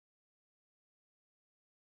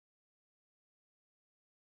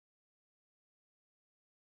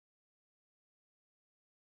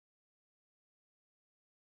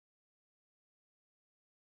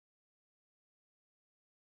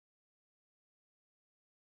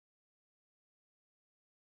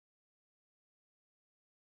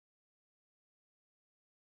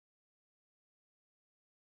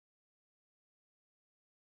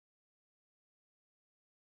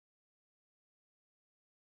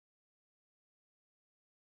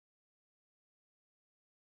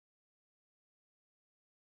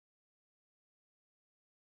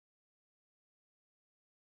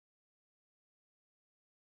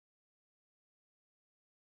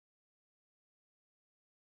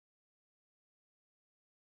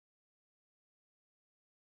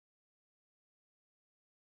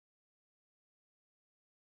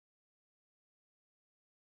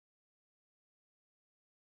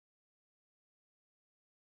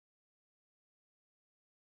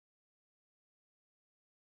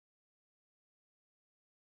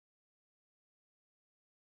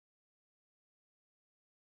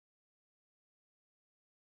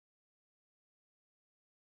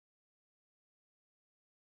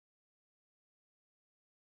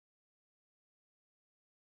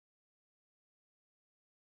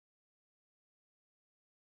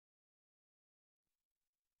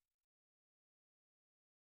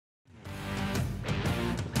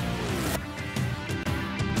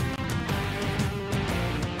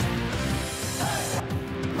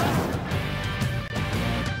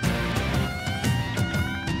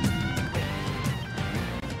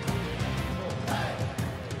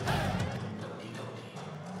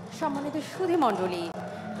সম্মানিত সুধী মণ্ডলী,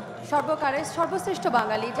 সর্বকালের সর্বশ্রেষ্ঠ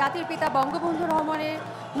বাঙালি জাতির পিতা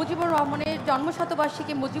মুজিবুর রহমানের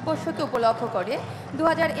জন্মশতবার্ষিকী মুজিববর্ষকে উপলক্ষ করে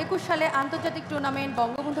 2021 সালে আন্তর্জাতিক টুর্নামেন্ট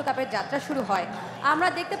বঙ্গবন্ধু কাপের যাত্রা শুরু হয়। আমরা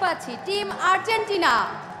দেখতে পাচ্ছি টিম আর্জেন্টিনা,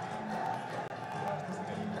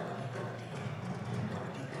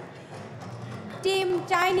 টিম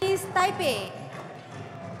চাইনিজ তাইপে,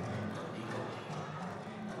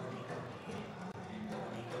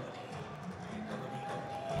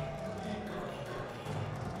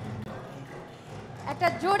 একটা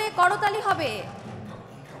জোরে করতালি হবে।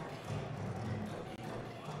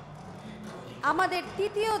 আমাদের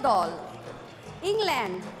তৃতীয় দল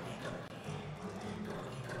England,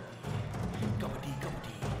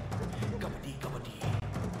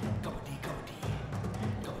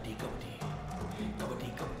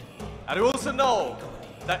 And you also know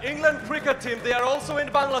the England cricket team, they are also in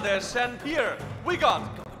Bangladesh, and here we got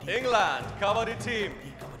England Kabaddi team.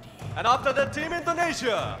 And after that team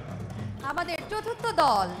Indonesia. আমাদের চতুর্থ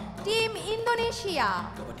দল টিম ইন্দোনেশিয়া।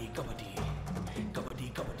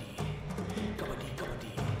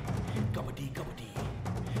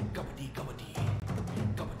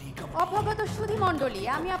 অভ্যাগত সুধী মণ্ডলী,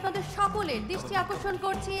 আমি আপনাদের সকলের দৃষ্টি আকর্ষণ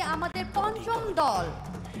করছি আমাদের পঞ্চম দল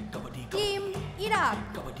team Iraq.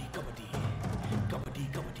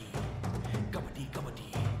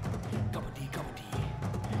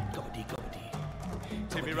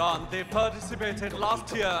 Team Iran, they participated last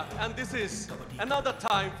year, and this is another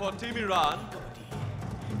time for Team Iran.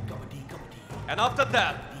 And after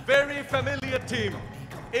that, very familiar team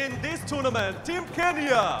in this tournament, Team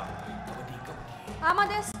Kenya.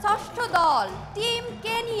 আমাদের ষষ্ঠ দল টিম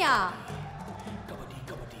কেনিয়া।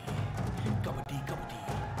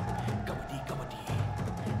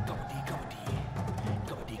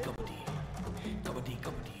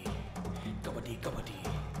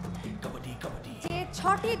 যে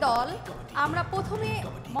ছটি দল আমরা প্রথমে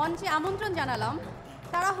মঞ্চে আমন্ত্রণ জানালাম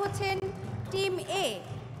তারা হচ্ছেন টিম এ।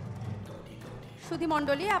 সুধী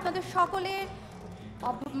মণ্ডলী, আপনাদের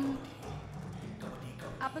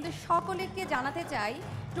সকলকে জানাতে চাই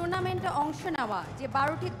টুর্নামেন্টে অংশ নেওয়া যে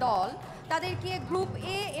 12টি দল তাদেরকে গ্রুপ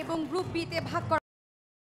এ এবং গ্রুপ বি তে ভাগ করা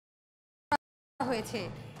হয়েছে।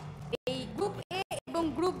 এই গ্রুপ এ এবং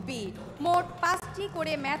গ্রুপ বি মোট 5টি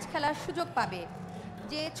করে ম্যাচ খেলার সুযোগ পাবে।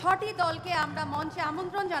 যে 6টি দলকে আমরা মঞ্চে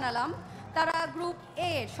আমন্ত্রণ জানালাম তারা গ্রুপ এ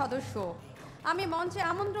এর সদস্য। আমি মঞ্চে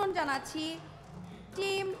আমন্ত্রণ জানাচ্ছি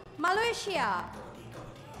team Malaysia.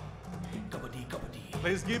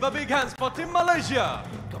 Please give a big hands for Team Malaysia.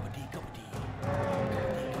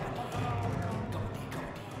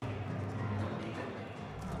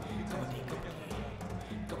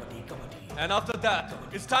 And after that,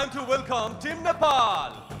 it's time to welcome Team Nepal.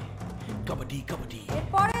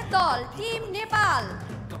 এরপরের দল টিম নেপাল।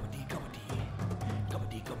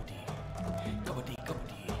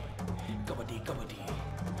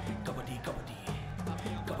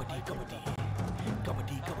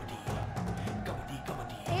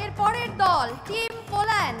 এরপরের দল team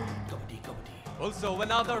Poland. Also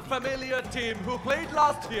another familiar team who played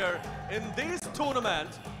last year in this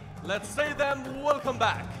tournament. Let's say them welcome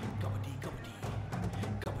back.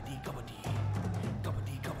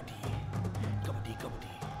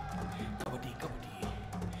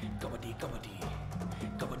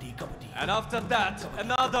 And after that,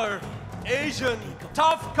 another Asian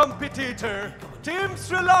tough competitor, Team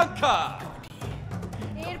Sri Lanka.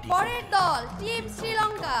 এরপরের দল team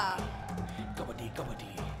Sri Lanka.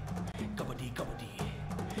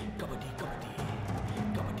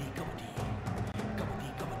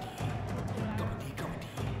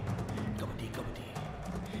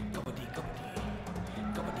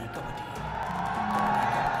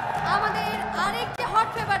 আমাদের আরেকটি hot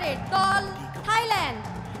favourite দল Thailand.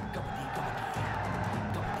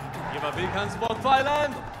 Give a big hands for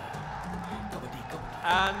Thailand.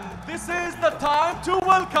 And this is the time to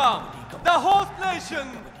welcome the host nation,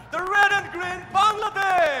 the red and green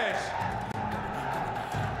Bangladesh.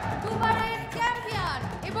 দুবারের champion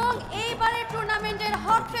এবং এইবারের টুর্নামেন্টের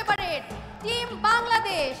hot favourite team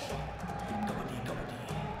Bangladesh.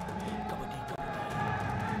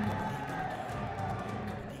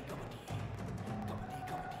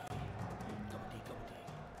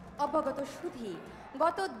 অবগত সুধী,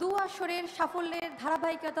 গত 2 আসরের সাফল্যের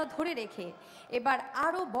ধারাবাহিকতা ধরে রেখে এবার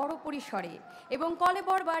আরও বড় পরিসরে এবং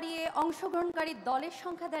কলেবর বাড়িয়ে অংশগ্রহণকারী দলের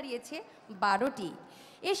সংখ্যা দাঁড়িয়েছে 12টি।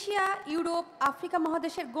 এশিয়া, ইউরোপ, আফ্রিকা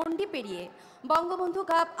মহাদেশের গণ্ডি পেরিয়ে বঙ্গবন্ধু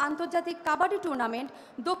কাপ আন্তর্জাতিক কাবাডি টুর্নামেন্ট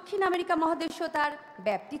দক্ষিণ আমেরিকা মহাদেশেও তার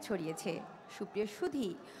ব্যাপ্তি ছড়িয়েছে। সুপ্রিয় সুধী,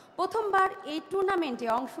 প্রথমবার এই টুর্নামেন্টে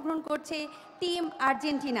অংশগ্রহণ করছে টিম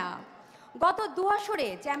আর্জেন্টিনা। গত 2 আসরে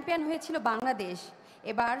চ্যাম্পিয়ন হয়েছিল বাংলাদেশ,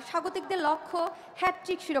 এবার স্বাগতিকদের লক্ষ্য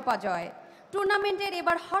হ্যাটট্রিক শিরোপা জয়। টুর্নামেন্টের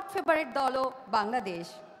এবার হট ফেভারিট দলও Bangladesh.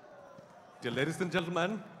 Dear ladies and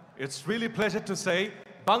gentlemen, it's really pleasure to say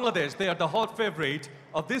Bangladesh, they are the hot favorite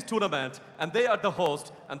of this tournament and they are the host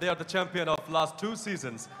and they are the champion of last 2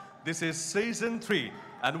 seasons. This is season 3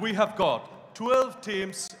 and we have got 12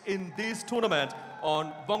 teams in this tournament on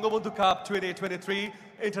Bangabandhu Cup 2023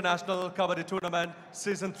 International Kabaddi Tournament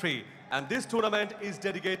season 3. And this tournament is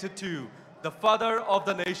dedicated to the father of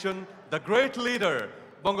the nation, the great leader,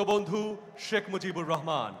 Bangabandhu Sheikh Mujibur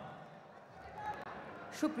Rahman.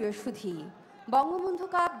 সুপ্রিয় সুধী, Bangabandhu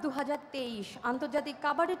cup 2023 আন্তর্জাতিক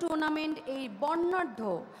kabaddi tournament এই বর্ণাঢ্য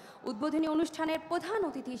উদ্বোধনী অনুষ্ঠানের প্রধান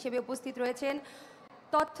অতিথি হিসেবে উপস্থিত রয়েছেন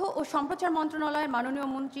তথ্য ও সম্প্রচার মন্ত্রণালয়ের মাননীয়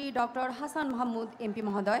মন্ত্রী ডক্টর হাসান মাহমুদ এমপি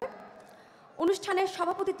মহোদয়। অনুষ্ঠানের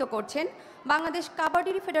সভাপতিত্ব করছেন বাংলাদেশ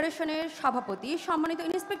কাবাডি ফেডারেশনের সভাপতি সম্মানিত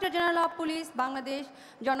inspector general of police Bangladesh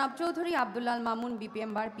জনাব চৌধুরী আব্দুল্লাল মামুন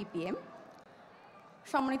বিপিএম বার পিপিএম।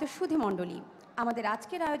 সম্মানিত সুধী মণ্ডলী, আমাদের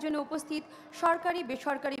আজকের আয়োজনে উপস্থিত সরকারি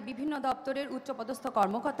বেসরকারি বিভিন্ন দপ্তরের উচ্চপদস্থ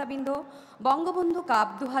কর্মকর্তাবৃন্দ, বঙ্গবন্ধু কাপ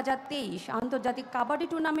 2023 আন্তর্জাতিক কাবাডি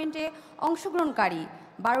টুর্নামেন্টে অংশগ্রহণকারী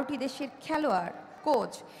 12টি দেশের খেলোয়াড়,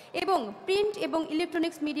 কোচ এবং প্রিন্ট এবং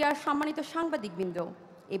ইলেকট্রনিক্স মিডিয়ার সম্মানিত সাংবাদিকবৃন্দ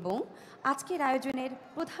এবং আজকের আয়োজনের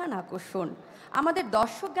প্রধান আকর্ষণ আমাদের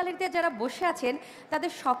দর্শক গ্যালারিতে যারা বসে আছেন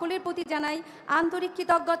তাদের সকলের প্রতি জানাই আন্তরিক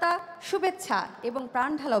কৃতজ্ঞতা, শুভেচ্ছা এবং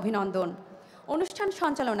প্রাণঢালা অভিনন্দন। অনুষ্ঠান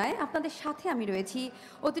সঞ্চালনায় আপনাদের সাথে আমি রয়েছি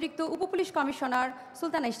অতিরিক্ত উপপুলিশ commissioner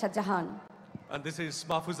Sultana Ishrat Jahan. And this is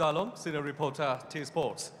Mahfuz Alam, senior reporter, T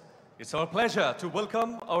Sports. It's our pleasure to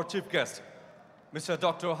welcome our chief guest, Mr.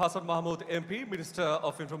 Dr. Hassan Mahmood MP, Minister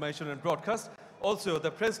of Information and Broadcast, also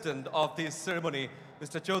the president of this ceremony,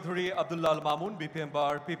 Mr. Chaudhuri Abdullah Mamun, BPM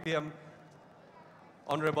Bar, PPM,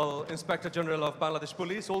 Honorable Inspector General of Bangladesh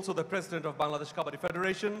Police, also the president of Bangladesh Kabaddi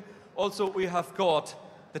Federation. Also we have got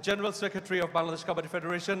the General Secretary of Bangladesh Kabaddi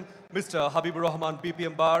Federation, Mr. Habibur Rahman,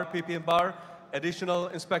 BPM Bar, PPM Bar, Additional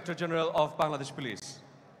Inspector General of Bangladesh Police.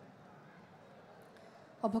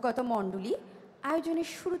 অবগত মণ্ডলী, আয়োজনের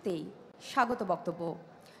শুরুতেই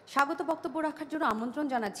স্বাগত বক্তব্য রাখার জন্য আমন্ত্রণ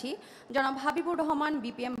জানাচ্ছি জনাব হাবিবুর রহমান,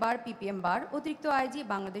 বিপিএম বার, পিপিএম বার, অতিরিক্ত আইজি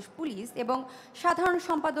বাংলাদেশ পুলিশ এবং সাধারণ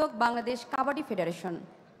সম্পাদক Bangladesh kabaddi federation.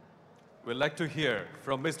 We'd like to hear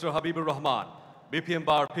from Mr. Habibur Rahman, BPM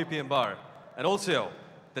Bar, PPM Bar, and also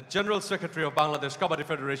the General Secretary of Bangladesh Kabaddi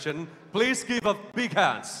Federation. Please give a big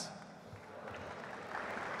hands.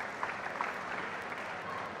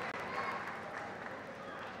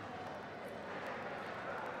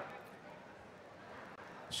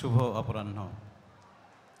 Shubho অপরাহ্ন।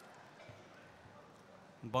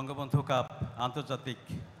 Bangabandhu cup আন্তর্জাতিক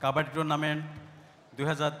kabaddi tournament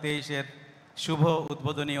 2023-এর শুভ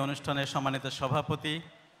উদ্বোধনী অনুষ্ঠানের সম্মানিত সভাপতি,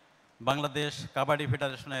 বাংলাদেশ কাবাডি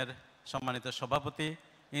ফেডারেশনের সম্মানিত সভাপতি,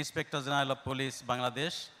 inspector general of police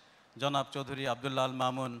Bangladesh জনাব Chowdhury Abdullah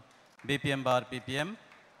Mamun, BPM বার, PPM.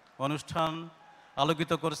 অনুষ্ঠান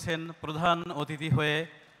আলোকিত করছেন প্রধান অতিথি হয়ে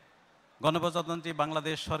গণপ্রজাতন্ত্রী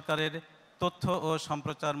বাংলাদেশ সরকারের তথ্য ও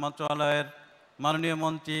সম্প্রচার মন্ত্রণালয়ের মাননীয়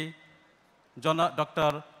মন্ত্রী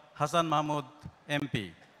ডক্টর হাসান মাহমুদ এমপি।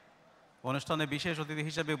 অনুষ্ঠানে বিশেষ অতিথি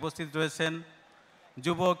হিসেবে উপস্থিত রয়েছেন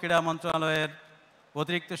যুব ক্রীড়া মন্ত্রণালয়ের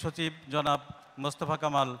অতিরিক্ত সচিব জনাব মোস্তফা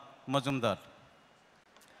কামাল মজুমদার।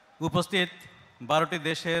 উপস্থিত 12টি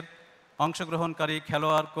দেশের অংশগ্রহণকারী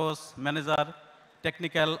খেলোয়াড়, কোচ, ম্যানেজার,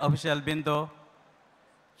 টেকনিক্যাল অফিসিয়াল বৃন্দ,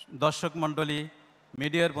 দর্শক মণ্ডলী,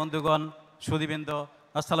 মিডিয়ার বন্ধুগণ, সুধীবৃন্দ,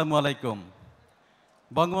 আসসালামু আলাইকুম।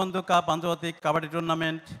 বঙ্গবন্ধু কাপ আন্তর্জাতিক কাবাডি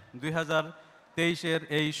টুর্নামেন্ট 2023-এর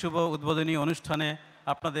এই শুভ উদ্বোধনী অনুষ্ঠানে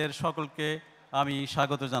আপনাদের সকলকে আমি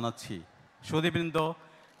স্বাগত জানাচ্ছি। সুধীবৃন্দ,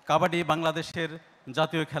 কাবাডি বাংলাদেশের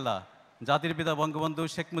জাতীয় খেলা। জাতির পিতা বঙ্গবন্ধু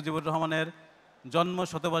শেখ মুজিবুর রহমানের জন্ম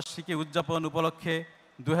শতবার্ষিকী উদযাপন উপলক্ষে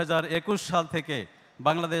 2021 সাল থেকে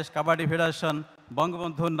বাংলাদেশ কাবাডি ফেডারেশন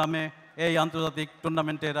বঙ্গবন্ধুর নামে এই আন্তর্জাতিক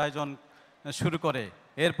টুর্নামেন্টের আয়োজন শুরু করে।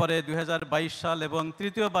 এরপরে 2022 সাল এবং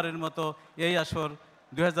তৃতীয়বারের মতো এই আসর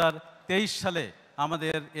 2023 সালে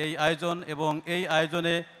আমাদের এই আয়োজন, এবং এই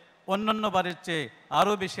আয়োজনে অন্যান্য বারের চেয়ে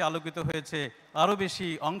আরও বেশি আলোকিত হয়েছে, আরও বেশি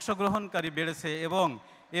অংশগ্রহণকারী বেড়েছে এবং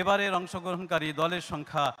এবারের অংশগ্রহণকারী দলের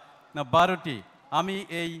সংখ্যা 12টি। আমি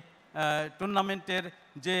এই টুর্নামেন্টের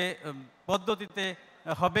যে পদ্ধতিতে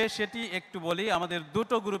হবে সেটি একটু বলি। আমাদের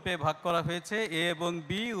দুটো গ্রুপে ভাগ করা হয়েছে, এ এবং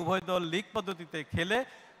বি। উভয় দল লিগ পদ্ধতিতে খেলে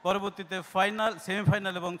পরবর্তীতে ফাইনাল,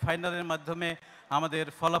 সেমিফাইনাল এবং ফাইনালের মাধ্যমে আমাদের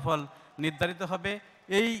ফলাফল নির্ধারিত হবে।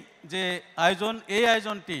 এই যে আয়োজন, এই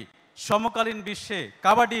আয়োজনটি সমকালীন বিশ্বে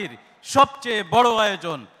কাবাডির সবচেয়ে বড়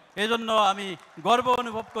আয়োজন। এজন্য আমি গর্ব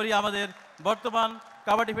অনুভব করি আমাদের বর্তমান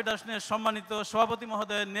কাবাডি ফেডারেশনের সম্মানিত সভাপতি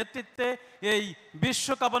মহোদয়ের নেতৃত্বে এই বিশ্ব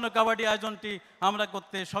কাঁপানো কাবাডি আয়োজনটি আমরা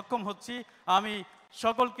করতে সক্ষম হচ্ছি। আমি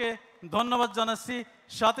সকলকে ধন্যবাদ জানাচ্ছি।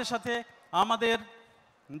 সাথে সাথে আমাদের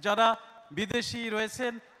যারা বিদেশি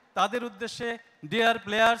রয়েছেন তাদের উদ্দেশ্যে deer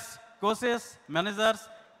players, coaches, managers,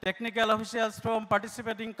 technical officials from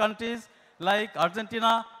participating countries like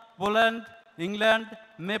Argentina, Poland, England,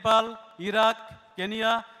 Nepal, Iraq,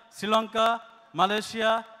 Kenya, Sri Lanka,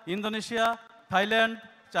 Malaysia, Indonesia, Thailand,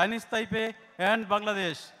 Chinese Taipei, and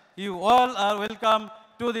Bangladesh. You all are welcome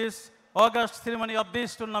to this August ceremony of this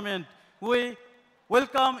tournament. We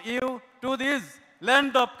welcome you to this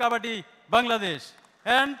land of Kabaddi, Bangladesh.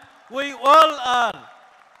 And we all are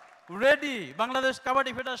ready. Bangladesh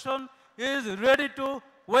Kabaddi Federation is ready to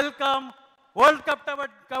welcome World Cup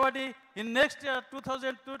Kabaddi in next year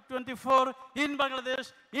 2024 in Bangladesh,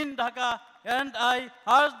 in Dhaka, and I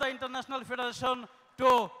ask the International Federation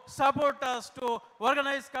to support us to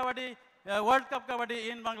organize Kabaddi, World Cup Kabaddi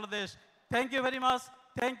in Bangladesh. Thank you very much.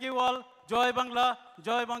 Thank you all. Joy Bangla,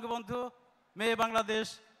 Joy Bangabandhu. May Bangladesh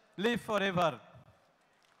live forever.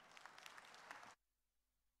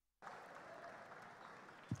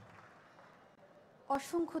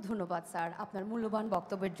 অসংখ্য ধন্যবাদ sir আপনার মূল্যবান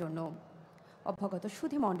বক্তব্যের জন্য। অভ্যাগত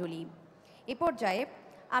সুধী মণ্ডলী, এ পর্যায়ে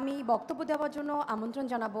আমি বক্তব্য দেওয়ার জন্য আমন্ত্রণ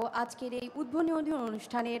জানাবো আজকের এই উদ্বোধনী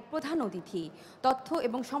অনুষ্ঠানের প্রধান অতিথি, তথ্য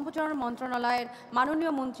এবং সম্প্রচার মন্ত্রণালয়ের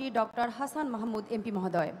মাননীয় মন্ত্রী ডক্টর হাসান মাহমুদ এমপি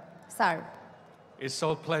মহোদয়। Sir, It's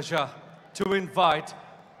our pleasure to invite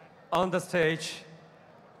on the stage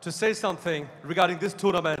to say something regarding this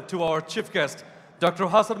tournament to our chief guest, Dr.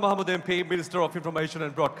 Hassan Mahmood MP, Minister of Information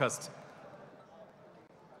and Broadcast.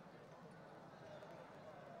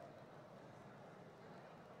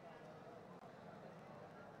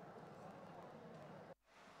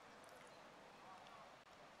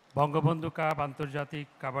 Bangabandhu cup আন্তর্জাতিক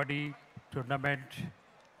kabaddi tournament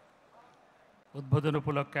উদ্বোধন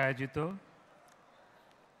উপলক্ষে আয়োজিত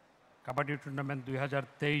kabaddi tournament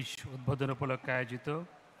 2023 উদ্বোধন উপলক্ষে আয়োজিত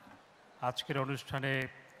আজকের অনুষ্ঠানে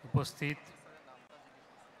উপস্থিত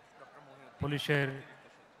পুলিশের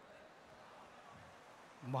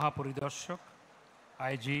মহাপরিদর্শক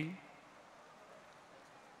আইজি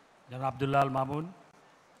জনাব আব্দুল্লাহ আল মামুন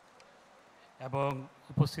এবং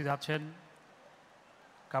উপস্থিত আছেন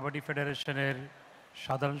কাবাডি ফেডারেশনের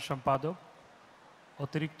সাধারণ সম্পাদক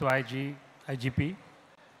অতিরিক্ত আইজিপি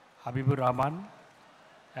হাবিবুর রহমান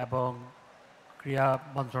এবং ক্রীড়া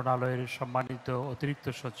মন্ত্রণালয়ের সম্মানিত অতিরিক্ত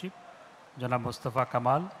সচিব জনাব মোস্তফা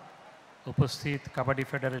কামাল, উপস্থিত কাবাডি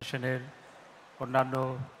ফেডারেশনের অন্যান্য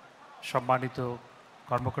সম্মানিত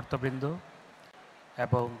কর্মকর্তাবৃন্দ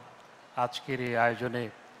এবং আজকের এই আয়োজনে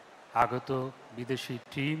আগত বিদেশি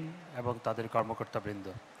টিম এবং তাদের কর্মকর্তাবৃন্দ,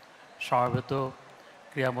 সমবেত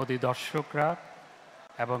ক্রীড়ামোদী দর্শকরা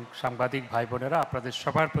এবং সাংবাদিক ভাই বোনেরা, আপনাদের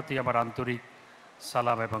সবার প্রতি আমার আন্তরিক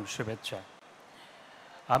সালাম এবং শুভেচ্ছা।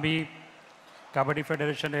 আমি কাবাডি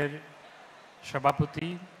ফেডারেশনের সভাপতি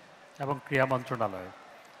এবং ক্রীড়া মন্ত্রণালয়,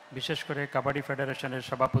 বিশেষ করে কাবাডি ফেডারেশনের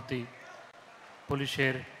সভাপতি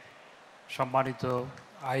পুলিশের সম্মানিত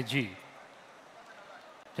আইজি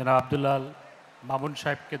জনাব আব্দুল্লাহ মামুন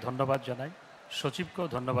সাহেবকে ধন্যবাদ জানাই, সচিবকেও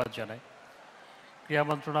ধন্যবাদ জানাই, ক্রীড়া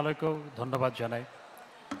মন্ত্রণালয়কেও ধন্যবাদ জানাই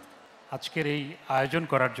আজকের এই আয়োজন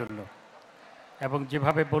করার জন্য। এবং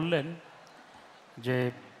যেভাবে বললেন যে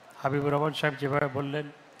হাবিবুর রহমান সাহেব যেভাবে বললেন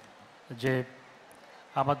যে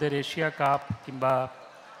আমাদের এশিয়া কাপ কিংবা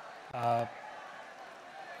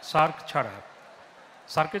সার্ক ছাড়া,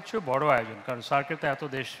 সার্কের চেয়েও বড় আয়োজন, কারণ সার্কে তো এত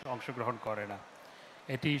দেশ অংশগ্রহণ করে না,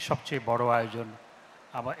 এটি সবচেয়ে বড় আয়োজন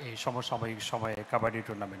আমার এই সমসাময়িক সময়ে কাবাডি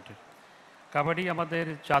টুর্নামেন্টের। কাবাডি আমাদের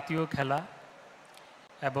জাতীয় খেলা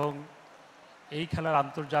এবং এই খেলার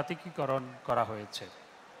আন্তর্জাতিকীকরণ করা হয়েছে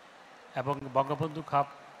এবং বঙ্গবন্ধু কাপ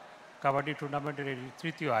কাবাডি টুর্নামেন্টের এই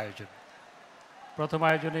তৃতীয় আয়োজন। প্রথম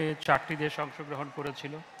আয়োজনে 4টি দেশ অংশগ্রহণ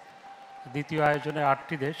করেছিল, দ্বিতীয় আয়োজনে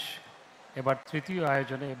 8টি দেশ, এবার তৃতীয়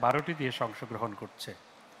আয়োজনে 12টি দেশ অংশগ্রহণ করছে।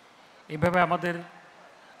 এভাবে আমাদের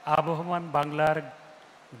আবহমান বাংলার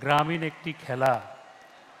গ্রামীণ একটি খেলা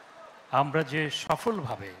আমরা যে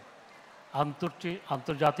সফলভাবে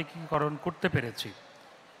আন্তর্জাতিকীকরণ করতে পেরেছি,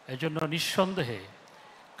 এজন্য নিঃসন্দেহে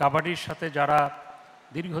কাবাডির সাথে যারা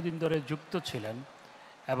দীর্ঘদিন ধরে যুক্ত ছিলেন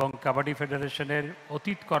এবং কাবাডি ফেডারেশনের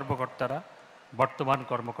অতীত কর্মকর্তারা, বর্তমান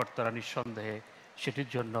কর্মকর্তারা নিঃসন্দেহে সেটির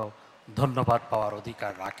জন্য ধন্যবাদ পাওয়ার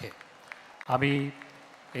অধিকার রাখে। আমি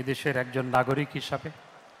এই দেশের একজন নাগরিক হিসাবে,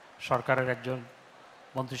 সরকারের একজন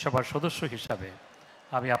মন্ত্রিসভার সদস্য হিসাবে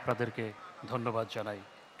আমি আপনাদেরকে ধন্যবাদ জানাই,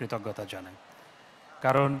 কৃতজ্ঞতা জানাই।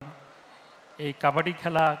 কারণ এই কাবাডি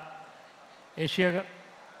খেলা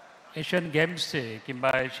এশিয়ান গেমসে কিংবা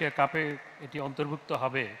এশিয়া কাপে এটি অন্তর্ভুক্ত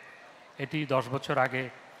হবে, এটি 10 বছর আগে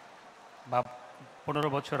বা 15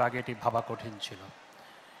 বছর আগে এটি ভাবা কঠিন ছিল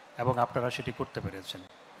এবং আপনারা সেটি করতে পেরেছেন।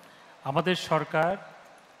 আমাদের সরকার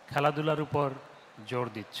খেলাধুলার উপর জোর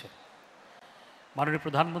দিচ্ছে। মাননীয়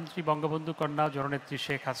প্রধানমন্ত্রী বঙ্গবন্ধু কন্যা জননেত্রী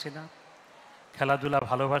শেখ হাসিনা খেলাধুলা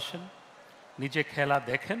ভালোবাসেন, নিজে খেলা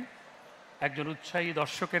দেখেন, একজন উৎসাহী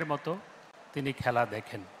দর্শকের মতো তিনি খেলা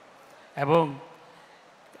দেখেন এবং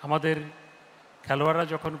আমাদের খেলোয়াড়রা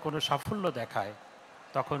যখন কোনো সাফল্য দেখায়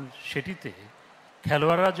তখন সেটিতে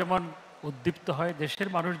খেলোয়াড়রা যেমন উদ্দীপ্ত হয়, দেশের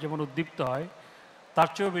মানুষ যেমন উদ্দীপ্ত হয়, তার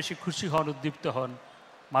চেয়েও বেশি খুশি হন, উদ্দীপ্ত হন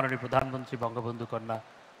মাননীয় প্রধানমন্ত্রী বঙ্গবন্ধু কন্যা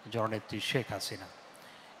জননেত্রী শেখ হাসিনা।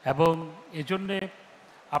 এবং এজন্যে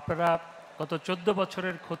আপনারা গত 14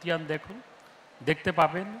 বছরের খতিয়ান দেখুন, দেখতে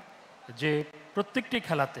পাবেন যে প্রত্যেকটি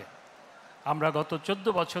খেলাতে আমরা গত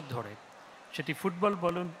 14 বছর ধরে, সেটি ফুটবল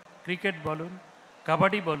বলুন, ক্রিকেট বলুন,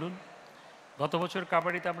 কাবাডি বলুন, গত বছর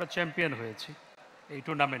কাবাডিতে আমরা চ্যাম্পিয়ন হয়েছি এই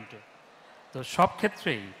টুর্নামেন্টে, তো সব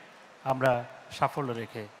ক্ষেত্রেই আমরা সাফল্য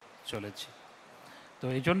রেখে চলেছি। তো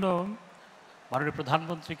এই জন্য মাননীয়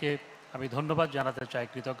প্রধানমন্ত্রীকে আমি ধন্যবাদ জানাতে চাই,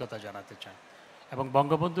 কৃতজ্ঞতা জানাতে চাই এবং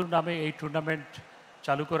বঙ্গবন্ধুর নামে এই টুর্নামেন্ট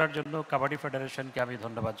চালু করার জন্য কাবাডি ফেডারেশনকে আমি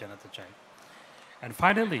ধন্যবাদ জানাতে চাই। And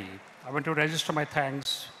finally, I want to register my thanks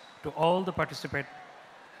to all the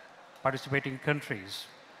participating countries: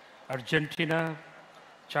 Argentina,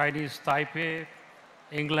 Chinese Taipei,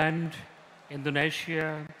 England, Indonesia,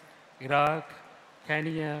 Iraq,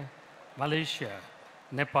 Kenya, Malaysia,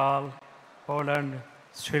 Nepal, Poland,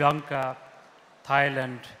 Sri Lanka,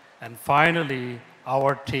 Thailand, and finally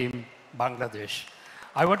our team, Bangladesh.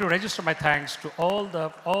 I want to register my thanks to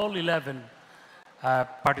all 11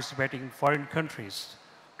 participating foreign countries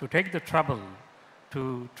to take the trouble to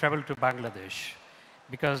travel to Bangladesh,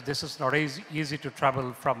 because this is not easy to travel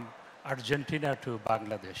from Argentina to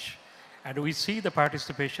Bangladesh. And we see the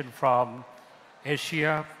participation from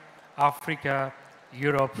Asia, Africa,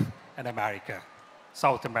 Europe, and America,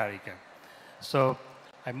 South America. So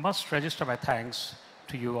I must register my thanks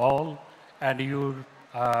to you all and your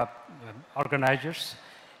organizers,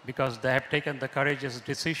 because they have taken the courageous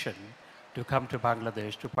decision to come to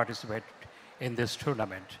Bangladesh to participate in this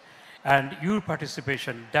tournament. And your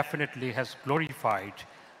participation definitely has glorified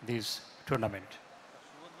this tournament.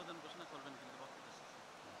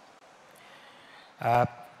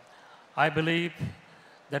 I believe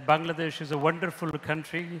that Bangladesh is a wonderful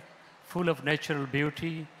country full of natural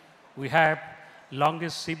beauty. We have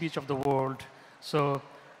longest sea beach of the world. So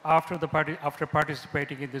after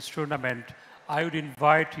participating in this tournament, I would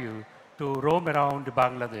invite you to roam around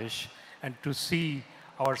Bangladesh and to see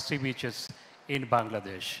our sea beaches in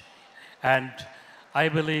Bangladesh. And I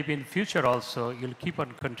believe in future also you'll keep on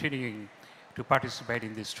continuing to participate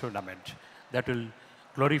in this tournament. That will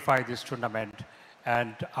glorify this tournament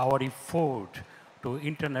and our effort to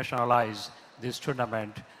internationalize this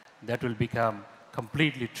tournament, that will become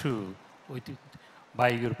completely true by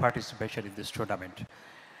your participation in this tournament.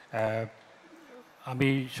 আমি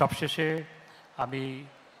সবশেষে আমি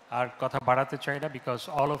আর কথা বাড়াতে চাই না, because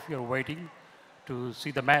all of you are waiting to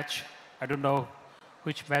see the match. I don't know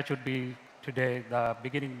which match would be today, the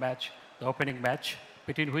beginning match, the opening match.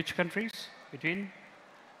 Between which countries? Between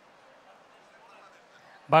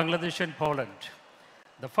Bangladesh and Poland.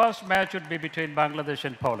 The first match would be between Bangladesh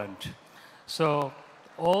and Poland. So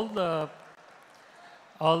all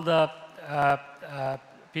the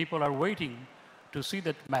people are waiting to see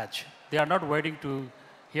that match. They are not waiting to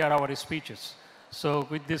hear our speeches. So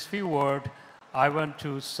with this few words, I want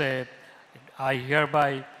to say I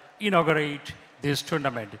hereby inaugurate this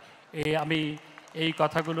tournament. আমি এই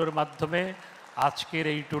কথাগুলোর মাধ্যমে আজকের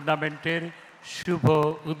এই টুর্নামেন্টের শুভ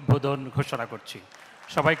উদ্বোধন ঘোষণা করছি।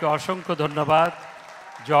 সবাইকে অসংখ্য ধন্যবাদ।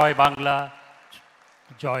 জয় বাংলা,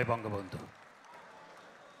 জয় বঙ্গবন্ধু।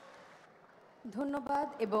 ধন্যবাদ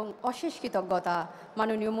এবং অশেষ কৃতজ্ঞতা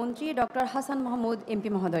মাননীয় মন্ত্রী ডক্টর হাসান মাহমুদ এমপি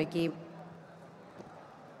মহোদয়কে।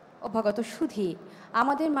 অভ্যাগত সুধী,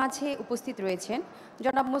 আমাদের মাঝে উপস্থিত রয়েছেন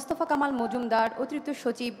জনাব মোস্তফা কামাল মজুমদার, অতিরিক্ত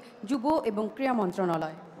সচিব, যুব এবং ক্রীড়া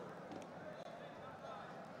মন্ত্রণালয়।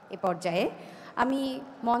 এ পর্যায়ে আমি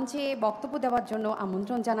মঞ্চে বক্তব্য দেওয়ার জন্য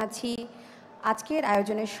আমন্ত্রণ জানাচ্ছি আজকের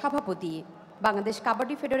আয়োজনের সভাপতি, বাংলাদেশ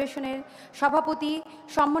কাবাডি ফেডারেশনের সভাপতি,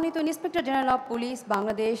 সম্মানিত inspector general of police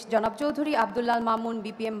Bangladesh জনাব চৌধুরী আব্দুল্লাহ মামুন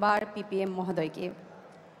বিপিএম বার পিপিএম মহোদয়কে।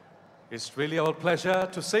 It's really our pleasure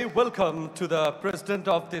to say welcome to the President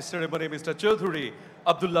of this ceremony, Mr. Chaudhuri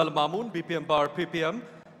Abdullah Mamun, BPM Bar PPM,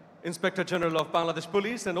 Inspector General of Bangladesh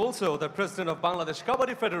Police, and also the President of Bangladesh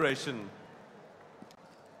Kabaddi Federation.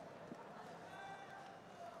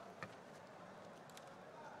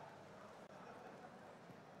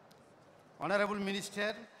 Honorable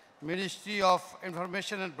Minister, Ministry of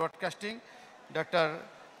Information and Broadcasting, Dr.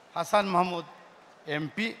 Hassan Mahmood,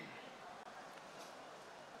 MP.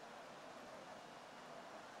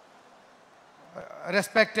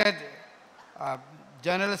 Respected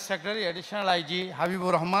General Secretary, Additional IG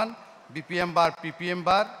Habibur Rahman, BPM Bar, PPM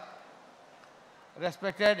Bar.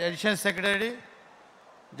 Respected Additional Secretary,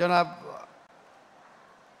 Janab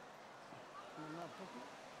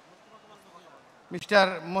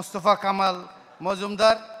Mr. Mustafa Kamal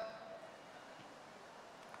Mazumdar,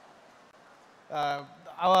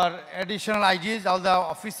 our additional IGs, all the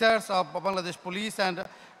officers of Bangladesh Police and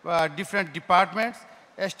different departments,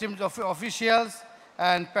 esteemed officials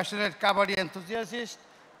and passionate Kabaddi enthusiasts,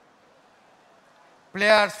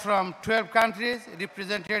 players from 12 countries,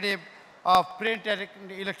 representative of print and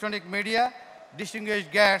electronic media, distinguished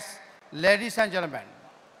guests, ladies and gentlemen.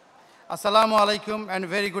 Assalamu alaikum and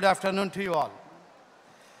very good afternoon to you all.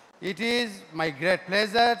 It is my great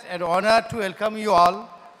pleasure and honor to welcome you all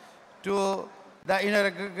to the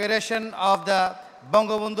inauguration of the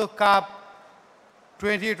Bangabandhu Cup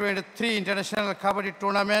 2023 International Kabaddi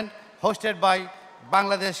Tournament hosted by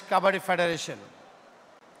Bangladesh Kabaddi Federation.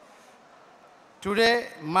 Today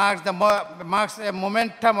marks a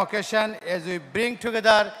momentum occasion as we bring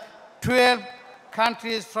together 12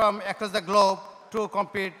 countries from across the globe to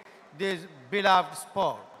compete this beloved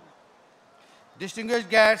sport. Distinguished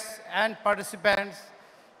guests and participants,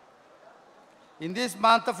 in this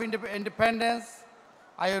month of independence,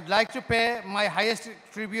 I would like to pay my highest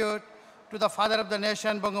tribute to the father of the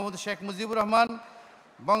nation, Bangabandhu Sheikh Mujibur Rahman,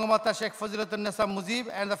 Bangamata Sheikh Fazilatul Nisa Mujib,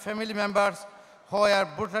 and the family members who were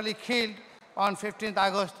brutally killed on 15th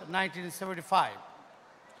August 1975.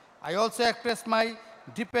 I also express my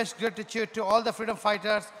deepest gratitude to all the freedom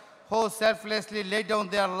fighters who selflessly laid down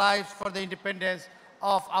their lives for the independence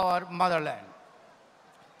of our motherland.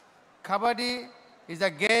 Kabaddi is a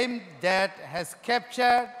game that has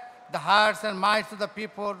captured the hearts and minds of the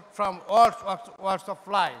people from all walks of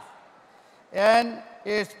life, and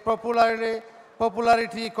its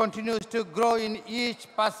popularity continues to grow in each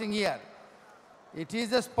passing year. It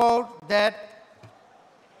is a sport that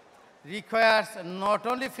requires not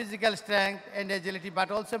only physical strength and agility, but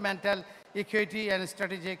also mental equity and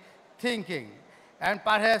strategic thinking. And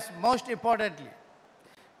perhaps most importantly,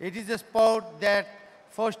 it is a sport that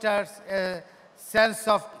fosters a sense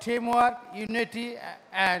of teamwork, unity,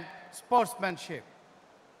 and sportsmanship.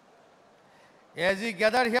 As we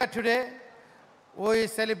gather here today, we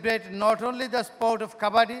celebrate not only the sport of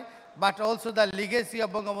Kabaddi, but also the legacy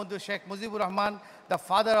of Bangabandhu Sheikh Mujibur Rahman, the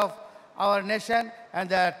father of our nation and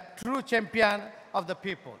the true champion of the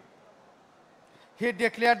people. He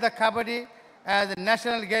declared the Kabaddi as the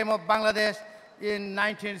national game of Bangladesh in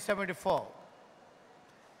 1974.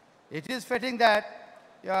 It is fitting that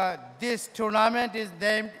this tournament is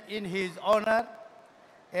named in his honor,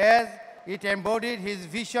 as it embodied his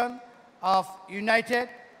vision of united,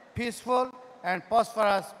 peaceful, and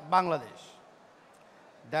prosperous Bangladesh.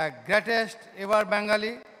 The greatest ever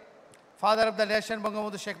Bengali, father of the nation,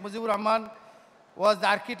 Bangabandhu Sheikh Mujibur Rahman, was the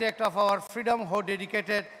architect of our freedom who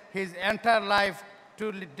dedicated his entire life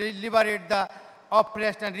to liberate the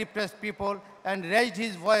oppressed and repressed people and raised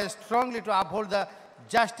his voice strongly to uphold the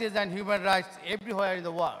justice and human rights everywhere in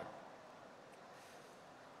the world.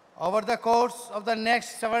 Over the course of the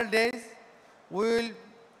next several days, we will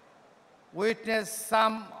witness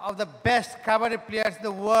some of the best Kabaddi players in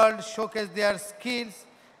the world showcase their skills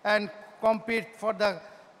and compete for the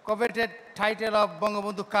coveted title of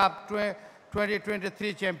Bangabandhu Cup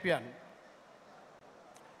 2023 champion.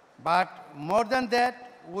 But more than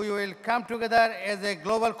that, we will come together as a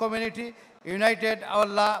global community, united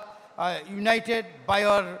by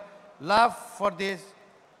our love for this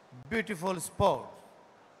beautiful sport.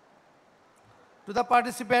 To the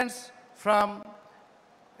participants from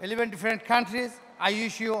 11 different countries, I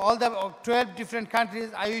wish you all the 12 different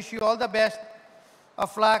countries, I wish you all the best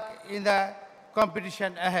of luck in the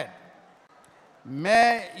competition ahead.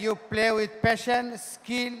 May you play with passion,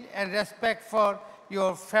 skill, and respect for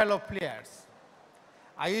your fellow players.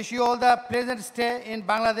 I wish you all the pleasant stay in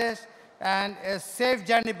Bangladesh and a safe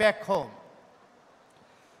journey back home.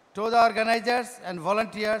 To the organizers and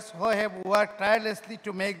volunteers who have worked tirelessly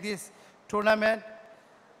to make this tournament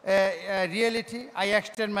a reality, I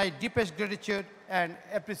extend my deepest gratitude and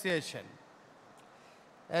appreciation.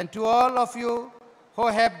 And to all of you who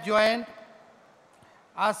have joined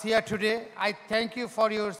us here today, I thank you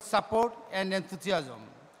for your support and enthusiasm.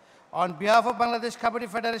 On behalf of Bangladesh Kabaddi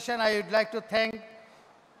Federation, I would like to thank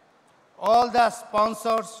all the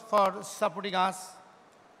sponsors for supporting us.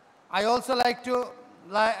 I also like to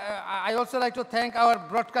thank our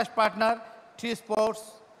broadcast partner, T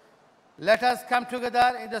Sports, Let us come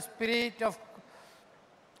together in the spirit of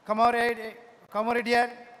camaraderie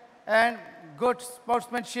and good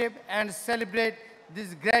sportsmanship and celebrate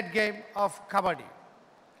this great game of Kabaddi.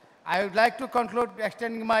 I would like to conclude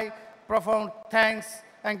extending my profound thanks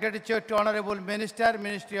and gratitude to Honorable Minister,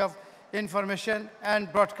 Ministry of Information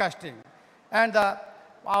and Broadcasting, and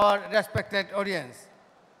our respected audience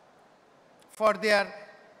for their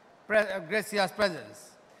gracious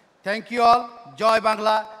presence. Thank you all. Joy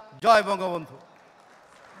Bangla, Joy Bangabandhu.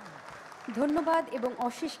 ধন্যবাদ এবং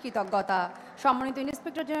অশেষ কৃতজ্ঞতা সম্মানিত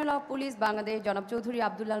inspector general of police Bangladesh জনাব Chowdhury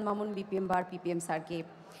আব্দুল্লাল Mamun BPM বার PPM স্যারকে।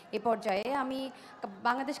 এ পর্যায়ে আমি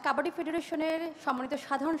বাংলাদেশ কাবাডি ফেডারেশনের সম্মানিত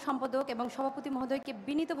সাধারণ সম্পাদক এবং সভাপতি মহোদয়কে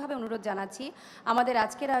বিনীতভাবে অনুরোধ জানাচ্ছি আমাদের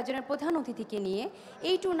আজকের আয়োজনের প্রধান অতিথিকে নিয়ে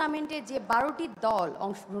এই টুর্নামেন্টে যে 12টি দল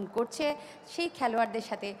অংশগ্রহণ করছে সেই খেলোয়াড়দের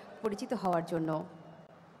সাথে পরিচিত হওয়ার জন্য।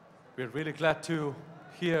 We're really glad to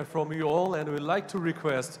hear from you all, and we'd like to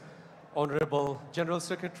request Honorable General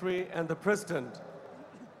Secretary and the President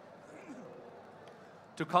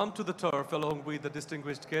to come to the turf along with the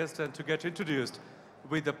distinguished guests and to get introduced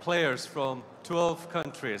with the players from 12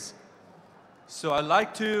 countries. So I'd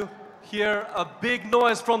like to hear a big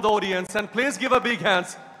noise from the audience, and please give a big hands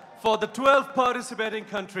for the 12 participating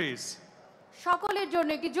countries. সকলের জন্য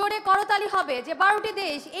একটি জোরে করতালি হবে যে 12টি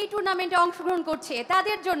দেশ এই টুর্নামেন্টে অংশগ্রহণ করছে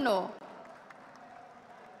তাদের জন্য।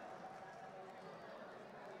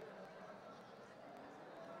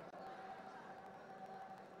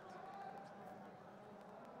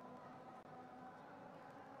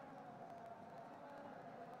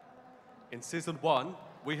 In season 1,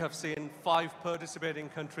 we have seen 5 participating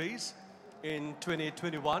countries in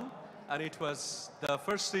 2021, and it was the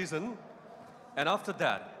first season. And after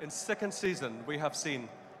that, in second season, we have seen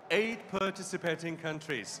 8 participating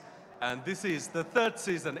countries. And this is the third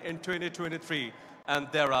season in 2023, and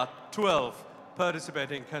there are 12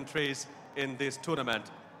 participating countries in this tournament.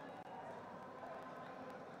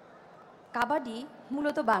 Kabaddi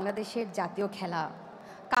মূলত বাংলাদেশের জাতীয় খেলা।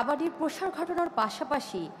 কাবাডির প্রসার ঘটানোর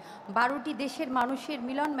পাশাপাশি 12টি দেশের মানুষের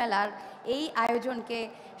মিলন মেলার এই আয়োজনকে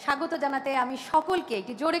স্বাগত জানাতে আমি সকলকে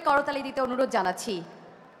একটি জোরে করতালি দিতে অনুরোধ জানাচ্ছি।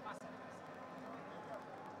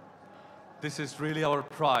 This is really our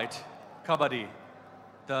pride, Kabaddi,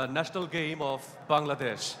 the national game of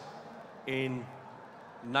Bangladesh. In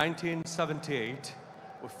 1978,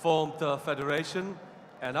 we formed the federation,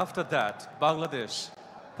 and after that, Bangladesh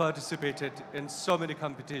participated in so many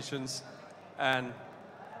competitions, and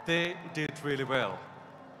they did really well.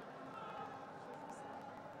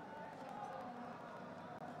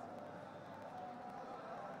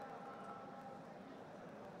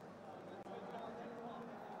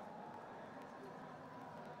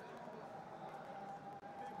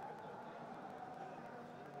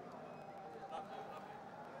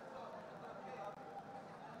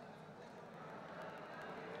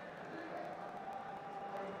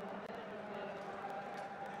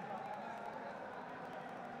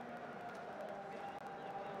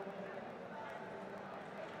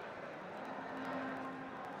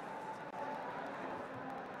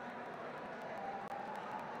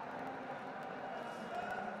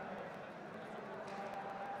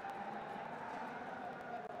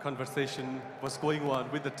 Conversation was going on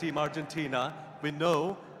with the team Argentina. We know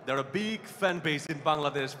there are a big fan base in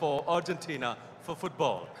Bangladesh for Argentina for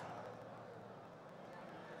football.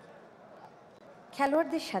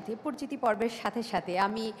 খেলোয়াড়দের সাথে পরিচিতি পর্বের সাথে সাথে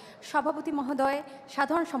আমি সভাপতি মহোদয়,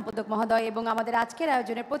 সাধারণ সম্পাদক মহোদয় এবং আমাদের আজকের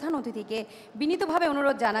আয়োজনের প্রধান অতিথিকে বিনীতভাবে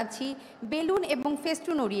অনুরোধ জানাচ্ছি বেলুন এবং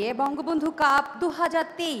ফেস্টুন উড়িয়ে বঙ্গবন্ধু কাপ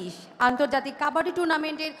 2023 আন্তর্জাতিক কাবাডি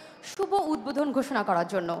টুর্নামেন্টের শুভ উদ্বোধন ঘোষণা করার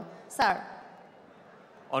জন্য। Sir.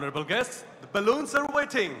 Honorable guests, the balloons are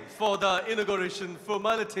waiting for the inauguration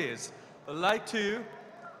formalities. I'd like to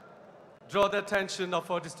draw the attention of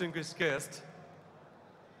our distinguished guest.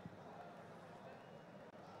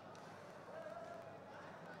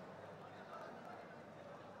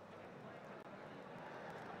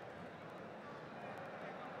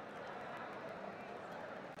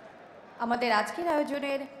 আমাদের আজকের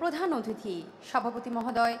আয়োজনের প্রধান অতিথি সভাপতি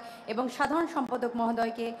মহোদয় এবং সাধারণ সম্পাদক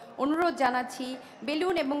মহোদয়কে অনুরোধ জানাচ্ছি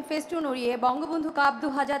বেলুন এবং ফেস্টুন উড়িয়ে বঙ্গবন্ধু কাপ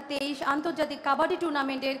 2023 আন্তর্জাতিক কাবাডি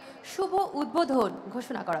টুর্নামেন্টের শুভ উদ্বোধন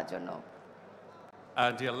ঘোষণা করার জন্য।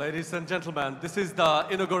 And dear ladies and gentlemen, this is the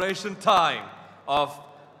inauguration time of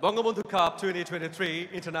Bangabandhu Cup 2023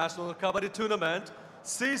 International Kabaddi Tournament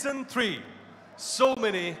Season 3. So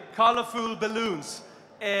many colorful balloons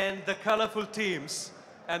and the colorful teams.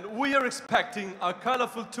 And we are expecting a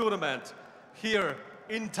colorful tournament here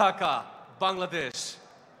in Dhaka, Bangladesh.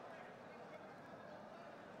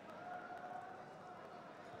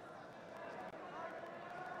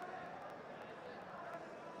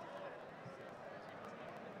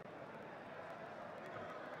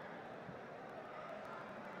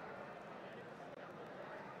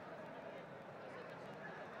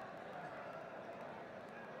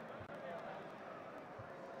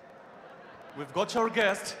 we've got your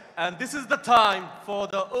guest, and this is the time for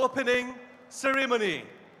the opening ceremony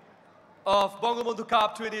of Bangabandhu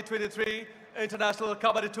Cup 2023 International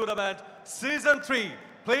Kabaddi Tournament Season 3.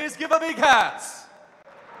 Please give a big hands.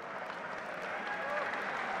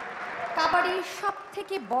 কাবাডির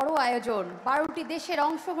সবথেকে বড় আয়োজন 12টি দেশের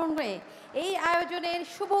অংশগ্রহণে এই আয়োজনের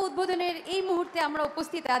শুভ উদ্বোধনের এই মুহূর্তে আমরা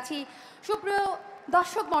উপস্থিত আছি। সুপ্রিয়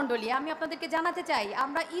দর্শক মণ্ডলী, আমি আপনাদেরকে জানাতে চাই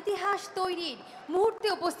আমরা ইতিহাস তৈরির মুহূর্তে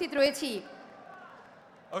উপস্থিত রয়েছি।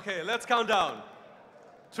 Okay, let's count down.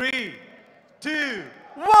 3, 2,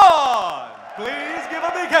 1. Please give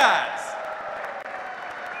a big hands.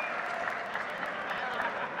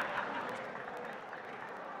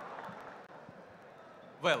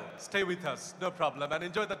 Well, stay with us, no problem, and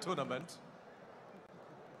enjoy the tournament.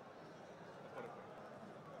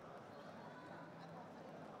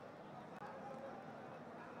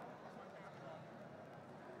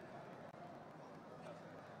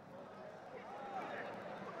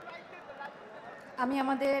 আমি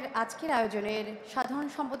আমাদের আজকের আয়োজনের সাধারণ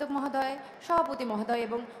সম্পাদক মহোদয়, সভাপতি মহোদয়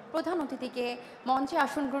এবং প্রধান অতিথিকে মঞ্চে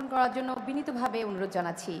আসন গ্রহণ করার জন্য বিনীতভাবে অনুরোধ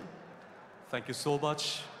জানাচ্ছি। Thank you so much,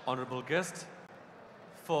 honorable guest,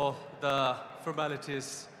 for the formalities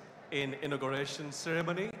in inauguration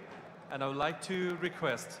ceremony, and I would like to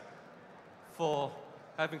request for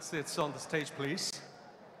having seats on the stage, please.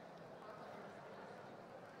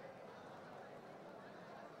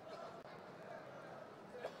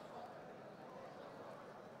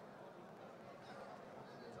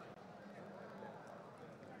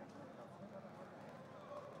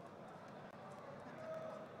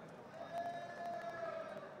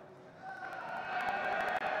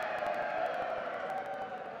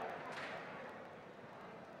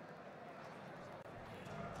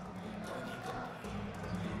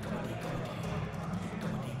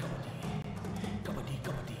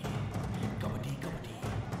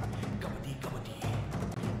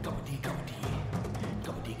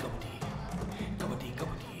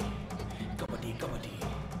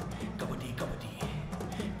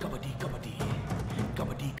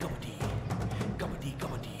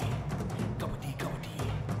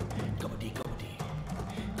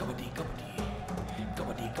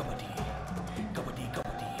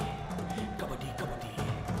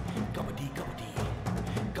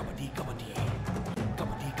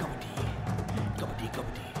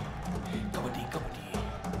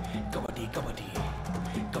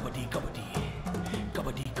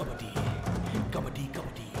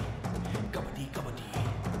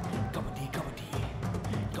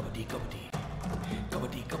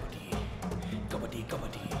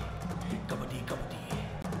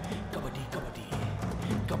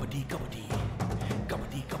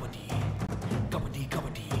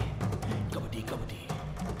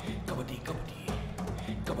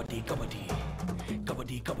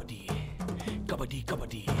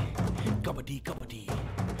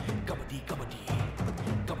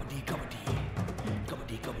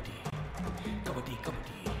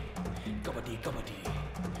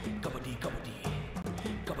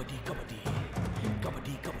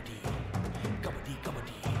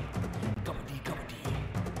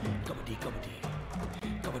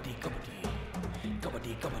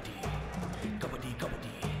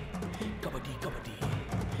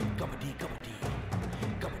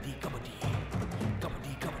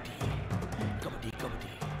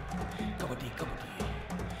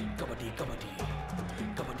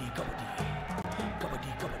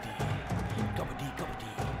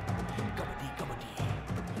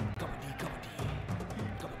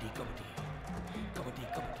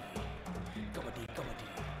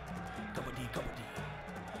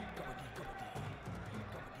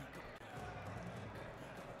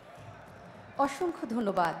 অসংখ্য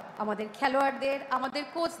ধন্যবাদ আমাদের খেলোয়াড়দের, আমাদের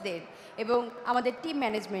কোচদের এবং আমাদের টিম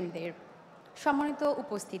ম্যানেজমেন্টদের। সম্মানিত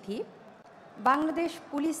উপস্থিতি, Bangladesh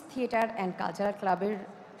police theatre and cultural ক্লাবের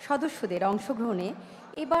সদস্যদের অংশগ্রহণে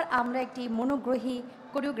এবার আমরা একটি মনোগ্রাহী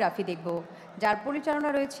কোরিওগ্রাফি দেখব, যার পরিচালনা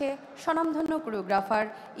রয়েছে স্বনামধন্য কোরিওগ্রাফার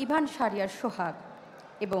ইভান শারিয়ার সোহাগ।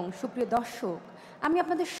 এবং সুপ্রিয় দর্শক, আমি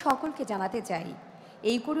আপনাদের সকলকে জানাতে চাই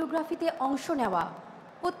এই কোরিওগ্রাফিতে অংশ নেওয়া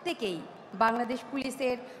প্রত্যেকেই বাংলাদেশ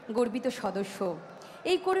পুলিশের গর্বিত সদস্য।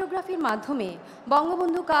 এই কোরিওগ্রাফির মাধ্যমে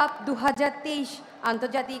বঙ্গবন্ধু কাপ 2023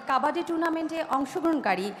 আন্তর্জাতিক কাবাডি টুর্নামেন্টে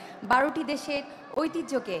অংশগ্রহণকারী 12টি দেশের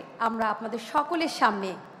ঐতিহ্যকে আমরা আপনাদের সকলের সামনে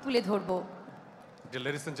তুলে ধরব। Dear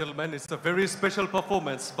ladies and gentlemen, it's a very special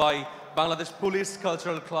performance by Bangladesh Police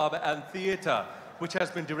Cultural Club and Theatre, which has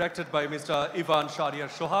been directed by Mr. Ivan Shariar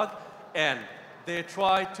Shohag, and they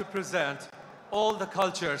try to present all the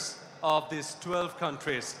cultures of these 12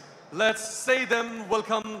 countries. Let's say them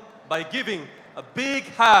welcome by giving A big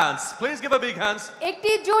hands. Please give a big hands.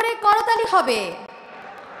 একটি জোরে করতালি হবে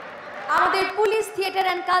আমাদের police theatre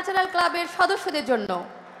and cultural ক্লাবের সদস্যদের জন্য।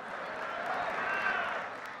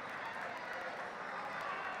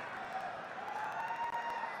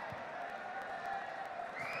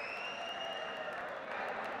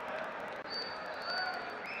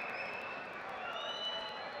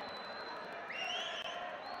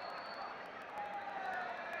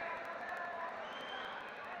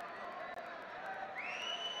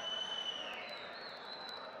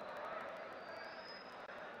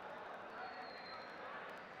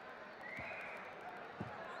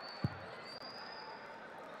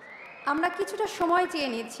 আমরা কিছুটা সময় চেয়ে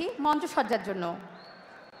নিয়েছি মঞ্চসজ্জার জন্য।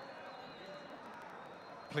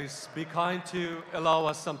 Please be kind to allow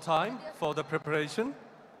us some time for the preparation.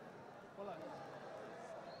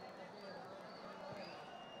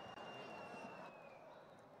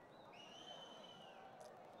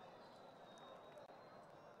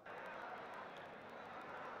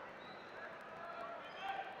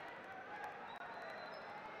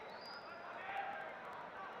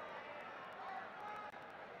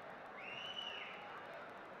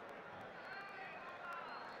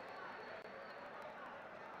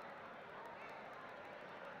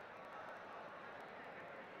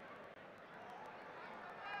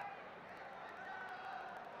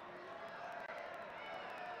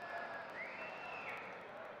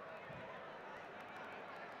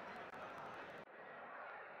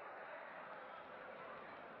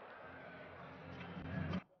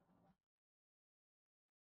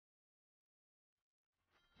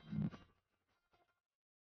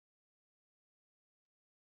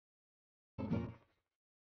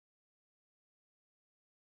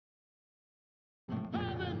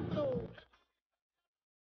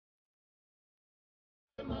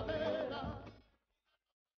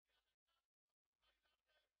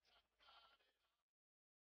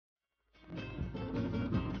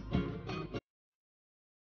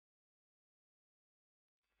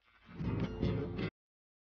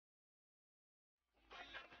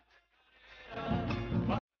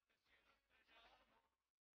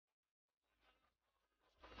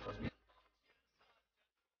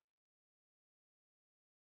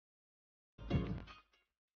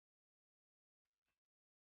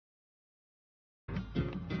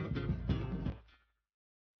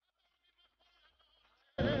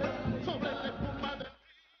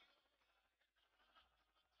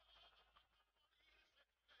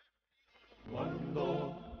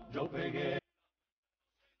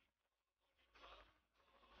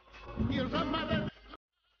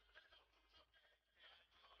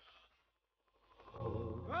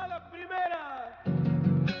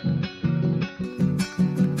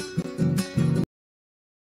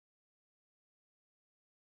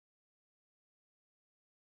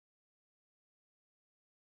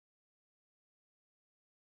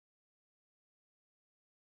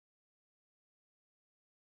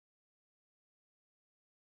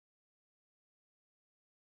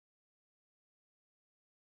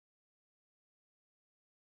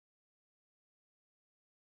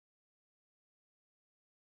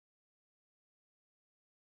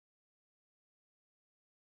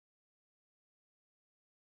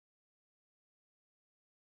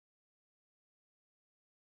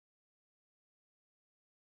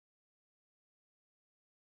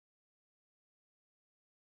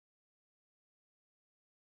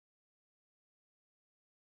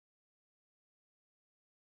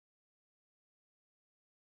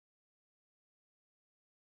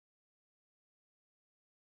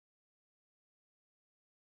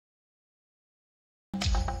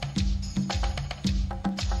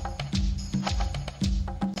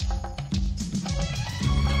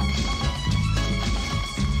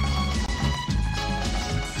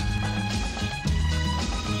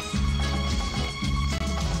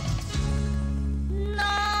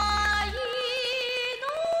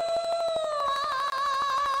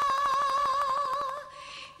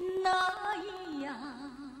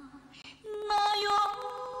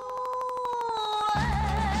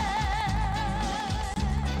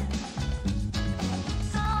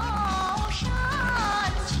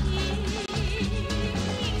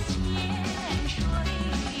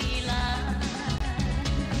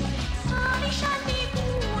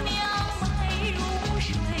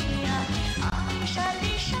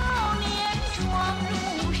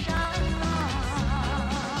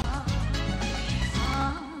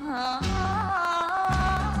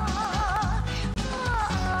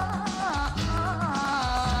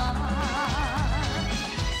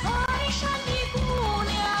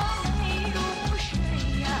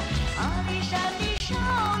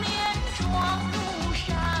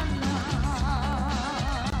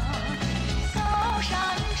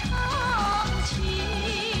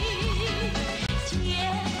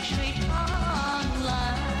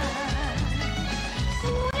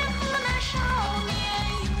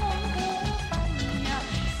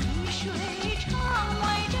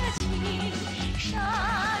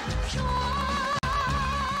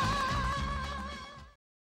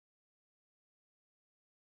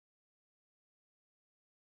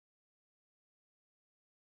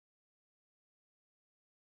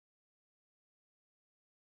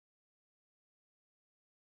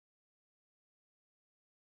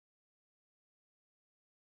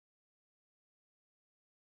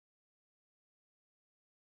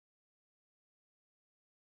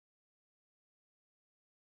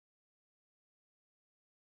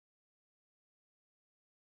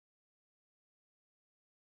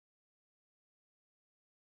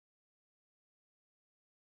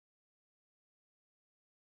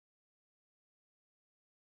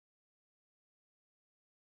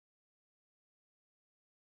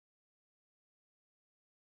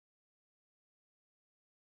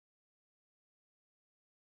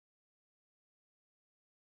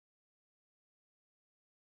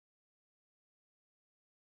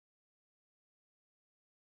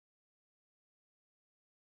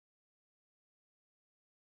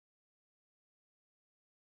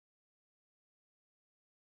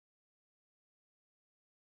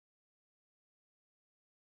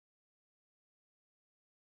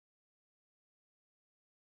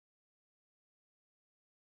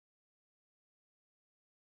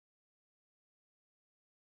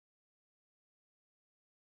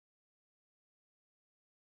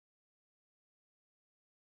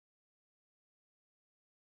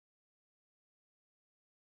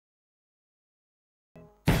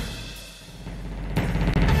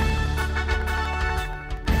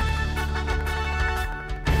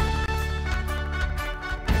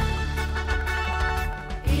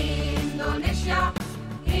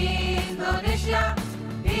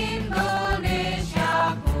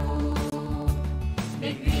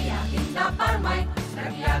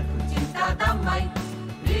 damai,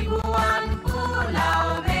 ribuan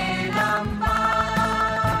pulau melambai.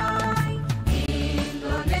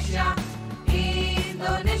 Indonesia,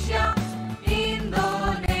 Indonesia,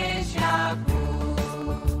 Indonesiaku.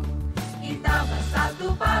 Kita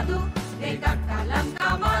bersatu padu, tegak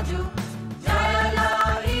langkah maju.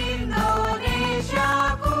 Jayalah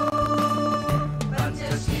Indonesiaku.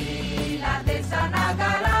 Pancasila desa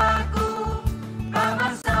negaraku,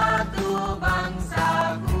 pemersatu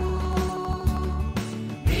bangsaku.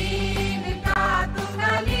 Bhinneka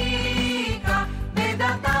Tunggal Ika,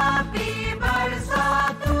 beda tapi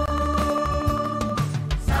bersatu.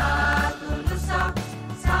 Satu nusa,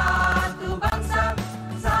 satu bangsa,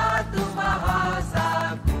 satu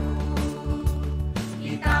bahasaku.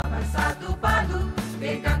 Kita bersatu padu,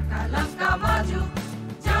 tegak langkah maju.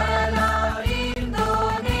 Jayalah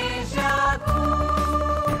Indonesiaku.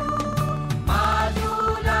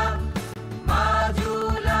 Majulah,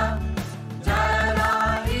 majulah,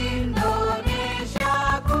 jayalah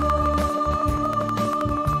Indonesiaku.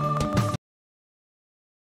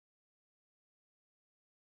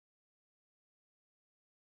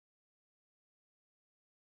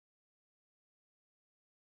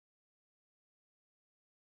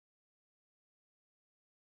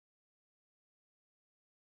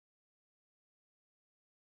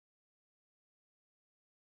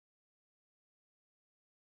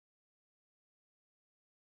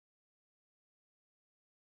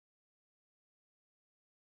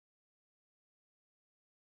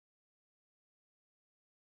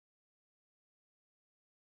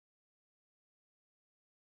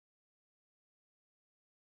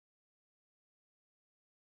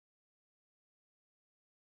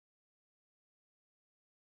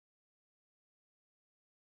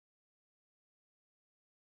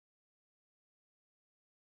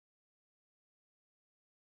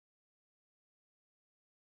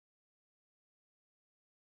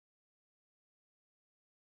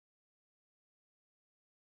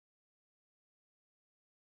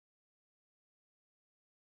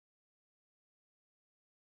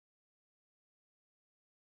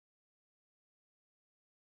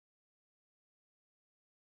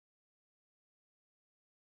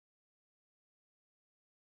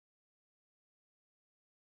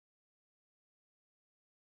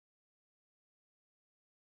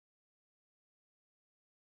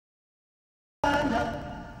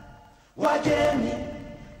 Wageni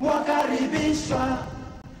wakaribishwa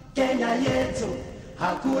Kenya yetu,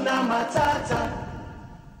 hakuna matata.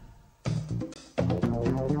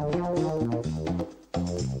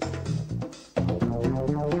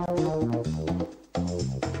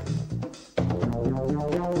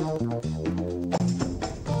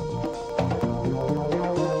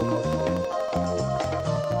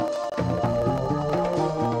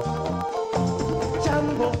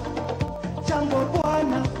 Jambo, jambo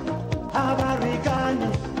bwana, habari gani?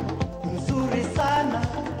 Nzuri sana.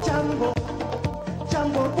 Jambo,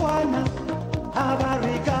 jambo bwana,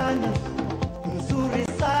 habari gani? Nzuri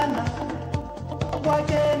sana.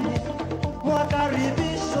 Wageni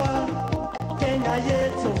mwakaribishwa Kenya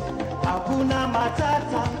yetu, hakuna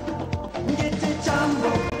matata. Ngiti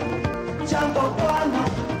jambo, jambo bwana,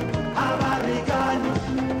 habari gani?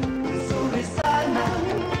 Nzuri sana.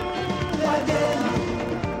 Wageni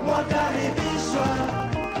mwakaribishwa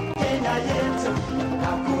Kenya yetu,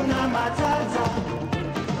 hakuna matata.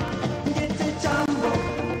 Ngiti jambo,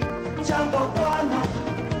 jambo bwana,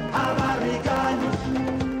 habari gani?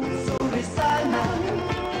 Nzuri sana.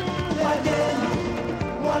 Wageni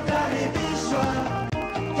mwakaribishwa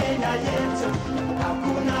Kenya yetu,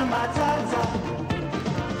 hakuna matata.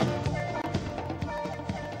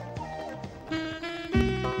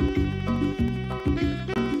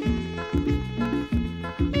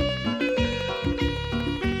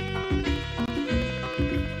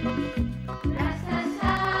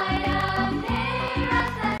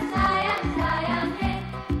 Rasa sayang he,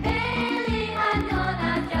 pilihan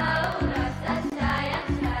nona jauh. Rasa sayang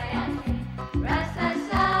he, rasa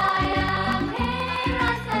sayang he,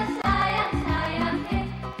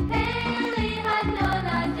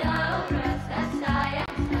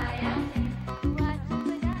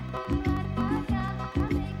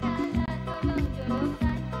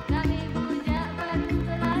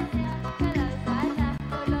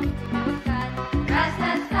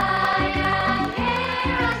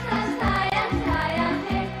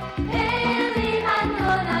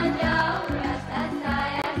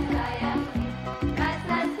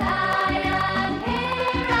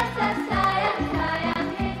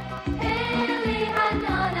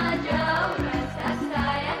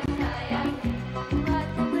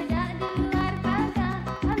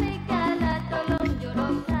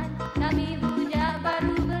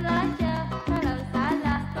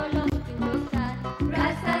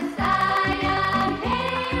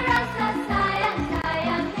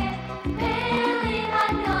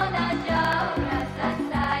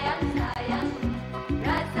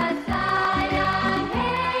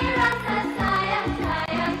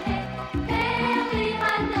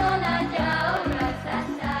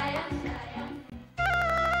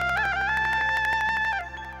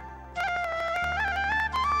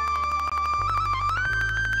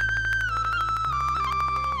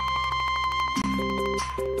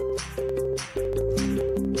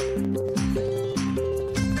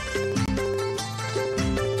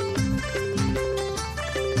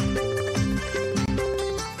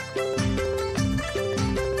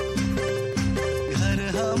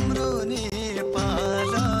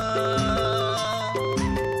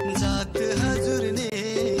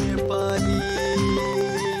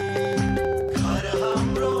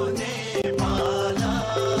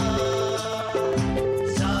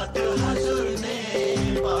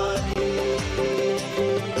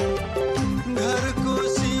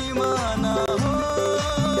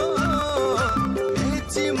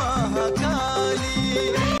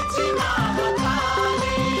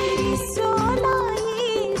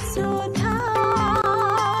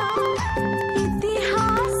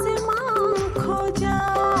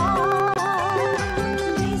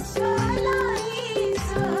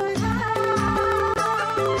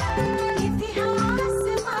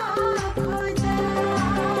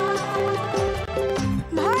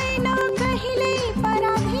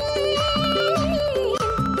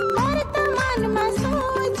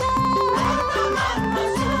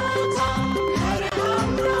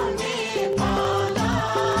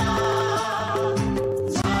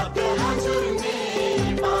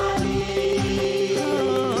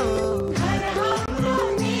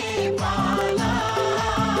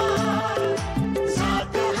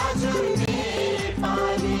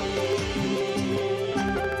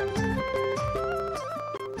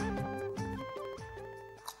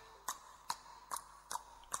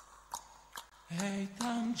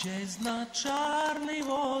 zna czarnej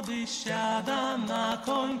wody, siada na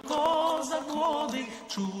koń kozak młody.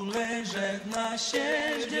 Czule żegna się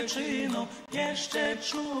z dziewczyną, jeszcze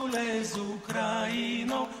czule z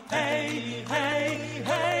Ukrainą. Hej, hej,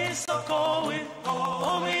 hej, sokoły,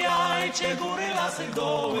 omijajcie góry, lasy,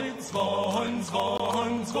 doły. Dzwoń,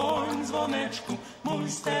 dzwoń, dzwoń, dzwoneczku,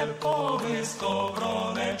 mój sterkowy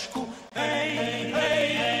skowroneczku. Hej, hej,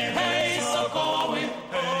 hej, sokoły,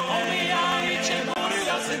 omijajcie góry,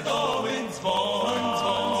 lasy, doły. Dzwoń,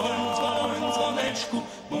 dzwoń, dzwoń, dzwoneczku,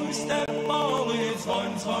 mój sterkowy,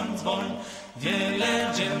 dzwoń, dzwoń, dzwoń.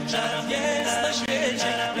 Wiele dziewczat jest na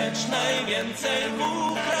świecie, lecz najwięcej w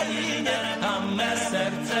Ukrainie. Tam me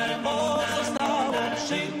serce pozostało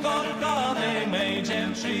przy kochanej mej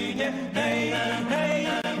dziewczynie. Hej, hej,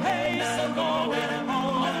 hej, sokoły,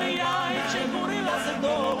 omijajcie góry, lasy,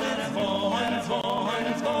 doły. Dzwoń, dzwoń,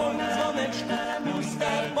 dzwoń, dzwoneczku, mój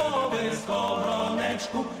skarbowy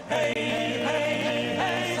skowroneczku. Hej, hej,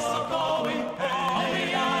 hej, sokoły,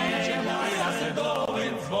 omijajcie góry, lasy, doły.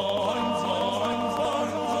 Dzwoń, dzwoń, dzwoń,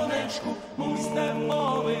 dzwoneczku, mój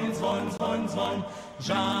skarbowy, dzwoń, dzwoń, dzwoń.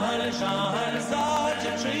 Żal, żal za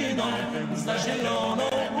dziewczyną, za zieloną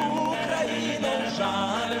Ukrainą.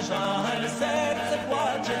 Żal, żal, serce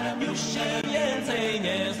płacze, już się więcej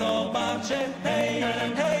nie zobaczę. Hej,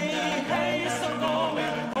 hej, hej, sokoły,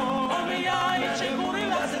 omijajcie góry,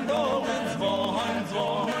 lasy, doły. Dzwoń,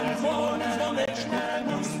 dzwoń, dzwoń, dzwoneczku,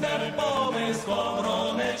 mój sterpowy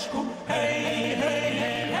skowroneczku. Hej, hej,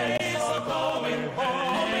 hej, sokoły,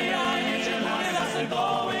 omijajcie góry, lasy,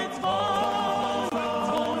 doły. Dzwoń,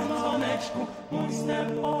 dzwoń, dzwoneczku, mój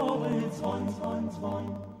sterpowy, dzwoń, dzwoń, dzwoń.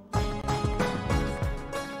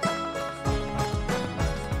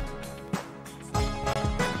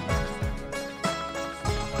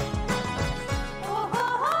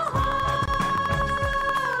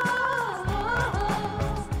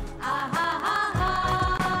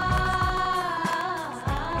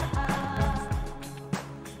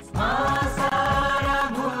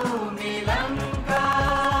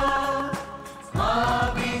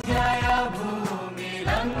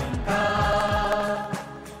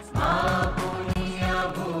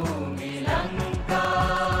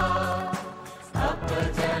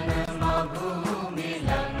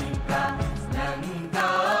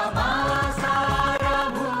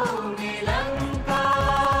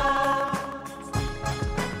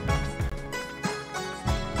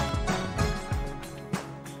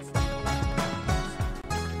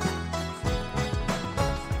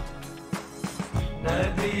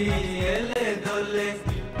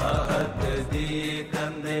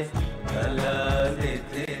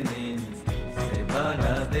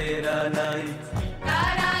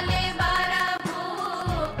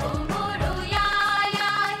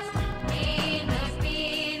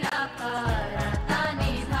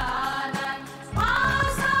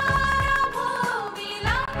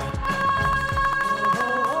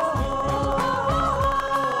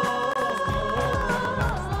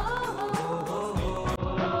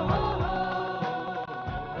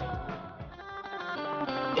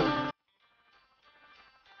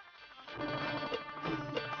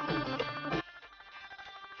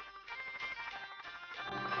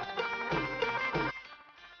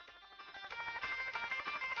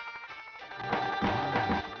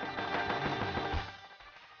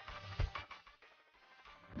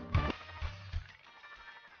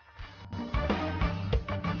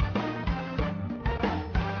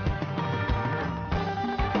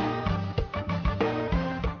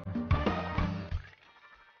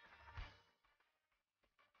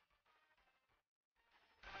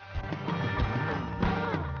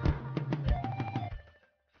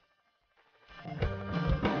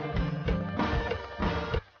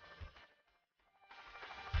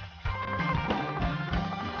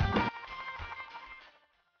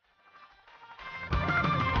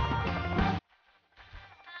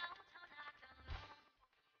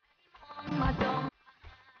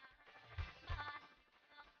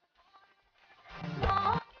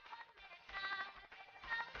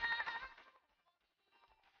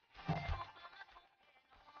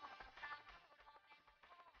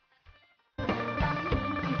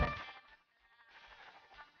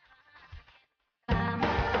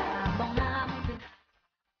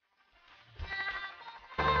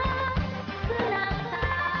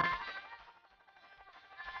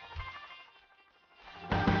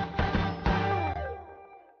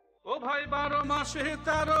 ভাই 12 মাসে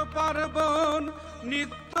 13 পার্বণ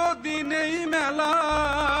নিত্য দিনেই মেলা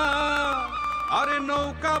আরে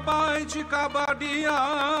নৌকা বাইচ কাবাডি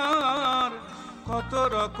আর কত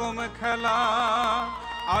রকম খেলা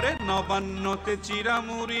আরে নবান্নতে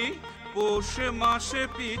চিরামুড়ি পৌষ মাসে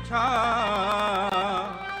পিঠা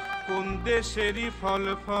কোন দেশেরই ফল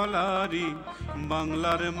ফলারি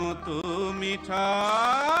বাংলার মতো মিঠা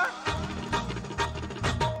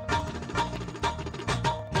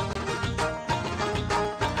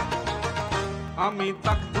আমি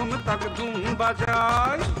তাক ধুম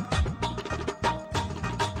বাজাই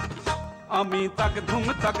আমি তাক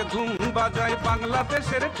ধুম বাজাই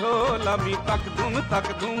বাংলাদেশের ঢোল আমি তাক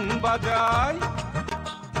ধুম বাজাই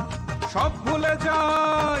সব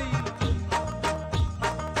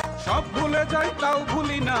ভুলে যাই তাও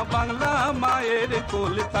ভুলি না বাংলা মায়ের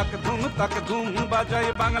কোল তাক ধুম বাজাই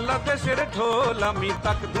বাংলাদেশের ঢোল আমি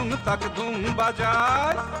তাক ধুম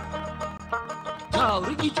বাজাই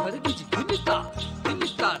자우르기 저르기 지금이다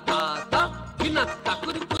재밌다 다다 기났다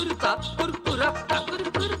꾸르꾸르다 꾸르꾸라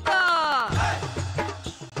꾸르꾸르다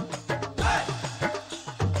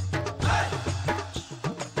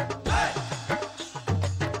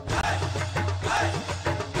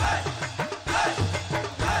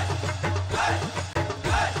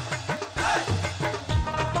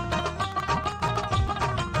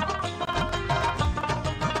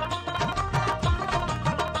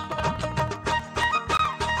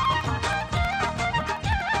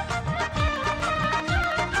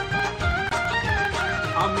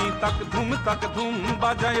তাক ধুম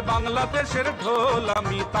বাজাই বাংলাদেশের ঢোল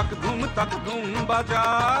আমি তাক ধুম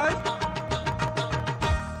বাজাই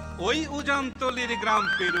ওই উজানতলির গ্রাম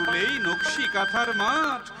পেরুলেই নকশি কাঁথার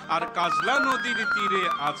মাঠ আর কাজলা নদীর তীরে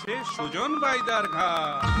আছে সুজন বাইদার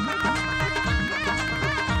ঘাট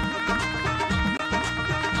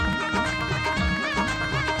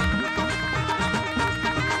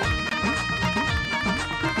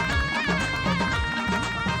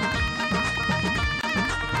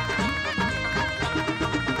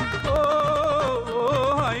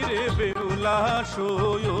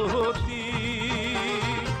সয়তি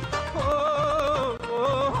ও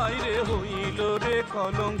হাইরে হইল রে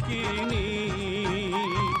কলঙ্কিনী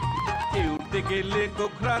কেউতে গেলে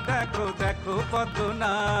গোখরা দেখো দেখো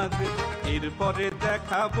পদ্মনাথ এরপরে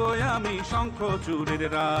দেখাবো আমি শঙ্খ চূড়ের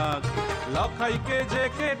রাগ লখাইকে যে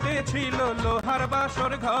কেটেছিল লোহার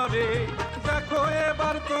বাসর ঘরে দেখো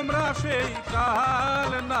এবার তোমরা সেই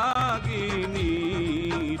কাল নাগিনী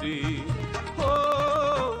রে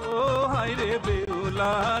হাইরে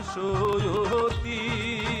বেউলা সয়তি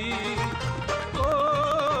ও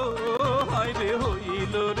হাইরে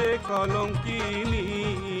হইল রে কলঙ্কিনী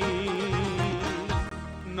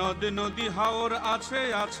নদ নদী হাওর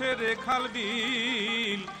আছে রে খাল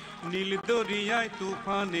বিল নীল দরিয়ায়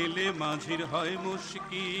তুফান এলে মাঝির হয়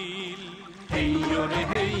মুশকিল হেইয়ো রে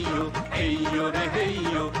হেইয়ো হেইয়ো রে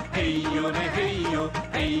হেইয়ো হেইয়ো রে হেইয়ো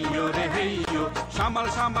হেইয়ো রে হেইয়ো সামাল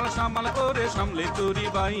সামাল সামাল ওরে সামলে তোরি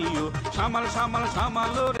বাইয়ো সামাল সামাল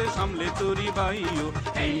সামাল ওরে সামলে তোরি বাইয়ো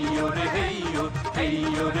হেইয়ো রে হেইয়ো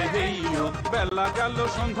হেইয়ো রে হেইয়ো বেলা গেল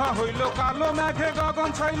সন্ধ্যা হইল কালো মেঘে গগন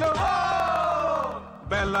ছাইল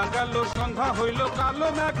বেলা গেল সন্ধ্যা হইল কালো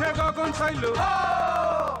মেঘে গগন ছাইল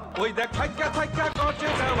ওই দেখ থাইকা গর্জে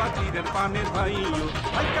দেওয়া তীরের পানে ধাইও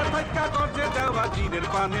থাইকা গর্জে দেওয়া তীরের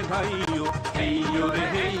পানে ধাইও হেইয়ো রে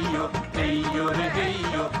হেইয়ো হেইয়ো রে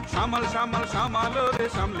হেইয়ো সামাল সামাল সামাল রে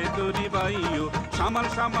সামলে তোরি বাইও সামাল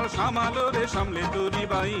সামাল সামাল রে সামলে তোরি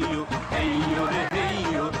বাইও হেইয়ো রে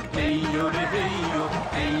হেইয়ো হেইয়ো রে হেইয়ো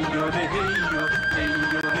হেইয়ো রে হেইয়ো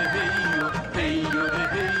হেইয়ো রে হেইয়ো হেইয়ো রে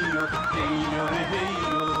হেইয়ো হেইয়ো রে হেইয়ো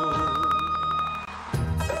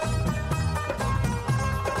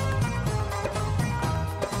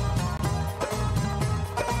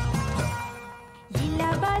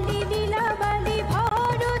লীলাবালি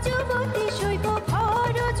ভর যুবতী শৈব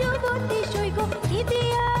ভর যুবতী শৈব কি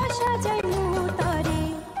দিয়া সাজাই মুতরে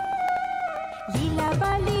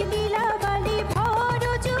লীলাবালি ভর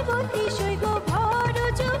যুবতী শৈব ভর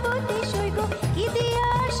যুবতী শৈব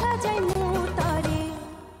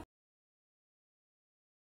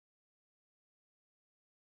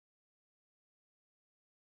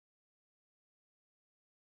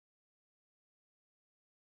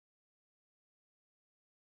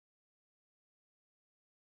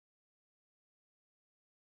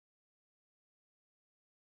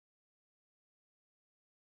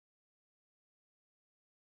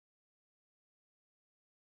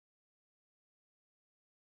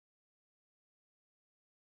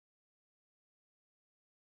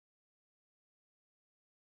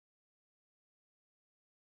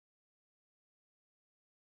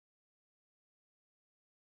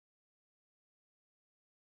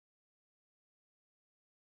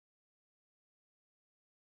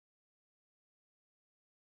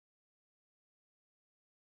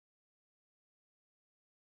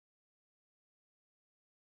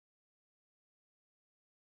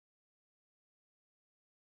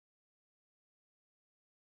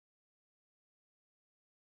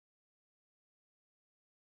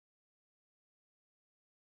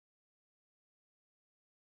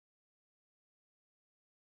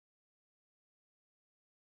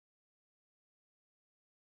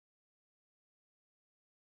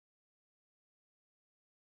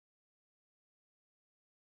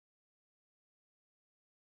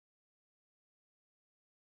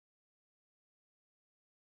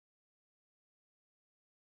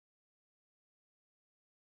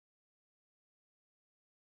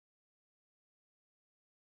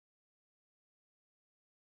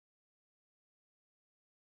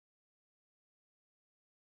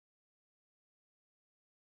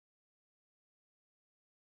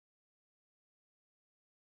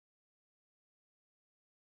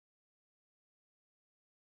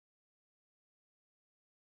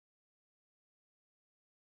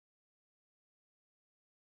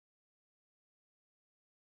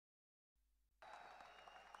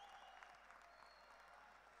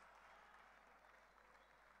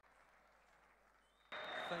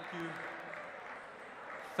you.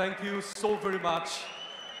 Thank you so very much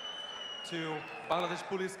to Bangladesh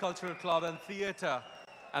Police Cultural Club and Theatre,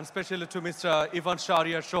 and especially to Mr. Ivan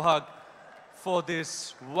Shahriar Shohag for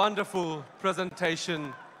this wonderful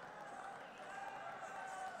presentation.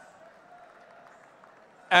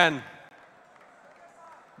 And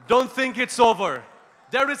don't think it's over.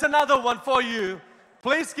 There is another one for you.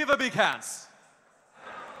 Please give a big hands.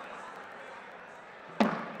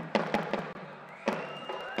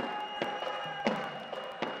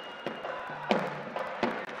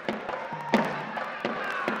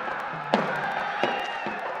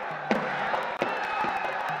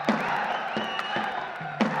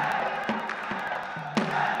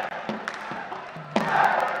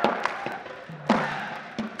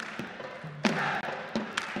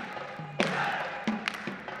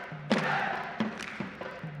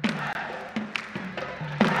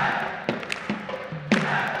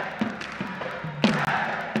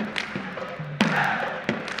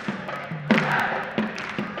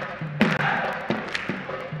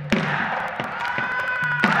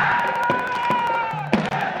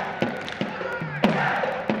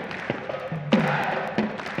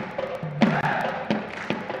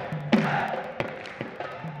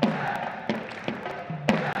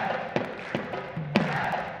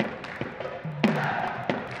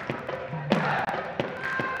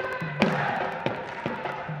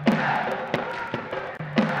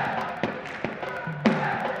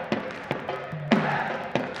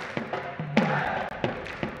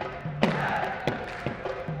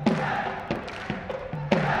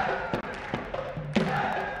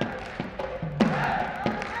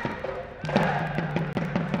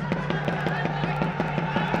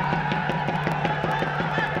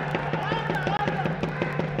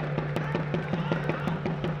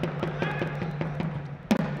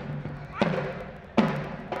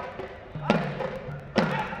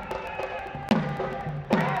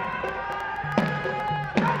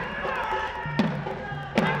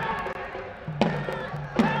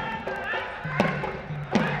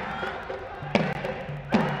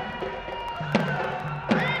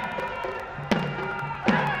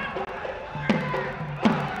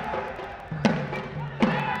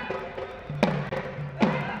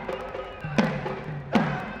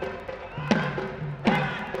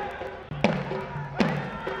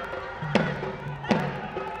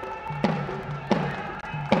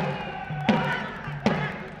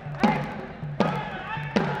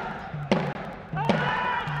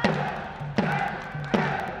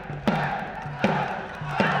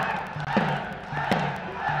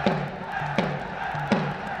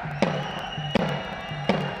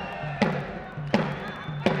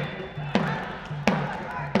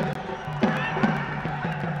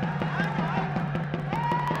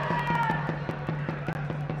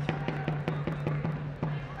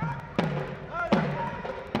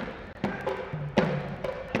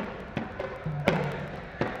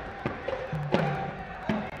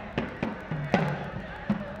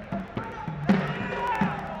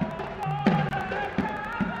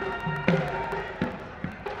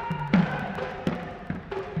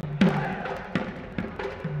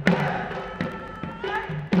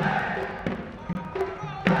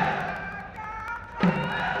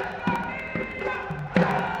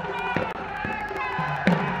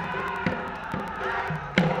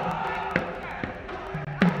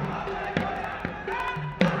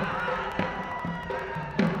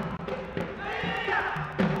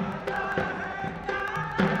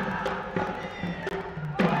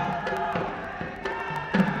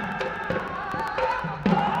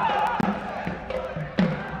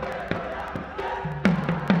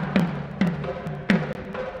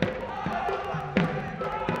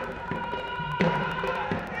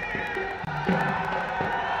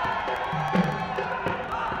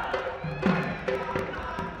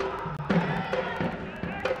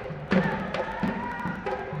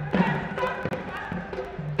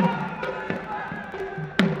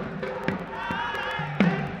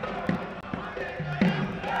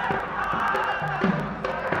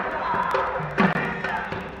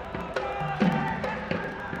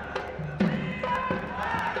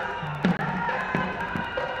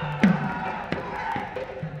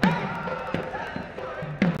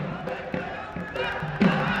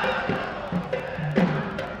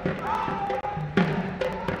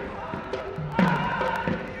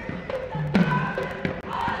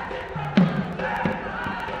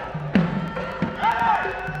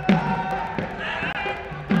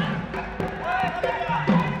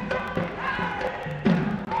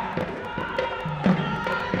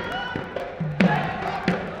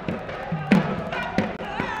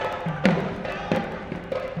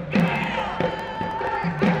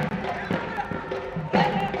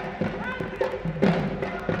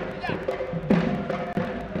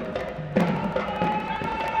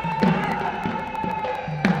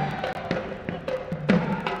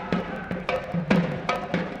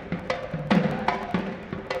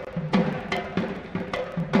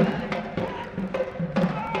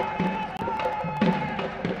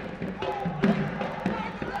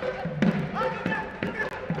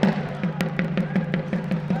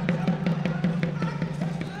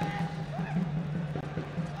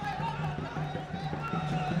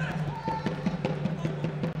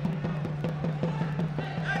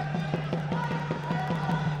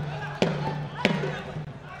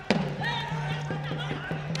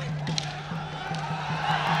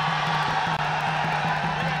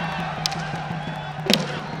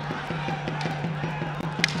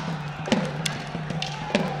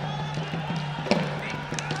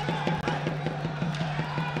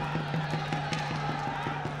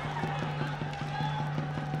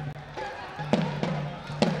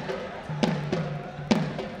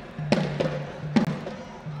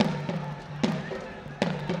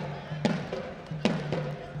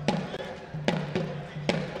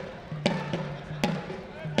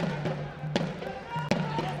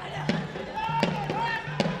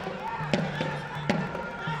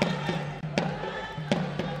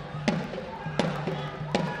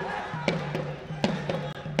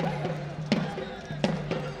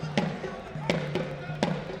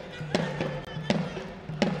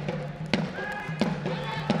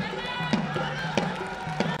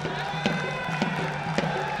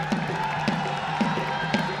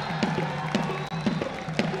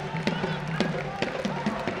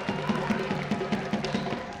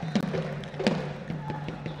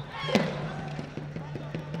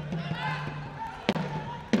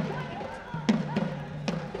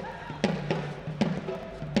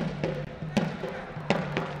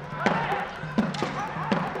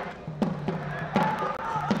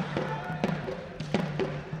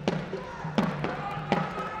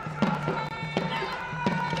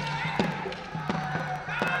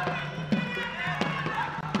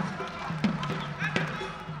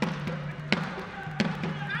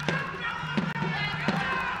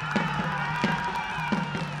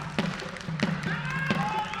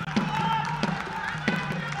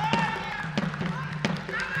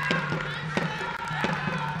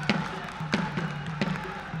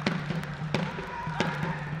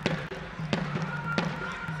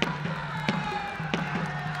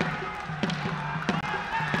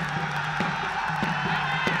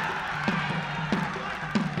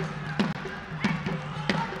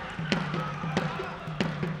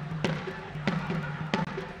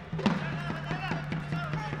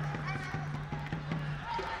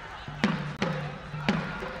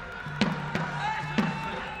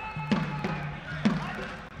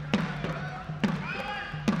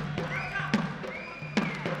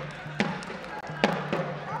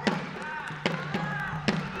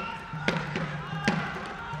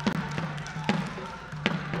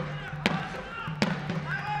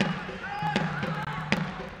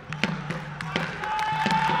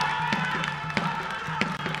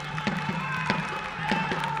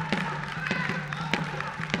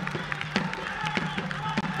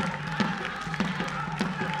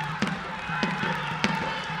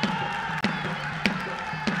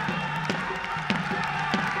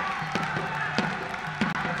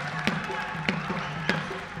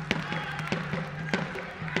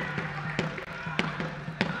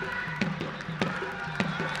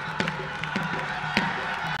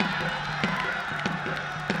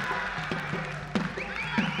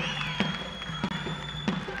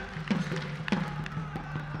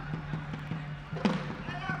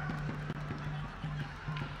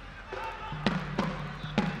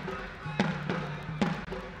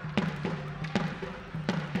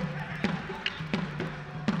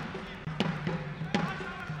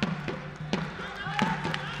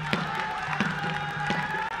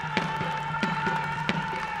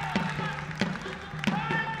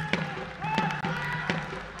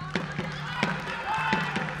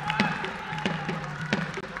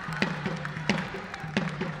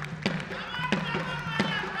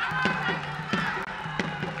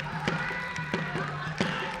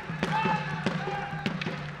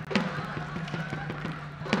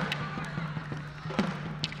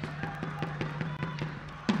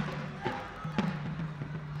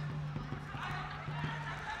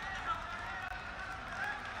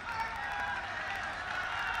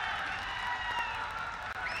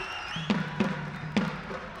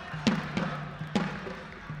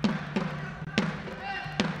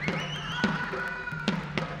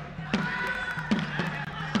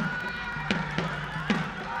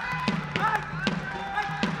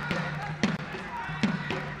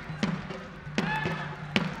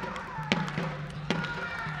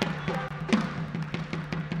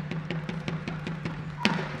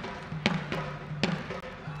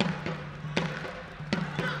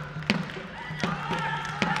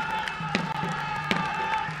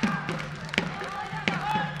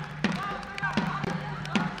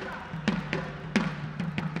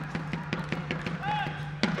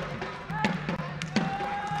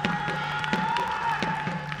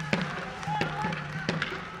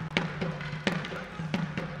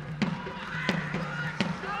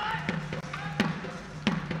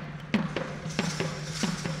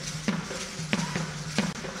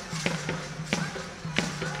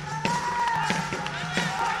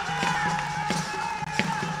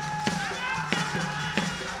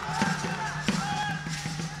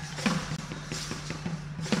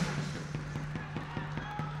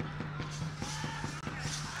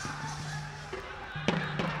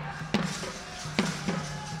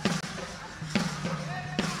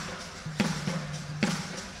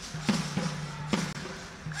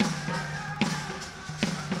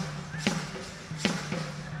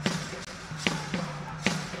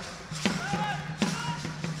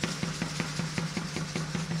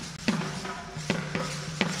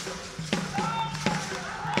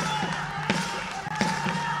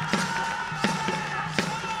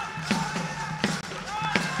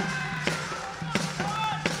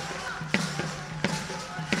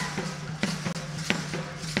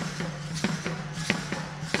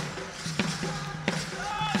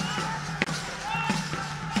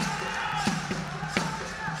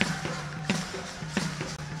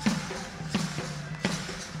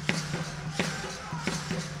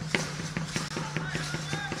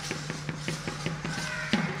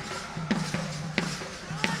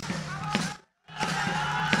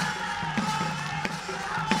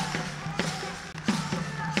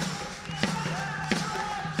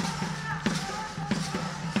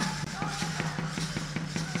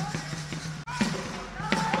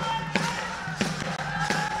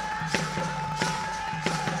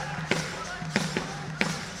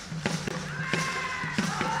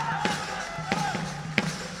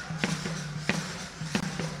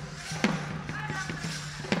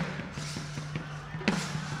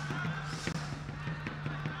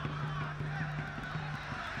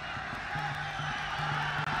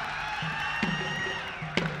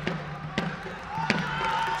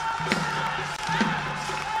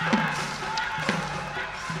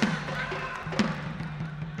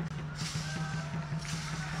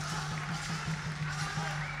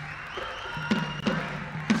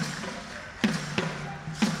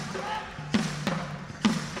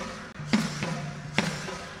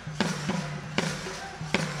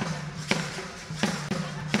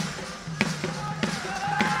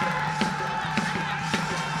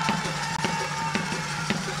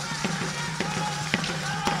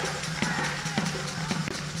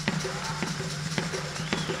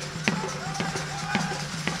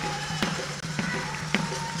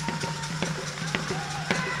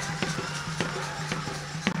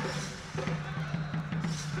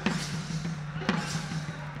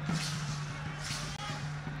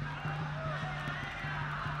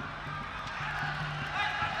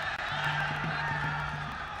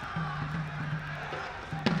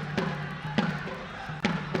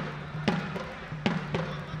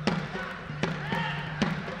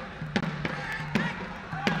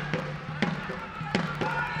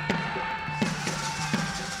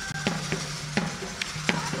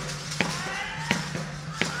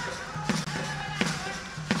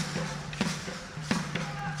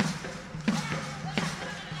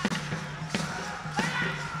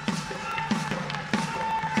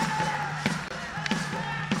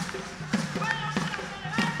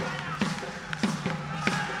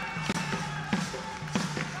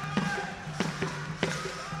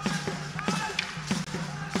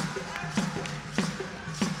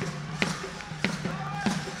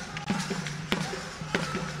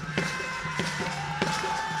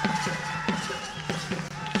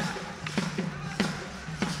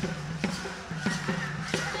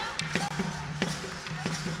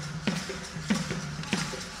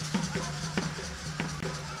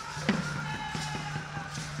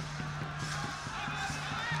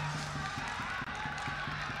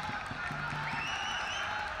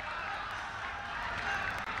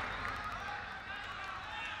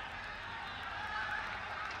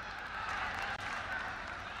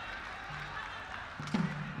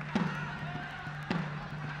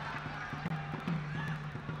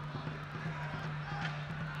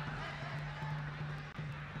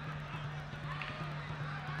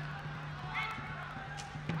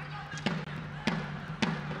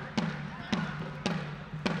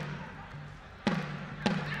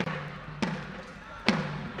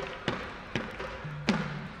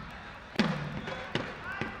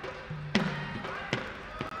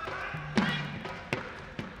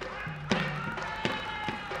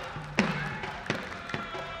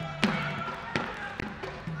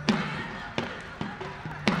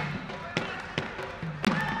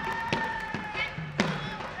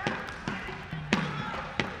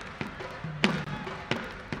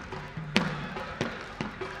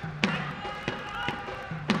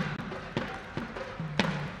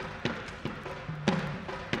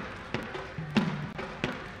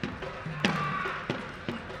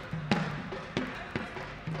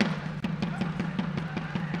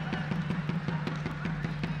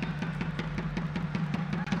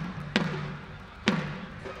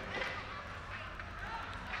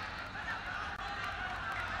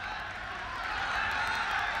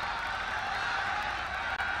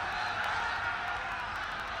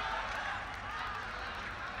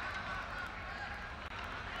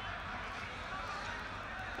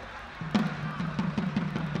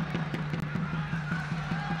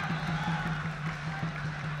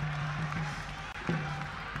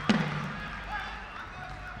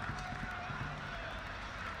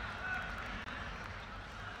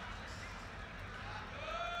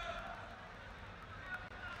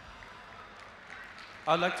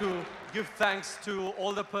 I'd like to give thanks to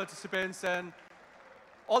all the participants and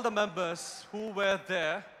all the members who were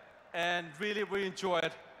there, and really we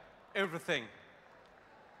enjoyed everything.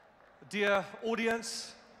 Dear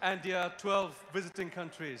audience and dear 12 visiting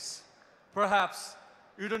countries, perhaps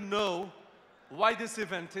you don't know why this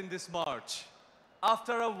event in this March.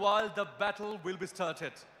 After a while, the battle will be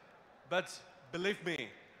started. But believe me,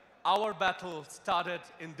 our battle started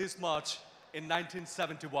in this March in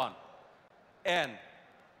 1971. And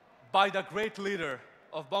by the great leader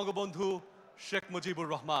of Bangabandhu, Sheikh Mujibur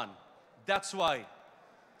Rahman. That's why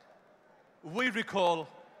we recall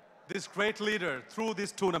this great leader through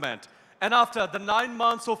this tournament. And after the 9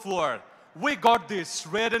 months of war, we got this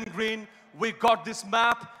red and green, we got this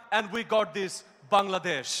map, and we got this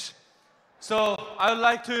Bangladesh. So I would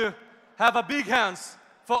like to have a big hands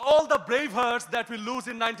for all the brave hearts that we lose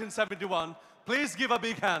in 1971. Please give a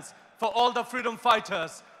big hands for all the freedom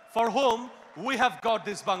fighters for whom we have got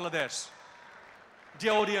this Bangladesh.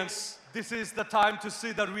 Dear audience, this is the time to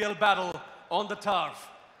see the real battle on the turf.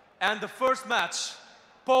 And the first match,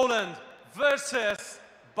 Poland versus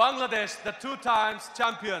Bangladesh, the 2 times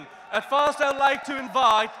champion. At first, I'd like to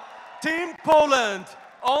invite Team Poland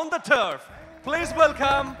on the turf. Please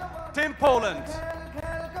welcome Team Poland.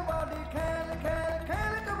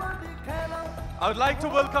 I would like to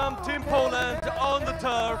welcome Team Poland on the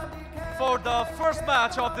turf for the first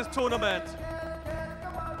match of this tournament.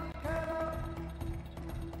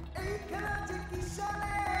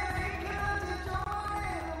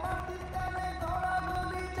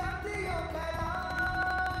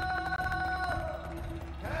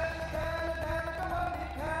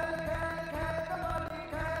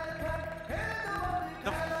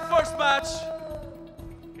 First match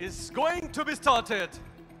is going to be started.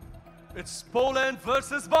 It's Poland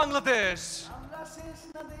versus Bangladesh.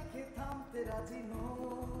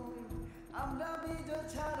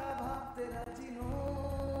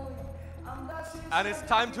 And it's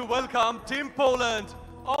time to welcome Team Poland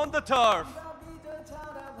on the turf.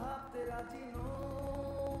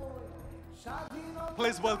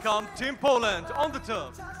 Please welcome Team Poland on the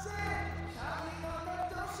turf.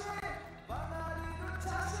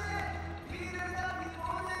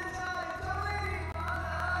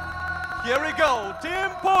 Here we go,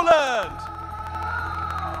 Team Poland!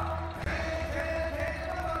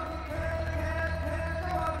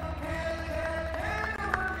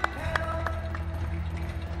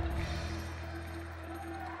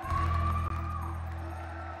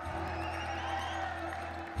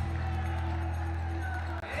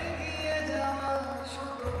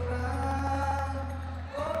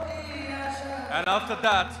 And after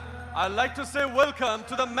that, I'd like to say welcome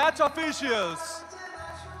to the match officials.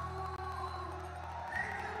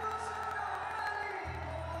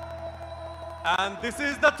 And this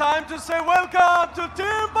is the time to say welcome to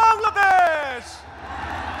Team Bangladesh!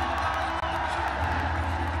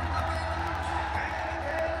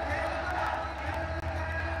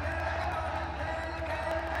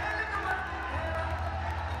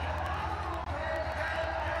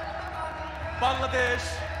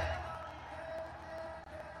 Bangladesh.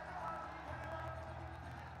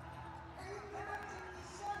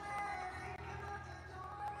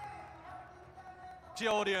 Dear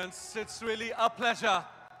audience, it's really a pleasure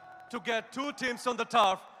to get 2 teams on the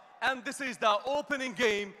turf, and this is the opening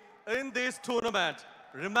game in this tournament.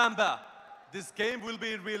 Remember, this game will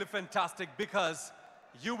be really fantastic because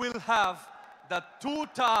you will have the 2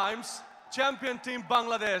 times champion team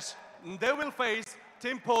Bangladesh. They will face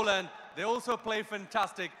Team Poland. They also play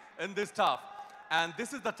fantastic in this turf. And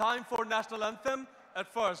this is the time for national anthem.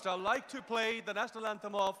 At first, I'd like to play the national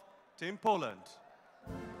anthem of Team Poland.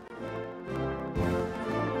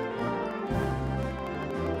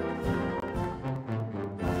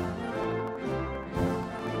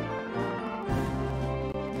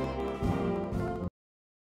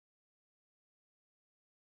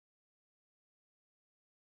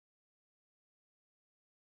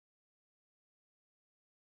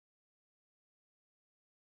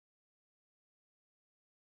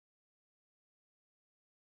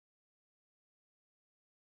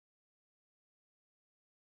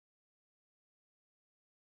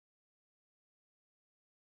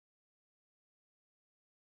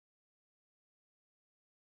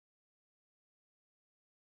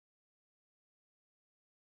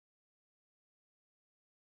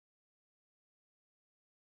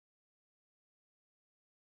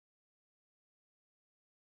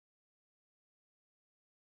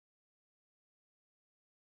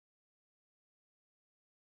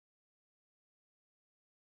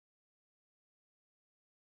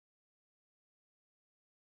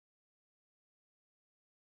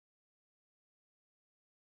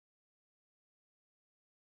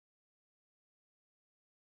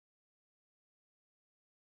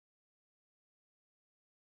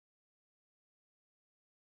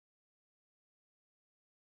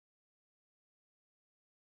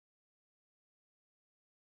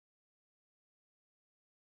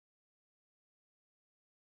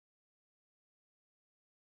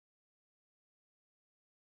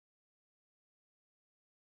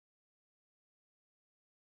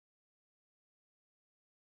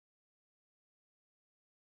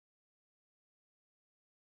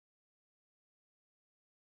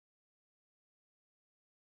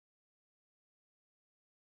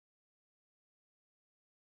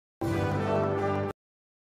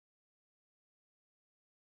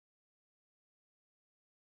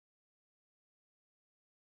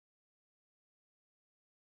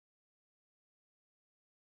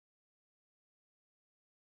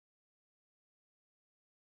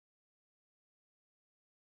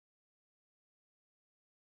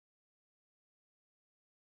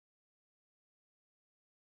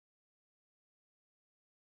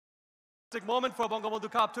 Moment for Bangabandhu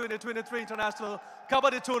Cup 2023 International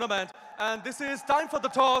Kabaddi Tournament, and this is time for the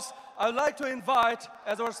toss. I would like to invite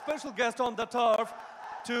as our special guest on the turf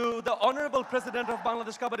to the Honorable President of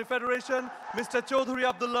Bangladesh Kabaddi Federation, Mr. Chaudhuri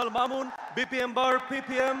Abdullah Mamun, BPM Bar,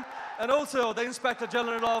 PPM, and also the Inspector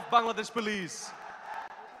General of Bangladesh Police.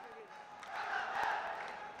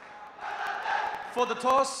 For the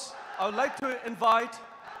toss, I would like to invite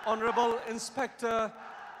Honorable Inspector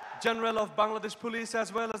General of Bangladesh Police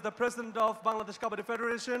as well as the President of Bangladesh Kabaddi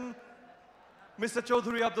Federation, Mr.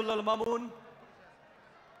 Chaudhuri Abdullah Mamun.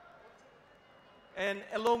 And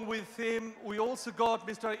along with him, we also got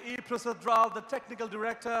Mr. E. Prasad Rao, the Technical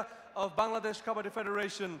Director of Bangladesh Kabaddi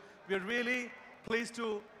Federation. We are really pleased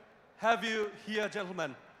to have you here,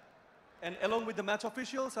 gentlemen. And along with the match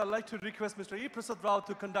officials, I'd like to request Mr. E. Prasad Rao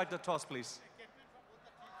to conduct the toss, please.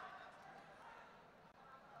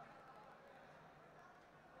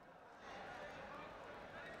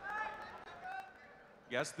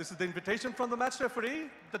 Yes, this is the invitation from the match referee.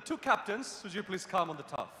 The two captains, would you please come on the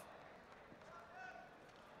turf?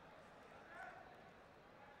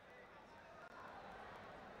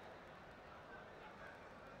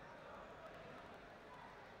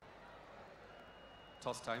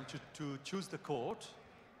 Toss time to choose the court.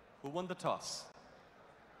 Who won the toss?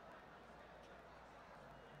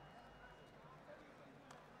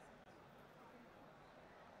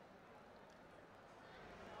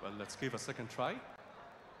 Well, let's give a second try.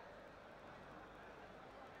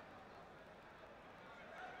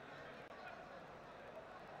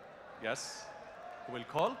 Yes, who will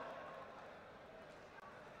call?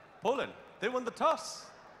 Poland, they won the toss.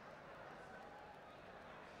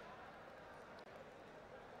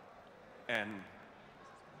 And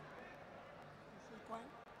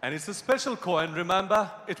it's a special coin, remember,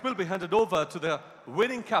 it will be handed over to the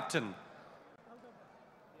winning captain.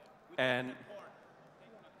 And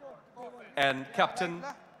captain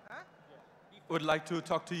would like to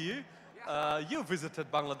talk to you. You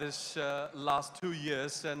visited Bangladesh last 2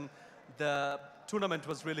 years and the tournament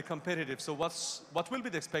was really competitive. So what will be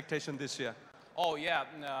the expectation this year? Oh yeah,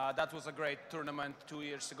 that was a great tournament 2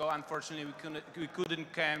 years ago. Unfortunately, we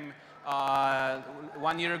couldn't come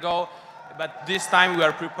 1 year ago. But this time we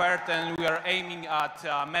are prepared and we are aiming at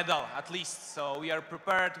a medal at least. So we are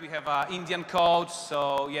prepared, we have an Indian coach,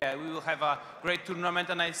 so yeah, we will have a great tournament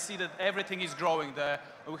and I see that everything is growing.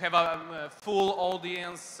 We have a full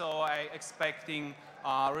audience, so I'm expecting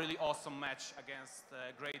a really awesome match against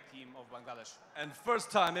a great team of Bangladesh. And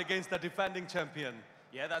first time against the defending champion.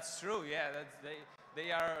 Yeah, that's true, yeah,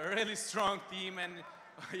 they are a really strong team and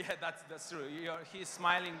yeah, that's true. He's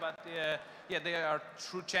smiling, but yeah, they are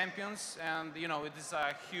true champions, and you know it is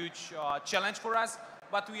a huge challenge for us.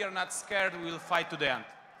 But we are not scared. We will fight to the end.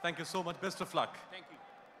 Thank you so much. Best of luck. Thank you.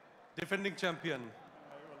 Defending champion.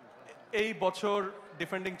 এই বছর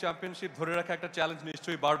defending championship ধরে রাখা একটা challenge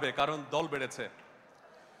নিশ্চয়ই বাড়বে কারণ দল বেড়েছে।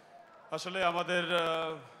 আসলে আমাদের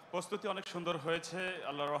প্রস্তুতি অনেক সুন্দর হয়েছে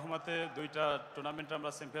আল্লাহর রহমতে দুইটা টুর্নামেন্টে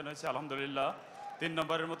আমরা চ্যাম্পিয়ন হয়েছি আলহামদুলিল্লাহ 3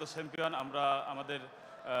 নম্বরের মতো চ্যাম্পিয়ন আমরা আমাদের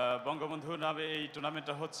বঙ্গবন্ধু নামে এই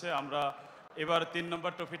টুর্নামেন্টটা হচ্ছে আমরা এবার 3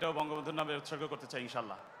 নম্বর ট্রফিটাও বঙ্গবন্ধুর নামে উৎসর্গ করতে চাই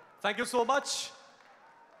ইনশাআল্লাহ Thank you so much.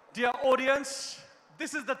 Dear audience,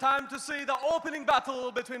 this is the time to see the opening battle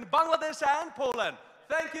between Bangladesh and Poland.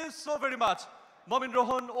 Thank you so very much. Momin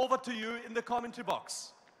Rohan, over to you in the commentary box.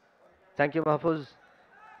 Thank you, Mahfuz.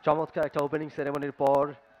 চমৎকার একটা opening সেরেমনির পর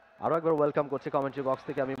আরো একবার welcome করছি commentary box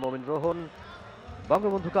থেকে আমি মোমিন Rohan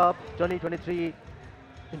Bangabandhu cup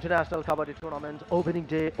 2023 international kabaddi tournament opening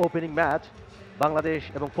day opening match Bangladesh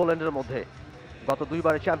এবং পোল্যান্ডের মধ্যে গত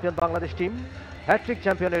দুইবারের চ্যাম্পিয়ন বাংলাদেশ টিম হ্যাট্রিক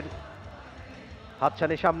চ্যাম্পিয়নের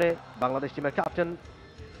হাতছানির সামনে বাংলাদেশ টিমের ক্যাপ্টেন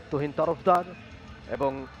তুহিন তরফদার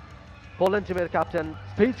এবং পোল্যান্ড টিমের ক্যাপ্টেন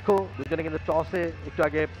স্পিচকো দুজনে কিন্তু টসে একটু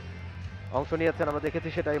আগে অংশ নিয়েছেন আমরা দেখেছি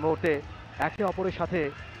সেটা এই মুহূর্তে একে অপরের সাথে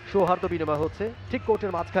সৌহার্দ্য বিনিময় হচ্ছে ঠিক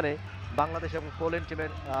কোর্টের মাঝখানে বাংলাদেশ এবং পোল্যান্ড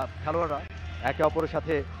টিমের খেলোয়াড়রা একে অপরের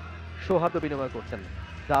সাথে সৌহার্দ্য বিনিময় করছেন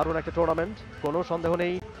দারুণ একটা টুর্নামেন্ট কোনো সন্দেহ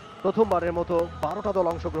নেই প্রথমবারের মতো 12টা দল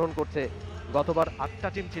অংশগ্রহণ করছে গতবার 8টা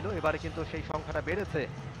টিম ছিল এবারে কিন্তু সেই সংখ্যাটা বেড়েছে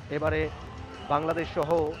এবারে বাংলাদেশ সহ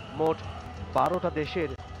মোট 12টা দেশের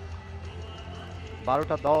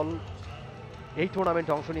 12টা দল এই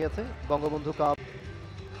টুর্নামেন্টে অংশ নিয়েছে Bangabandhu cup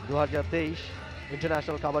 2023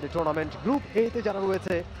 international kabaddi tournament group এ তে যারা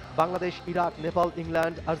রয়েছে Bangladesh Iraq Nepal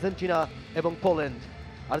England Argentina এবং পোল্যান্ড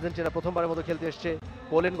আর্জেন্টিনা প্রথমবারের মতো খেলতে এসেছে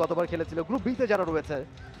পোল্যান্ড গতবার খেলেছিল গ্রুপ বি তে যারা রয়েছে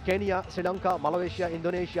Kenya Sri Lanka Malaysia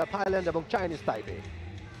Indonesia Thailand এবং চাইনিজ তাইপে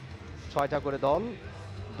 6টা করে দল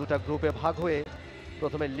দুটো গ্রুপে ভাগ হয়ে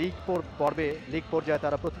প্রথমে লিগ পর্বে লিগ পর্যায়ে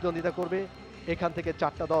তারা প্রতিদ্বন্দ্বিতা করবে এখান থেকে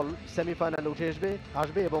 4টা দল সেমিফাইনালে উঠে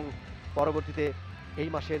আসবে এবং পরবর্তীতে এই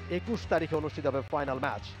মাসের 21 তারিখে অনুষ্ঠিত হবে final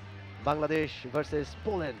match, Bangladesh versus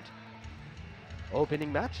Poland. Opening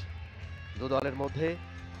match দু দলের মধ্যে।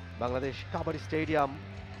 বাংলাদেশ কাবাডি স্টেডিয়াম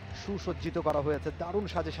সুসজ্জিত করা হয়েছে, দারুণ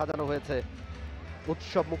সাজে সাজানো হয়েছে,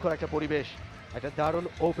 উৎসব মুখর একটা পরিবেশ, একটা দারুণ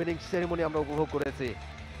ওপেনিং সেরেমনি আমরা উপভোগ করেছি।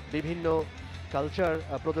 বিভিন্ন কালচার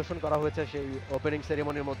প্রদর্শন করা হয়েছে সেই ওপেনিং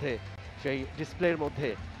সেরেমনির মধ্যে, সেই ডিসপ্লের মধ্যে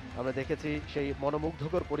আমরা দেখেছি সেই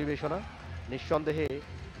মনোমুগ্ধকর পরিবেশনা। নিঃসন্দেহে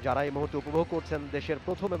যারা এই মুহূর্তে উপভোগ করছেন দেশের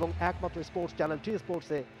প্রথম এবং একমাত্র স্পোর্টস চ্যানেল টি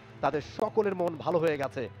স্পোর্টসে, তাদের সকলের মন ভালো হয়ে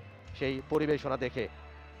গেছে সেই পরিবেশনা দেখে।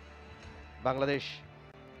 Bangladesh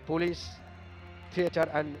police theatre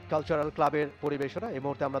and cultural ক্লাবের পরিবেশনা। এই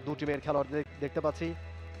মুহূর্তে আমরা দু টিমের খেলোয়াড় দেখতে পাচ্ছি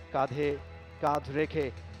কাঁধে কাঁধ রেখে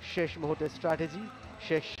শেষ মুহূর্তের স্ট্র্যাটেজি,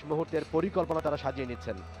 শেষ মুহূর্তের পরিকল্পনা তারা সাজিয়ে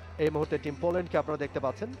নিচ্ছেন। এই মুহূর্তে টিম পোল্যান্ডকে আপনারা দেখতে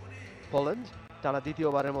পাচ্ছেন। পোল্যান্ড টানা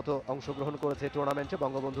দ্বিতীয়বারের মতো অংশগ্রহণ করেছে টুর্নামেন্টে,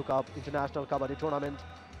 Bangabandhu cup international kabaddi tournament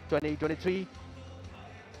 2023।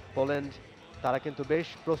 Poland তারা কিন্তু বেশ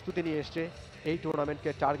প্রস্তুতি নিয়ে এসছে এই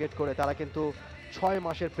টুর্নামেন্টকে টার্গেট করে। তারা কিন্তু 6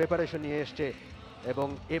 মাসের প্রিপারেশন নিয়ে এসছে এবং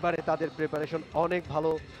এবারে তাদের প্রিপারেশন অনেক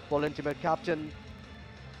ভালো। পোল্যান্ড টিমের ক্যাপ্টেন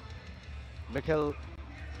মিখেল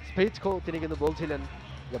স্পিচকো তিনি কিন্তু বলছিলেন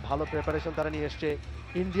যে ভালো প্রিপারেশন তারা নিয়ে এসছে।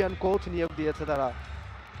 ইন্ডিয়ান কোচ নিয়োগ দিয়েছে তারা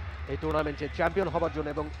এই টুর্নামেন্টে চ্যাম্পিয়ন হওয়ার জন্য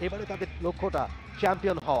এবং এবারে তাদের লক্ষ্যটা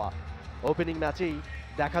চ্যাম্পিয়ন হওয়া। ওপেনিং ম্যাচেই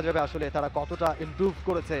দেখা যাবে আসলে তারা কতটা ইমপ্রুভ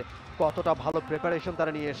করেছে, কতটা ভালো প্রিপারেশন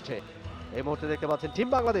তারা নিয়ে এসছে। এই মুহূর্তে দেখতে পাচ্ছেন টিম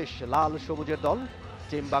বাংলাদেশ, লাল সবুজের দল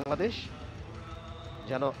টিম বাংলাদেশ,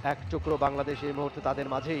 যেন এক টুকরো বাংলাদেশ এই মুহূর্তে তাদের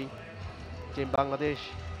মাঝেই। টিম বাংলাদেশ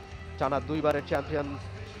টানা 2 বারের চ্যাম্পিয়ন,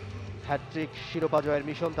 হ্যাট্রিক শিরোপা জয়ের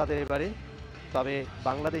মিশন তাদের এবারে। তবে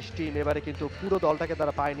বাংলাদেশ টিম এবারে কিন্তু পুরো দলটাকে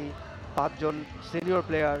তারা পায়নি। 5 জন সিনিয়র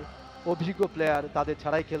প্লেয়ার, অভিজ্ঞ প্লেয়ার, তাদের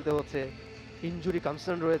ছাড়াই খেলতে হচ্ছে, ইনজুরি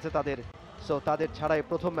কনসার্ন রয়েছে তাদের। সো তাদের ছাড়াই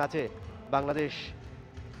প্রথম ম্যাচে বাংলাদেশ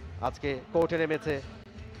আজকে কোর্টে নেমেছে।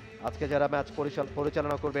 আজকে যারা ম্যাচ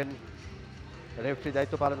পরিচালনা করবেন, রেফারি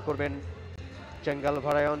দায়িত্ব পালন করবেন চেঙ্গাল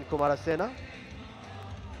ভারায়ন কুমার সেনা,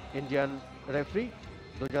 ইন্ডিয়ান রেফারি,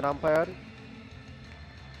 2 জন আম্পায়ার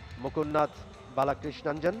মুকুন্নাথ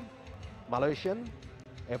বালাকৃষ্ণঞ্জন মালয়েশিয়ান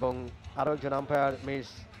এবং আরও একজন আম্পায়ার মিস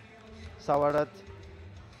সাওয়ারাত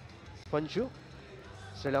পঞ্চু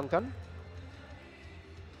শ্রীলঙ্কান।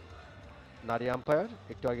 নারী আম্পায়ার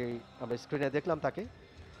একটু আগেই আমরা স্ক্রিনে দেখলাম তাকে।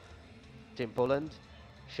 টিম পোল্যান্ড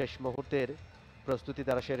শেষ মুহূর্তের প্রস্তুতি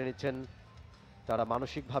তারা সেরে নিচ্ছেন, তারা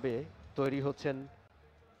মানসিকভাবে তৈরি হচ্ছেন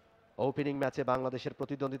ওপেনিং ম্যাচে বাংলাদেশের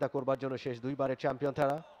প্রতিদ্বন্দ্বিতা করবার জন্য। শেষ 2 বারের চ্যাম্পিয়ন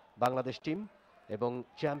তারা বাংলাদেশ টিম এবং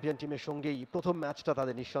চ্যাম্পিয়ন টিমের সঙ্গেই প্রথম ম্যাচটা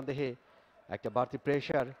তাদের নিঃসন্দেহে একটা বাড়তি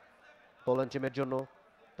প্রেশার পোল্যান্ড টিমের জন্য।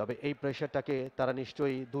 তবে এই প্রেশারটাকে তারা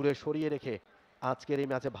নিশ্চয়ই দূরে সরিয়ে রেখে আজকের এই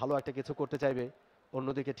ম্যাচে ভালো একটা কিছু করতে চাইবে।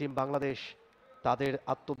 অন্যদিকে টিম বাংলাদেশ তাদের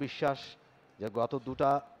আত্মবিশ্বাস যে গত 2টা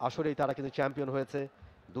আসরেই তারা কিন্তু চ্যাম্পিয়ন হয়েছে,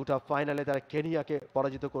 2টা ফাইনালে তারা কেনিয়াকে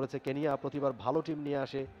পরাজিত করেছে। কেনিয়া প্রতিবার ভালো টিম নিয়ে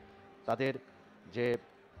আসে, তাদের যে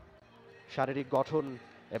শারীরিক গঠন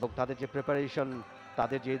এবং তাদের যে প্রিপারেশন,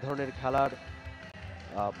 তাদের যে ধরনের খেলার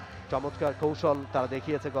চমৎকার কৌশল তারা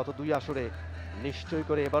দেখিয়েছে গত 2 আসরে। নিশ্চয়ই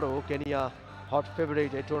করে এবারও কেনিয়া হট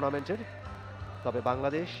ফেভারিট এই টুর্নামেন্টের। তবে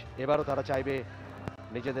বাংলাদেশ এবারও তারা চাইবে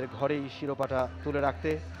নিজেদের ঘরেই শিরোপাটা তুলে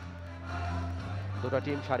রাখতে। 2টা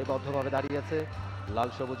টিম সারিবদ্ধভাবে দাঁড়িয়েছে, লাল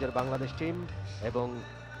সবুজের বাংলাদেশ টিম এবং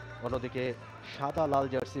অন্যদিকে সাদা লাল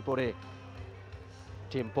জার্সি পরে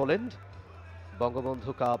team Poland.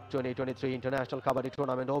 Bangabandhu cup 2023 international kabaddi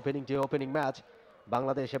tournament opening match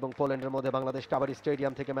Bangladesh এবং পোল্যান্ডের মধ্যে বাংলাদেশ কাবাডি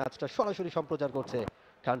স্টেডিয়াম থেকে ম্যাচটা সরাসরি সম্প্রচার করছে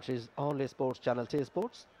countries only sports channel T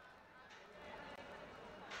Sports.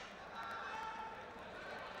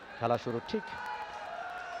 খেলা শুরু ঠিক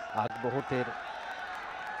আগ মুহূর্তের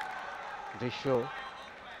দৃশ্য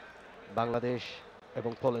বাংলাদেশ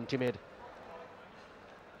এবং পোল্যান্ড টিমের।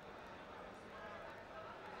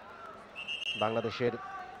 বাংলাদেশের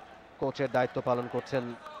কোচের দায়িত্ব পালন করছেন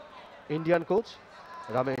ইন্ডিয়ান কোচ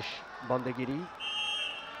রমেশ বন্দেগিরি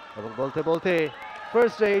এবং বলতে বলতে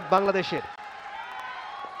ফার্স্ট রেড বাংলাদেশের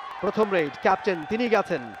প্রথম রেড ক্যাপ্টেন তিনি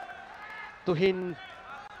গেছেন তুহিন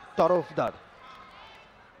তরফদার।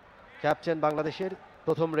 ক্যাপ্টেন বাংলাদেশের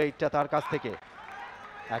প্রথম রেডটা তার কাছ থেকে।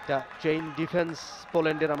 একটা চেইন ডিফেন্স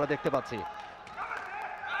পোল্যান্ডের আমরা দেখতে পাচ্ছি।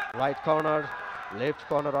 রাইট কর্নার, লেফট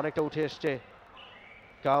কর্নার অনেকটা উঠে এসছে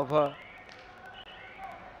কাভার।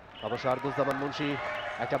 অবশ্য আরদুজ্জামান মুন্সি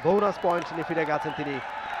একটা বোনাস পয়েন্ট নিয়ে ফিরে গেছেন তিনি।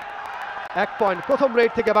 1 পয়েন্ট প্রথম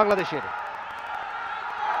রেড থেকে বাংলাদেশের।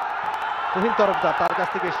 তুহিন তরফদার তার কাছ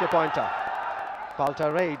থেকে এসছে পয়েন্টটা। পাল্টা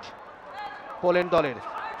রেড পোল্যান্ড দলের।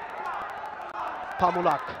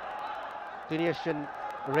 পামুলাক তিনি এসছেন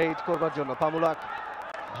রেড করবার জন্য। পামুলাক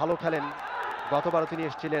ভালো খেলেন, গতবারও তিনি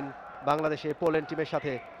এসেছিলেন বাংলাদেশে পোল্যান্ড টিমের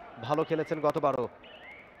সাথে ভালো খেলেছেন গতবারও।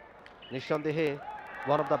 নিঃসন্দেহে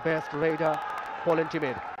one of the best Raider Poland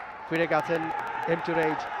টিমের। ফিরে গেছেন এমটি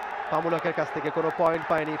রেইড, পামুলাকের কাছ থেকে কোনো পয়েন্ট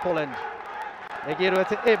পায়নি পোল্যান্ড। এগিয়ে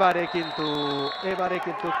রয়েছে এবারে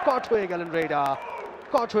কিন্তু কট হয়ে গেলেন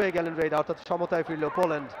রেইডার, অর্থাৎ সমতায় ফিরল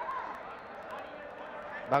পোল্যান্ড।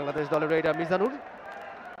 বাংলাদেশ দলের রেইডার মিজানুর,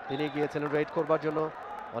 তিনি গিয়েছিলেন রেইড করবার জন্য,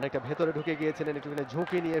 অনেকটা ভেতরে ঢুকে গিয়েছিলেন, একটুখানি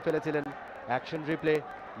ঝুঁকি নিয়ে ফেলেছিলেন। অ্যাকশন রিপ্লে,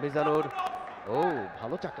 মিজানুর, ও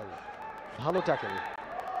ভালো ট্যাকল,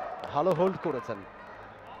 ভালো হোল্ড করেছেন।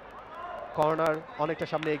 কর্নার অনেকটা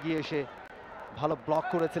সামনে এগিয়ে এসে ভালো ব্লক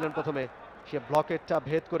করেছিলেন প্রথমে, সে ব্লকেটটা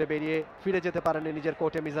ভেদ করে বেরিয়ে ফিরে যেতে পারেননি নিজের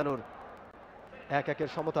কোর্টে মিজানুর। 1-1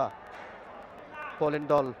 সমতা। পোল্যান্ড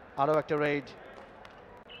দল আরও একটা রেইড।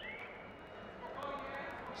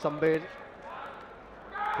 সাম্বের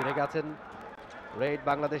ফিরে গেছেন রেইড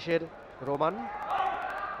বাংলাদেশের।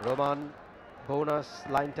 রোমান বোনাস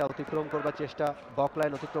লাইনটা অতিক্রম করবার চেষ্টা, বক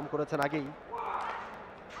লাইন অতিক্রম করেছেন আগেই।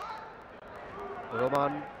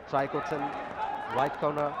 রোমান ট্রাই করছেন right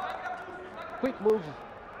corner, quick move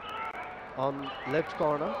on left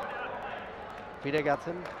corner. ফিরে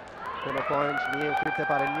গেছেন, কোনো পয়েন্ট নিয়ে ফিরতে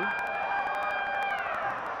পারেননি।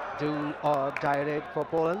 Do or direct for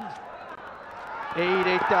Poland. এই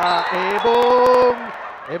রেইডটা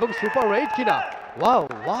এবং সুপার রেইড কিনা, wow,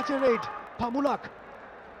 what a Raid. পামুলাক,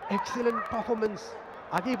 excellent performance.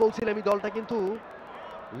 আগেই বলছিলাম এই দলটা কিন্তু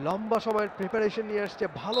লম্বা সময়ের প্রিপারেশন নিয়ে আসছে,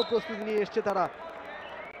 ভালো প্রস্তুতি নিয়ে এসছে তারা।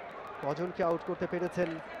 কজনকে আউট করতে পেরেছেন?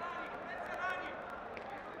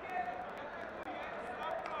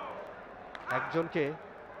 একজনকে,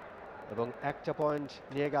 এবং একটা পয়েন্ট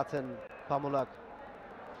নিয়ে গেছেন পামুলাক।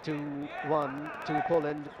 2-1 to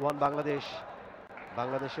Poland, 1 বাংলাদেশ।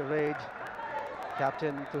 বাংলাদেশের red,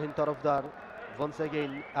 captain Tuhin Tarafdar, once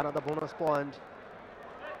again another bonus point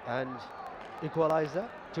and equalizer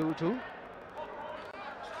 2-2.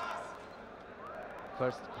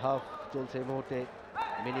 First half চলছে এই মুহূর্তে,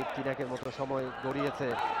 মিনিট 3 মতো সময় গড়িয়েছে।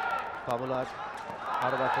 পামুলাক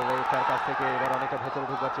আরো একটা রেড তার কাছ থেকে, এবার অনেকটা ভেতরে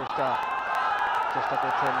ঢুকবার চেষ্টা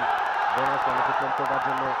করছেন বোনাস পয়েন্ট অতিক্রম করবার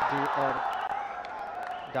জন্য। ডু অর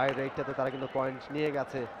ডাই রেডটাতে তারা কিন্তু পয়েন্ট নিয়ে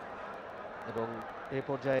গেছে, এবং এই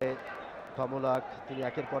পর্যায়ে পামুলাক তিনি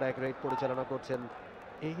একের পর এক রেড পরিচালনা করছেন।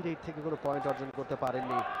 এই রেড থেকে কোনো পয়েন্ট অর্জন করতে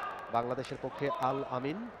পারেননি বাংলাদেশের পক্ষে আল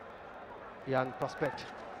আমিন, young prospect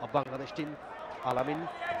of Bangladesh team. আল আমিন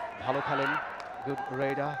ভালো খেলেন, গুড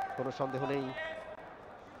রেডার, কোনো সন্দেহ নেই।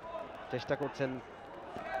 চেষ্টা করছেন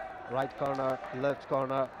right corner, left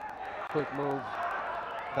corner, quick move,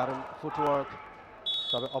 দারুণ ফুটওয়ার্ক।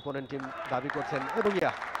 তবে অপোনেন্ট টিম দাবি করছেন, এবং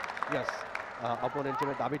অপোনেন্ট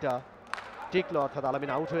টিমের দাবিটা টিকলো, অর্থাৎ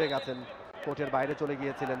আলামিন আউট হয়ে গেছেন, কোর্টের বাইরে চলে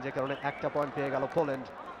গিয়েছিলেন, যে কারণে একটা পয়েন্ট পেয়ে গেল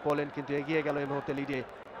পোল্যান্ড কিন্তু এগিয়ে গেল এই মুহূর্তে লিডে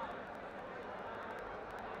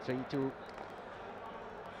 3-2।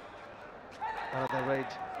 another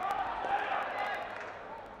raid,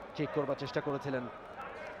 কিক করবার চেষ্টা করেছিলেন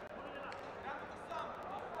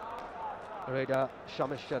radar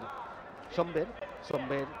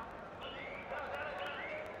সোমবের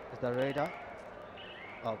is the radar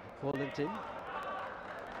of Poland team.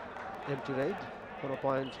 empty raid, কোনো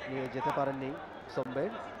পয়েন্ট নিয়ে যেতে পারেননি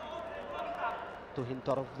সোমবের। তুহিন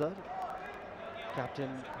তরফদার,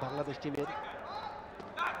 ক্যাপ্টেন বাংলাদেশ টিমের,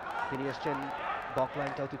 তিনি এসছেন, বক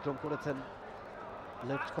লাইনটা অতিক্রম করেছেন,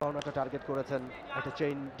 লেফট কর্নারটা টার্গেট করেছেন। একটা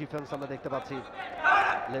চেইন ডিফেন্স আমরা দেখতে পাচ্ছি।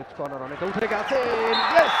 লেফট কর্নার অনেকটা উঠে গেছেন।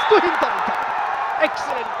 Yes, Tuhin Tarafdar,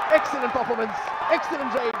 excellent performance,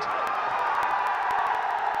 excellent ride.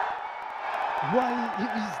 Why he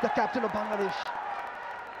is the captain of Bangladesh,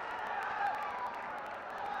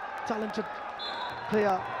 talented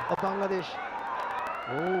player of Bangladesh.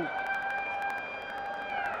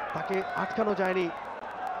 তাকে আটকানো যায়নি,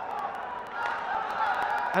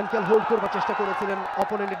 অ্যাঙ্কেল হোল্ড করবার চেষ্টা করেছিলেন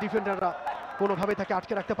অপোনেন্টের ডিফেন্ডাররা, কোনোভাবে তাকে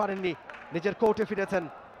আটকে রাখতে পারেননি। নিজের কোর্টে ফিরেছেন।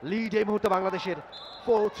 লিড এই মুহূর্তে বাংলাদেশের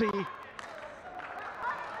 4-3।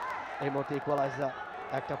 এই মুহূর্তে ইকুয়ালাইজার,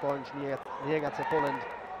 একটা পয়েন্ট নিয়ে গেছে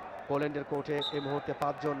পোল্যান্ডের কোর্টে এই মুহূর্তে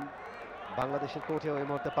 5 জন, বাংলাদেশের কোর্টেও এই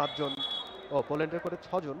মুহূর্তে 5 জন, পোল্যান্ডের কোর্টে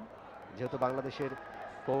 6 জন, যেহেতু বাংলাদেশের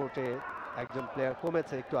কোর্টে একজন প্লেয়ার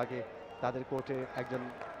কমেছে একটু আগে, তাদের কোর্টে একজন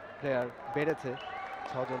প্লেয়ার বেড়েছে,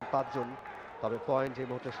 6 জন 5 জন। তবে পয়েন্ট এই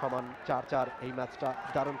মুহূর্তে সমান 4-4। এই ম্যাচটা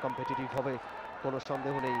দারুণ কম্পিটিটিভ হবে, কোনো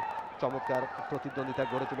সন্দেহ নেই। চমৎকার প্রতিদ্বন্দ্বিতা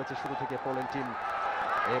গড়ে তুলেছে শুরু থেকে পোল্যান্ড টিম।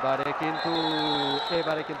 এবারে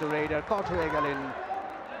কিন্তু রেইডার কট হয়ে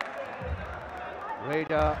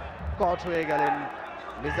গেলেন,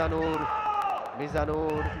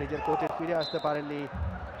 মিজানুর নিজের কোর্টে ফিরে আসতে পারেননি।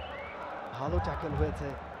 ভালো ট্যাকল হয়েছে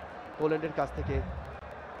পোল্যান্ডের কাছ থেকে।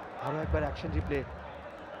 আরো একবার অ্যাকশন রিপ্লে,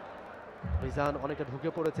 মিজান অনেকটা ঢুকে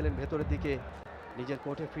পড়েছিলেন ভেতরের দিকে, নিজের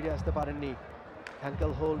কোর্টে ফিরে আসতে পারেননি।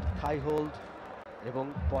 অ্যাঙ্কেল হোল্ড, থাই হোল্ড এবং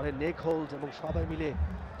পরে নেক হোল্ড, এবং সবাই মিলে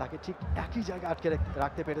তাকে ঠিক একই জায়গায় আটকে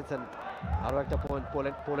রাখতে পেরেছেন। আরও একটা পয়েন্ট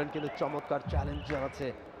পোল্যান্ড কিন্তু চমৎকার চ্যালেঞ্জ জানাচ্ছে।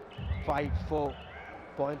 5-4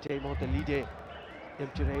 পয়েন্টে এই মুহূর্তে লিডে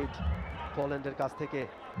এমটি রেড পোল্যান্ডের কাছ থেকে।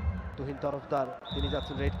 তুহিন তরফদার তিনি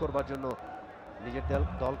যাচ্ছেন রেড করবার জন্য, নিজের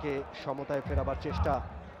দলকে সমতায় ফেরাবার চেষ্টা।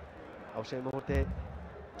 অবশ্য এই মুহূর্তে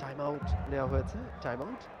টাইম আউট নেওয়া হয়েছে। টাইম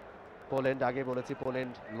আউট পোল্যান্ড, আগে বলেছি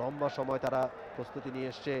পোল্যান্ড লম্বা সময় তারা প্রস্তুতি নিয়ে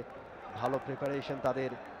এসছে, ভালো প্রিপারেশন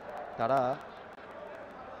তাদের। তারা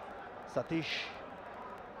সতীশ,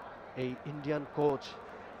 এই ইন্ডিয়ান কোচ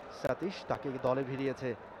সতীশ, তাকে দলে ভিড়িয়েছে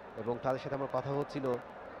এবং তাদের সাথে আমার কথা হচ্ছিল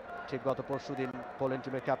ঠিক গত পরশু দিন। পোল্যান্ড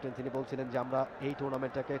টিমের ক্যাপ্টেন তিনি বলছিলেন যে আমরা এই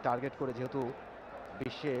টুর্নামেন্টটাকে টার্গেট করে, যেহেতু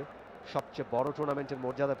বিশ্বে সবচেয়ে বড় টুর্নামেন্টের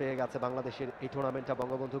মর্যাদা পেয়ে গেছে বাংলাদেশের এই টুর্নামেন্টটা,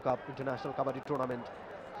 Bangabandhu cup international kabaddi tournament.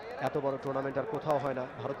 এত বড় টুর্নামেন্ট আর কোথাও হয় না।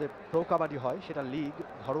 ভারতে প্রো কাবাডি হয়, সেটা লিগ,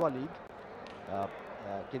 ঘরোয়া লিগ,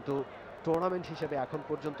 কিন্তু টুর্নামেন্ট হিসেবে এখন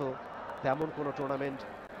পর্যন্ত তেমন কোনো টুর্নামেন্ট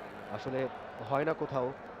আসলে হয় না কোথাও।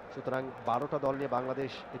 সুতরাং 12টা দল নিয়ে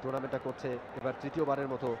বাংলাদেশ এই টুর্নামেন্টটা করছে এবার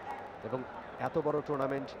তৃতীয়বারের মতো, এবং এত বড়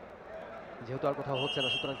টুর্নামেন্ট যেহেতু আর কোথাও হচ্ছে না,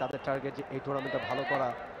 সুতরাং তাদের টার্গেট যে এই টুর্নামেন্টটা ভালো করা।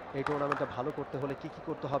 এই টুর্নামেন্টটা ভালো করতে হলে কি কি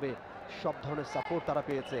করতে হবে, সব ধরনের সাপোর্ট তারা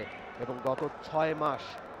পেয়েছে এবং গত 6 মাস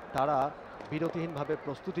তারা বিরতিহীনভাবে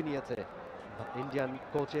প্রস্তুতি নিয়েছে ইন্ডিয়ান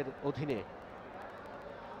কোচের অধীনে।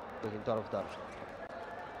 তুহিন তরফদার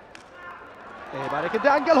এবারে কিন্তু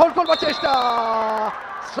অ্যাঙ্গেল হোল্ড করবার চেষ্টা,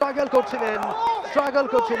 স্ট্রাগল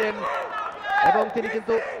করছিলেন এবং তিনি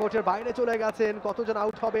কিন্তু কোচের বাইরে চলে গেছেন। কতজন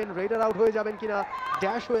আউট হবেন, রেডার আউট হয়ে যাবেন কিনা,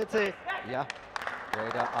 ড্যাশ হয়েছে,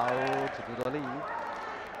 radar out, দুদলই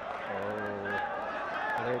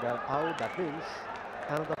radar out. That means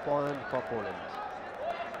another point for Poland.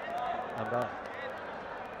 আমরা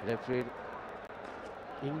রেফারির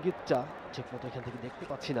ইঙ্গিতটা ঠিকমতো এখান থেকে দেখতে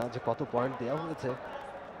পাচ্ছি না যে কত পয়েন্ট দেওয়া হয়েছে,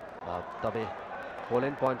 তবে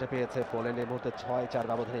পোল্যান্ড পয়েন্টটা পেয়েছে। পোল্যান্ড এই মুহূর্তে 6-4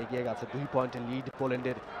 ব্যবধানে এগিয়ে গেছে, 2 পয়েন্টের লিড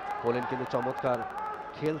পোল্যান্ডের। পোল্যান্ড কিন্তু চমৎকার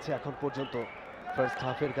খেলছে এখন পর্যন্ত, ফার্স্ট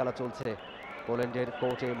হাফের খেলা চলছে। পোল্যান্ডের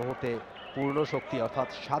কোর্টে এই মুহূর্তে পূর্ণ শক্তি, অর্থাৎ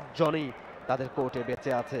 7 জনই তাদের কোর্টে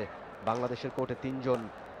বেঁচে আছে। বাংলাদেশের কোর্টে 3 জন।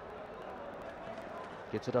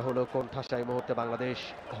 কিছুটা হলো কোণঠাসা এই মুহূর্তে বাংলাদেশ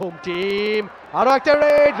হোম টিম। আরো একটা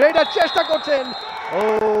রেডার চেষ্টা করছেন। ও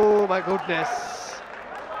মাই গুডনেস,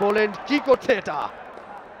 পোল্যান্ড কি করছে এটা?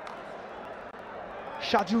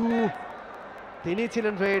 সাজু তিনি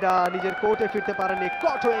ছিলেন রেডার, নিজের কোর্টে ফিরতে পারেননি,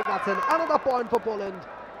 কট হয়ে গেছেন। another point for Poland.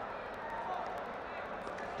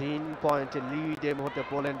 3 পয়েন্টের লিড এই মুহূর্তে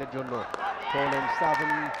পোল্যান্ডের জন্য। পোল্যান্ড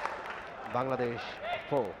 7, বাংলাদেশ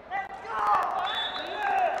 4।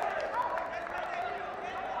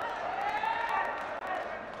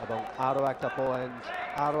 এবং আরো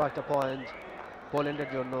একটা পয়েন্ট পোল্যান্ডের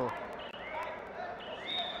জন্য।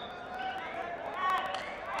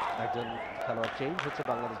 একজন খেলোয়াড় চেঞ্জ হচ্ছে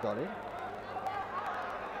বাংলাদেশ দলে।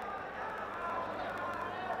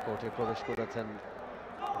 কোর্টে প্রবেশ করেছেন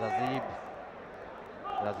রাজীব।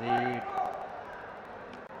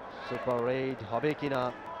 সুপার রেড হবে কিনা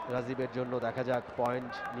রাজীবের জন্য, দেখা যাক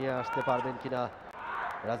পয়েন্ট নিয়ে আসতে পারবেন কিনা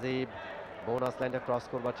রাজীব। বোনাস লাইনটা ক্রস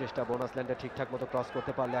করবার চেষ্টা, বোনাস লাইনটা ঠিকঠাক মতো ক্রস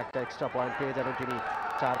করতে পারলে একটা এক্সট্রা পয়েন্ট পেয়ে যাবেন তিনি।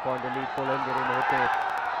 4 পয়েন্টের লিড পোল্যান্ডের এই মুহূর্তে।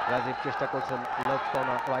 রাজীব চেষ্টা করছেন left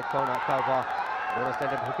corner, right corner, CAVA bonus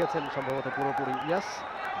লাইনে ঢুকেছেন সম্ভবত পুরোপুরি। ইয়াস,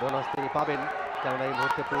 বোনাস তিনি পাবেন, কেননা এই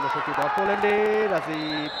মুহূর্তে পূর্ণ শক্তি দল পোল্যান্ডে।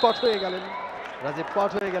 রাজীব কট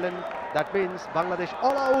হয়ে গেলেন। That means Bangladesh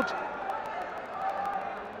all out.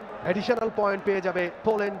 Additional point পেয়ে যাবে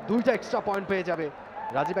পোল্যান্ড, 2টা এক্সট্রা পয়েন্ট পেয়ে যাবে।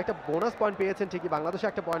 রাজীব একটা বোনাস পয়েন্ট পেয়েছেন ঠিকই, বাংলাদেশে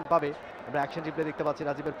একটা পয়েন্ট পাবে। আমরা অ্যাকশন রিপ্লে দেখতে পাচ্ছি,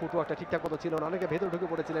 রাজীবের ফুটওয়ার্কটা ঠিকঠাক মতো ছিল না, অনেকে ভেতরে ঢুকে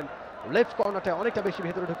পড়েছিলেন। লেফট কর্নারটা অনেকটা বেশি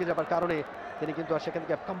ভেতরে ঢুকে যাবার কারণে তিনি কিন্তু আর সেখান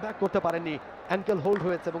থেকে কাম ব্যাক করতে পারেননি। অ্যাঙ্কেল হোল্ড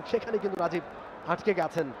হয়েছে এবং সেখানে কিন্তু রাজীব আটকে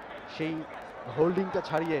গেছেন। সেই হোল্ডিংটা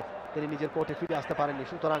ছাড়িয়ে তিনি নিজের কোর্টে ফিরে আসতে পারেননি।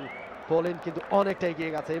 সুতরাং পোল্যান্ড কিন্তু অনেকটা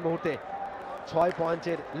এগিয়ে গেছে এই মুহূর্তে। 6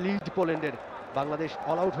 পয়েন্টের লিড পোল্যান্ডের। বাংলাদেশ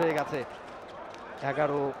অল আউট হয়ে গেছে।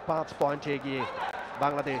 11-5 পয়েন্টে এগিয়ে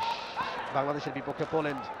বাংলাদেশের বিপক্ষে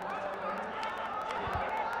পোল্যান্ড।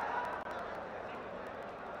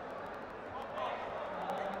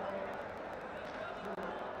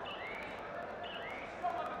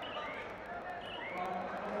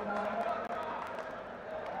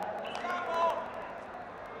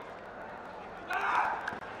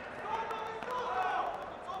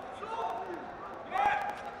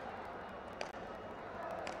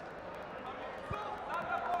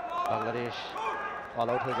 বাংলাদেশ অল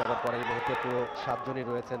আউট হয়ে যাওয়ার পরে এই মুহূর্তে পুরো 7 জনই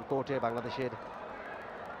রয়েছেন কোর্টে। বাংলাদেশের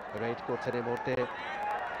রেড করছেন এই মুহূর্তে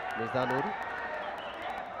মিজানুর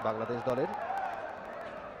বাংলাদেশ দলের।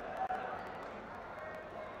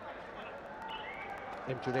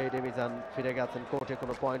 এমটু রেইড মিজান ফিরে গেছেন কোর্টে,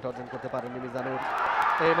 কোনো পয়েন্ট অর্জন করতে পারেননি মিজানুর।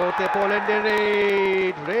 এই মুহূর্তে পোল্যান্ডের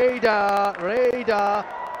রেইডা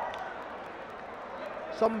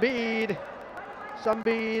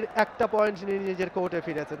সম্বির একটা পয়েন্ট নিয়ে নিজের কোর্টে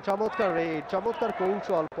ফিরেছেন। চমৎকার রেইড, চমৎকার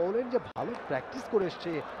কৌশল। পোল্যান্ড যে ভালো প্র্যাকটিস করে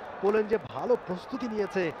এসছে, পোল্যান্ড যে ভালো প্রস্তুতি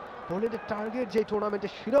নিয়েছে, পোল্যান্ডের টার্গেট যে টুর্নামেন্টে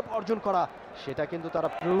শিরোপ অর্জন করা, সেটা কিন্তু তারা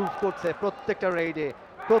প্রুভ করছে প্রত্যেকটা রেইডে,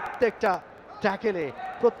 প্রত্যেকটা ট্যাকেলে,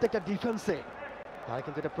 প্রত্যেকটা ডিফেন্সে তারা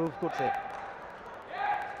কিন্তু এটা প্রুভ করছে।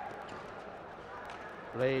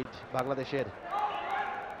 রেইড বাংলাদেশের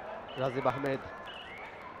রাজীব আহমেদ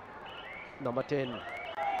নাম্বার 10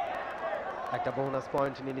 একটা বোনাস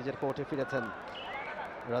পয়েন্ট নিয়ে নিজের কোর্টে ফিরেছেন।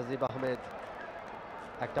 রাজীব আহমেদ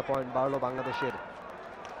একটা পয়েন্ট বাড়লো বাংলাদেশের।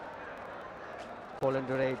 Poland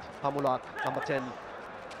Raid হামুলাক number 10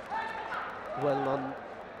 well known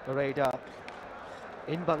raider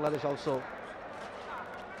in Bangladesh also.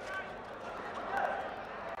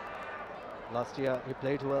 Last year he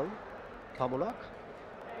played well. Hamulak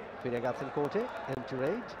ফিরে গেছেন কোর্টে। M2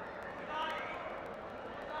Raid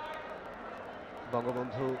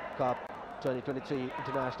Bangabandhu cup 2023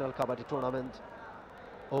 International Kabaddi Tournament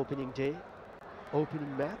opening day,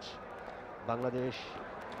 opening match, Bangladesh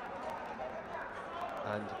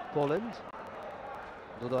and Poland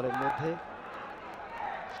দু দলের মধ্যে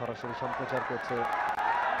সরাসরি সম্প্রচার করছে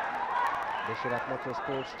দেশের একমাত্র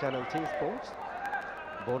sports channel T Sports.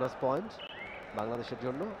 Bonus point বাংলাদেশের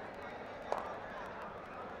জন্য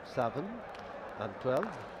 7 and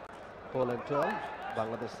 12, Poland 12,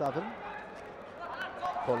 Bangladesh 7.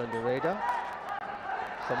 Poland Raider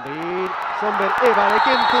সম্বির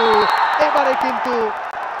এবারে কিন্তু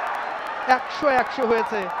 100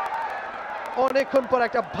 হয়েছে। অনেকক্ষণ পর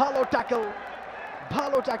একটা ভালো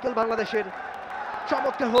ট্যাকল বাংলাদেশের।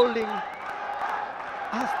 চমৎকার হোল্ডিং,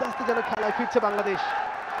 আস্তে আস্তে যেন খেলায় ফিরছে বাংলাদেশ।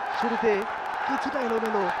 শুরুতে কিছুটা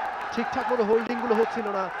এলোমেলো, ঠিকঠাক মতো হোল্ডিং গুলো হচ্ছিল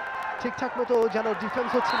না, ঠিকঠাক মতো যেন ডিফেন্স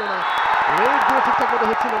হচ্ছিল না, রেড গুলো ঠিকঠাক মতো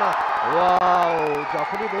হচ্ছিল না। ওয়াও,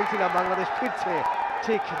 যখনই বলছিলাম বাংলাদেশ ফিরছে,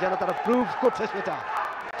 ঠিক যেন তারা প্রুভ করছে সেটা।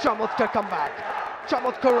 চমৎকার কামব্যাক,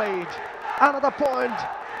 চমৎকার Raid, another point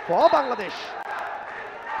for Bangladesh.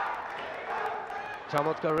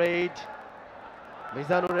 চমৎকার রেইড,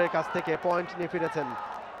 মিজানুরের কাছ থেকে পয়েন্ট নিয়ে ফিরেছেন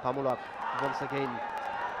হামুলাক। ওয়ান্স এগেইন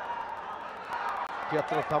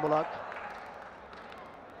 73 হামুলাক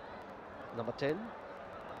নাম্বার 10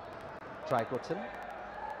 ট্রাই করছেন।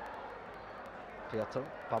 73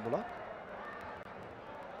 হামুলাক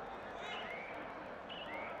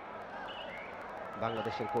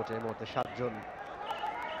বাংলাদেশের কোর্টে এই মুহূর্তে 7 জন।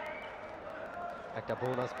 একটা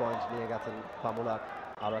বোনাস পয়েন্ট নিয়ে গেছেন হামুলাক,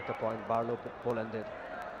 আরো একটা পয়েন্ট বাড়লো পোল্যান্ডের।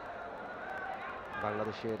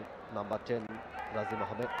 বাংলাদেশের নাম্বার 10 রাজীব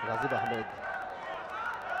আহমেদ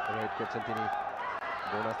রেড করছেন তিনি।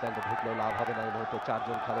 বোনাস ল্যান্ডে ঢুকলেও লাভ হবে না এই মুহূর্তে। 4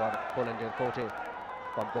 জন খেলোয়াড় পোল্যান্ডের কোর্টে,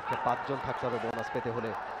 কমপক্ষে 5 জন থাকতে হবে বোনাস পেতে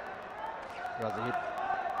হলে। রাজীব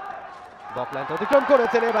বকল্যান্ড অতিক্রম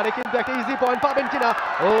করেছেন, এবারে কিন্তু একটা ইজি পয়েন্ট পাবেন কিনা।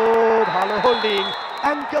 ও, ভালো হোল্ডিং,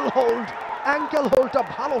 অ্যাঙ্কেল হোল্ডটা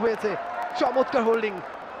ভালো হয়েছে, চমৎকার হোল্ডিং।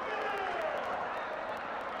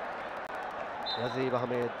 রাজীব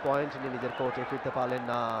আহমেদ পয়েন্ট নিয়ে নিজের কোর্টে ফিরতে পারলেন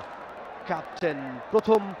না। ক্যাপ্টেন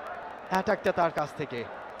প্রথম অ্যাটাকটা তার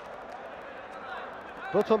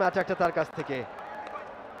কাছ থেকে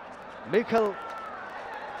মিখেল।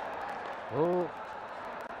 ও,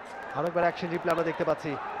 আরেকবার অ্যাকশন রিপ্লে আমরা দেখতে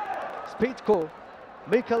পাচ্ছি।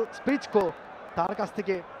 মিখেল স্পিচকো, তার কাছ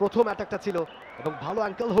থেকে প্রথম অ্যাটাকটা ছিল এবং ভালো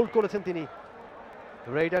অ্যাঙ্কেল হোল্ড করেছেন তিনি।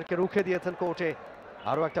 রেইডারকে রুখে দিয়েছেন কোর্টে।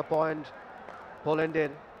 আরও একটা পয়েন্ট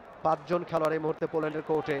পোল্যান্ডের। 5 জন খেলোয়াড় এই মুহূর্তে পোল্যান্ডের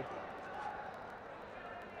কোর্টে।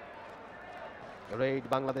 রেইড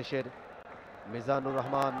বাংলাদেশের মিজানুর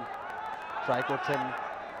রহমান ট্রাই করছেন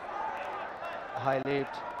হাই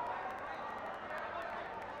লিফট।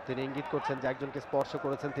 তিনি ইঙ্গিত করছেন যে একজনকে স্পর্শ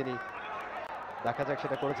করেছেন তিনি। দেখা যাক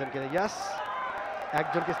সেটা করেছেন কিনা। ইয়াস,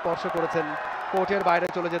 একজনকে স্পর্শ করেছেন। কোর্টের বাইরে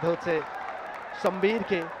চলে যেতে হচ্ছে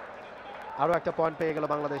সম্বিরকে। আরো একটা পয়েন্ট পেয়ে গেল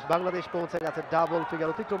বাংলাদেশ পৌঁছে গেছে ডাবল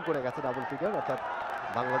ফিগার, অতিক্রম করে গেছে ডাবল ফিগার, অর্থাৎ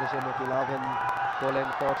বাংলাদেশের মধ্যে 11,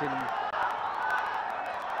 পোল্যান্ড 14।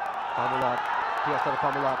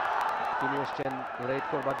 ফামুলাক তিনি এসছেন রেড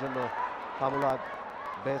করবার জন্য। ফামুলাক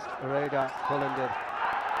বেস্ট রেডার পোল্যান্ডের।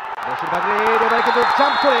 বেশিরভাগ রেড, এবারে কিন্তু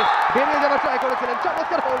জাম্প করে বেরিয়ে যাওয়ার ট্রাই করেছিলেন।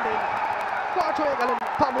 চমৎকার হোল্ডিং, কট হয়ে গেলেন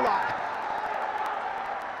ফামুলাক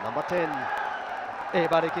নাম্বার 10।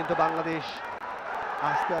 এবারে কিন্তু বাংলাদেশ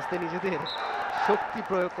আস্তে আস্তে নিজেদের শক্তি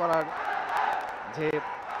প্রয়োগ করার যে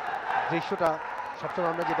দৃশ্যটা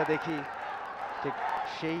সবসময় আমরা যেটা দেখি, ঠিক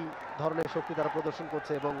সেই ধরনের শক্তি তারা প্রদর্শন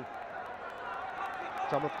করছে এবং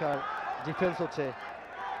চমৎকার ডিফেন্স হচ্ছে।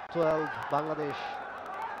 12 বাংলাদেশ,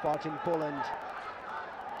 14 পোল্যান্ড।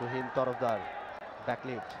 তুহিন তরফদার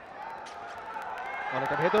ব্যাকলিফট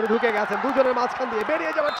অনেকটা ভেতরে ঢুকে গেছেন, দুজনের মাঝখান দিয়ে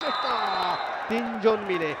বেরিয়ে যাওয়ার চেষ্টা, তিনজন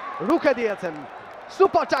মিলে রুখে দিয়েছেন।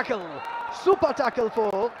 Super tackle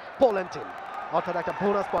for Poland team, অর্থাৎ একটা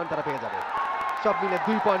বোনাস পয়েন্ট তারা পেয়ে যাবে। সব মিলে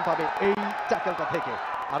 2 পয়েন্ট পাবে এই ট্যাকলটা থেকে।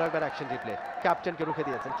 আরো একবার অ্যাকশন রিপ্লে, ক্যাপ্টেনকে রুখে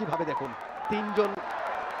দিয়েছেন কিভাবে দেখুন,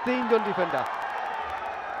 তিনজন ডিফেন্ডার।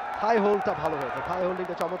 হাই হোল্ডটা ভালো হয়েছে, হাই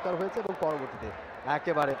হোল্ডিংটা চমৎকার হয়েছে এবং পরবর্তীতে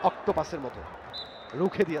একেবারে অক্টোপাসের মতো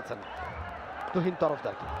রুখে দিয়েছেন তুহিন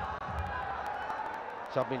তরফদারকে।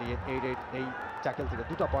 সব মিলিয়ে এই ট্যাকল থেকে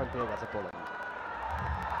 2টা পয়েন্ট পেয়ে গেছে পোল্যান্ড।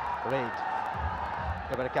 রেড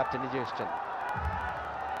এবারে ক্যাপ্টেন নিজে এসছেন,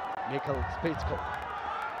 মিখাল স্পিচকো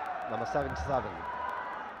নাম্বার 77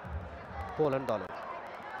 পোল্যান্ড দলের,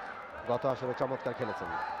 গত আসরে চমৎকার খেলেছেন।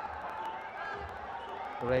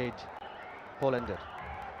 রেড পোল্যান্ডের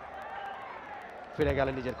ফিরে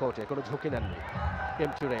গেলেন নিজের কোর্টে, কোনো ঝুঁকি নেননি।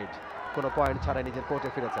 এমটি রেড কোনো পয়েন্ট ছাড়াই নিজের কোর্টে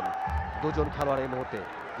ফিরেছেন। দুজন খেলোয়াড় এই মুহূর্তে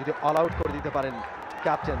যদি অল আউট করে দিতে পারেন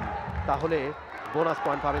ক্যাপ্টেন, তাহলে বোনাস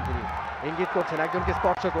পয়েন্ট পাবেন তিনি। ইঙ্গিত করছেন একজনকে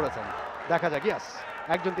স্পর্শ করেছেন, দেখা যাক। ইয়াস,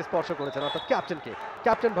 একজনকে স্পর্শ করেছেন, অর্থাৎ ক্যাপ্টেনকে।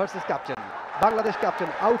 Captain versus captain, Bangladesh captain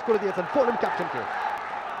out করে দিয়েছেন পোল্যান্ড ক্যাপ্টেনকে।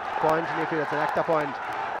 পয়েন্ট নিয়ে ফিরেছেন, একটা পয়েন্ট।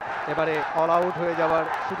 এবারে অল আউট হয়ে যাওয়ার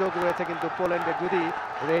সুযোগ রয়েছে কিন্তু পোল্যান্ডের, যদি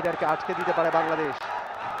রেইডারকে আটকে দিতে পারে বাংলাদেশ।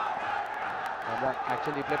 আমরা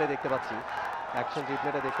অ্যাকশন রিপ্লেটা দেখতে পাচ্ছি,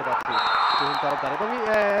 তুহিন তরফদার এবং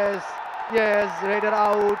yes Raider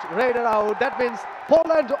out, that means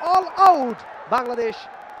Poland all out. Bangladesh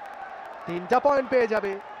 3টা পয়েন্ট পেয়ে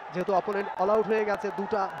যাবে, যেহেতু অপোনেন্ট অল আউট হয়ে গেছে।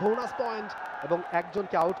 2টা বোনাস পয়েন্ট এবং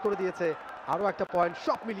একজনকে আউট করে দিয়েছে, আরও একটা পয়েন্ট,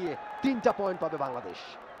 সব মিলিয়ে 3টা পয়েন্ট পাবে বাংলাদেশ।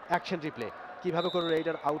 অ্যাকশন রিপ্লে, কিভাবে করে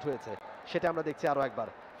রেইডার আউট হয়েছে সেটা আমরা দেখছি আরও একবার।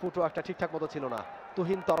 ফুটওয়ার্কটা ঠিকঠাক মতো ছিল না।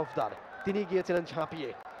 তুহিন তরফদার তিনি গিয়েছিলেন ঝাঁপিয়ে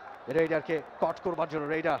রেইডারকে কট করবার জন্য,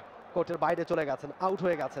 রেইডার কোর্টের বাইরে চলে গেছেন, আউট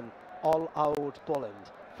হয়ে গেছেন। All out Poland.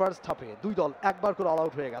 ফার্স্ট হাফে 2 দল একবার করে অল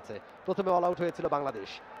আউট হয়ে গেছে। প্রথমে অল আউট হয়েছিল বাংলাদেশ,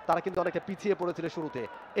 তারা কিন্তু অনেকটা পিছিয়ে পড়েছিল শুরুতে।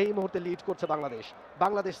 এই মুহূর্তে লিড করছে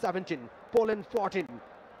বাংলাদেশ 17 পোল্যান্ড 14।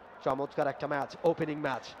 চমৎকার একটা ম্যাচ, ওপেনিং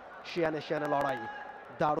ম্যাচ, শিয়ানে লড়াই,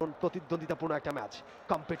 দারুণ প্রতিদ্বন্দ্বিতাপূর্ণ একটা ম্যাচ,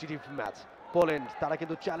 কম্পিটিটিভ ম্যাচ। পোল্যান্ড তারা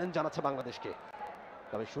কিন্তু চ্যালেঞ্জ জানাচ্ছে বাংলাদেশকে,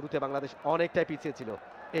 তবে শুরুতে বাংলাদেশ অনেকটাই পিছিয়ে ছিল।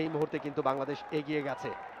 এই মুহূর্তে কিন্তু বাংলাদেশ এগিয়ে গেছে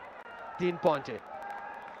 3 পয়েন্টে।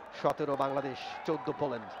 17 বাংলাদেশ, 14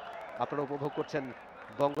 পোল্যান্ড। আপনারা উপভোগ করছেন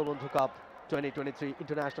Bangabandhu cup 2023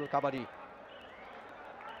 international kabaddi.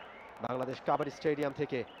 Bangladesh kabaddi stadium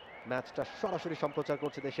থেকে ম্যাচটা সরাসরি সম্প্রচার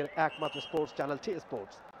করছে দেশের একমাত্র স্পোর্টস চ্যানেল টি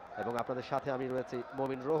স্পোর্টস, এবং আপনাদের সাথে আমি রয়েছি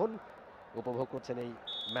মমিন রোহন। উপভোগ করছেন এই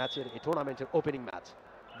ম্যাচের, এই টুর্নামেন্টের ওপেনিং ম্যাচ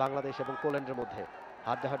বাংলাদেশ এবং পোল্যান্ডের মধ্যে।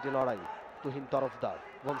 হাড্ডাহাড্ডি লড়াই। Tuhin Tarafdar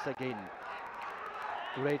once again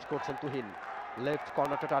red করছেন তুহিন, লেফট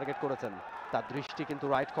কর্নারটা টার্গেট করেছেন, তার দৃষ্টি কিন্তু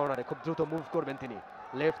রাইট কর্নারে, খুব দ্রুত মুভ করবেন তিনি।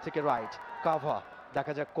 লেফট থেকে রাইট কাভা,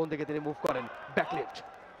 দেখা যাক কোন দিকে তিনি মুভ করেন। ব্যাকলিফট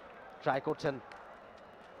ট্রাই করছেন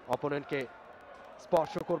অপোনেন্টকে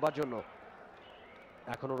স্পর্শ করবার জন্য।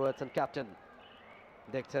 এখনো রয়েছেন ক্যাপ্টেন,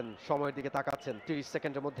 দেখছেন সময়ের দিকে তাকাচ্ছেন। 30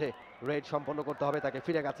 সেকেন্ডের মধ্যে রেড সম্পন্ন করতে হবে তাকে।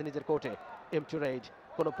 ফিরে গেছে নিজের কোর্টে এমটি রেড,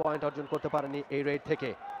 কোনো পয়েন্ট অর্জন করতে পারেনি এই রেড থেকে।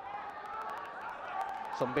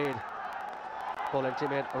 সম্বের পোল্যান্ড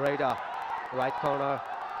টিমের radar, right corner,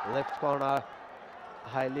 left corner,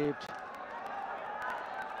 high lift,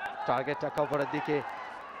 টার্গেটটা কভারের দিকে,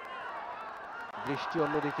 দৃষ্টি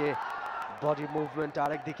অন্যদিকে, বডি মুভমেন্ট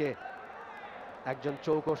আরেক দিকে। একজন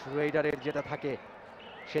চৌকস রেইডারের যেটা থাকে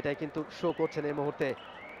সেটাই কিন্তু শো করছেন এই মুহূর্তে।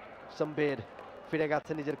 সম্বের ফিরে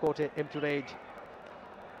গেছে নিজের কোর্টে। এমটি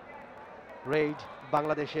রেড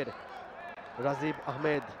বাংলাদেশের রাজীব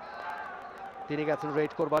আহমেদ, তিনি গেছেন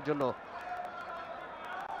রেড করবার জন্য।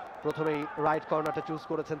 প্রথমেই রাইট কর্নারটা চুজ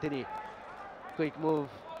করেছেন তিনি। Quick move,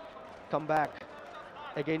 come back,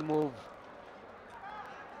 again move,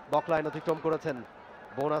 বক লাইন অতিক্রম করেছেন,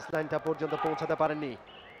 বোনাস লাইনটা পর্যন্ত পৌঁছাতে পারেননি।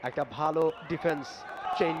 একটা ভালো ডিফেন্স,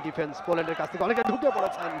 চেইন ডিফেন্স পোল্যান্ডের কাছ থেকে। অনেকটা ঢুকে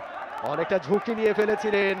পড়েছেন, অনেকটা ঝুঁকি নিয়ে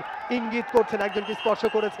ফেলেছিলেন, ইঙ্গিত করছেন, একজনকে স্পর্শ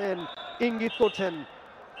করেছেন, ইঙ্গিত করছেন,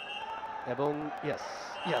 এবং ইয়েস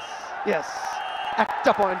ইয়েস ইয়েস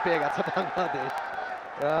একটা পয়েন্ট পেয়ে গেছে বাংলাদেশ।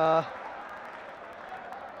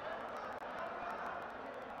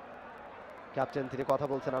 ক্যাপ্টেন তিনি কথা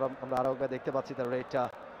বলছেন, আমরা আরো একবার দেখতে পাচ্ছি তার রেডটা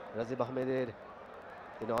রাজীব আহমেদের।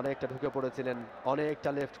 তিনি অনেকটা ঢুকে পড়েছিলেন, অনেকটা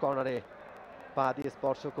লেফট কর্নারে পা দিয়ে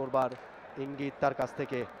স্পর্শ করবার ইঙ্গিত তার কাছ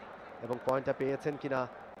থেকে, এবং পয়েন্টটা পেয়েছেন কিনা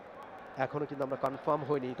এখনো কিন্তু আমরা কনফার্ম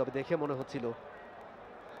হইনি, তবে দেখে মনে হচ্ছিল।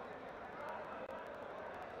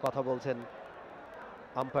 কথা বলছেন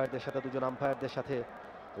আম্পায়ারদের সাথে, দুজন আম্পায়ারদের সাথে।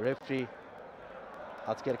 রেফারি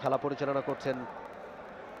আজকের খেলা পরিচালনা করছেন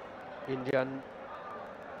Indian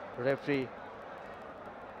referee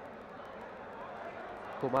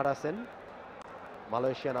Kumar Sen,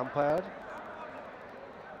 Malaysian umpire,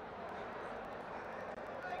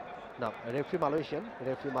 না referee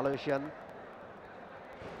Malaysian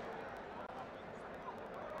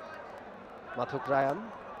মাথুক Ryan,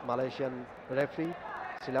 Malaysian referee,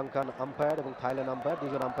 Sri Lankan umpire এবং থাইল্যান্ড আম্পায়ার,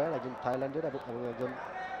 দুজন আম্পায়ার, একজন থাইল্যান্ডের এবং একজন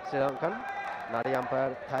শ্রীলঙ্কান, নারী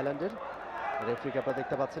আম্পায়ার থাইল্যান্ডের। রেফারিকে আপনারা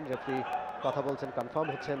দেখতে পাচ্ছেন, রেফারি কথা বলছেন, কনফার্ম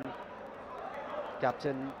হচ্ছেন।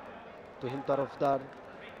 ক্যাপ্টেন তুহিন তরফদার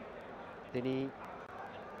তিনি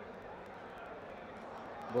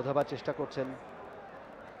বোঝাবার চেষ্টা করছেন।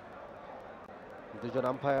 দুজন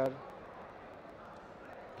আম্পায়ার,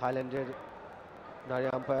 থাইল্যান্ডের নারী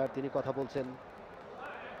আম্পায়ার তিনি কথা বলছেন।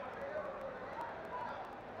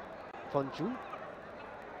 ফঞ্চু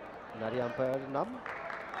নারী আম্পায়ার নাম,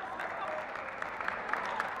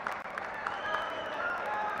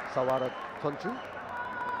 সাওয়ারত ফঞ্চু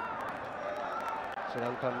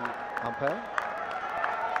শ্রীলঙ্কান আম্পায়ার।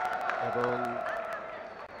 এবং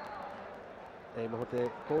এই মুহূর্তে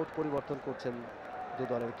কোর্ট পরিবর্তন করছেন দু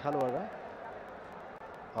দলের খেলোয়াড়রা,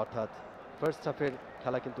 অর্থাৎ ফার্স্ট হাফের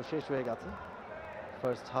খেলা কিন্তু শেষ হয়ে গেছে।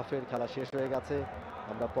 ফার্স্ট হাফের খেলা শেষ হয়ে গেছে।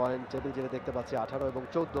 আমরা পয়েন্ট টেবিল যেটা দেখতে পাচ্ছি 18 এবং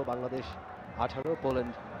 14, Bangladesh 18,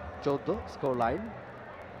 Poland 14 score line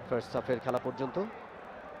first হাফের খেলা পর্যন্ত।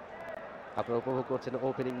 আপনারা উপভোগ করছেন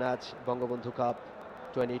opening match Bangabandhu cup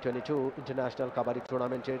 2022 international kabaddi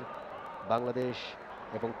টুর্নামেন্টের। বাংলাদেশ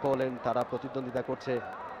এবং পোল্যান্ড তারা প্রতিদ্বন্দ্বিতা করছে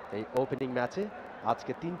এই ওপেনিং ম্যাচে।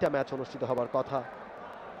 আজকে 3টা ম্যাচ অনুষ্ঠিত হবার কথা।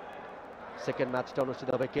 সেকেন্ড ম্যাচটা অনুষ্ঠিত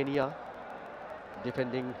হবে Kenya,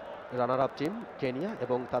 defending runner up team Kenya,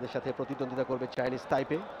 এবং তাদের সাথে প্রতিদ্বন্দ্বিতা করবে চাইনিজ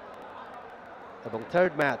তাইপে। এবং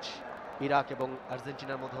থার্ড ম্যাচ ইরাক এবং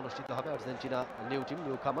আর্জেন্টিনার মধ্যে অনুষ্ঠিত হবে। আর্জেন্টিনা নিউ টিম,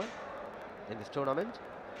 নিউ কামার ইন দিস টুর্নামেন্ট।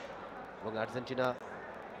 এবং আর্জেন্টিনা,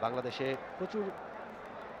 বাংলাদেশে প্রচুর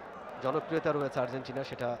জনপ্রিয়তা রয়েছে আর্জেন্টিনা,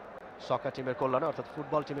 সেটা সকার টিমের কল্যাণে, অর্থাৎ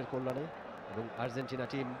ফুটবল টিমের কল্যাণে। এবং আর্জেন্টিনা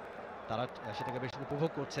টিম তারা সেটাকে বেশি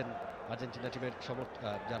উপভোগ করছেন। আর্জেন্টিনা টিমের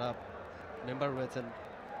যারা মেম্বার রয়েছেন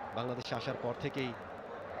বাংলাদেশে আসার পর থেকেই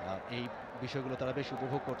এই বিষয়গুলো তারা বেশি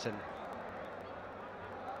উপভোগ করছেন।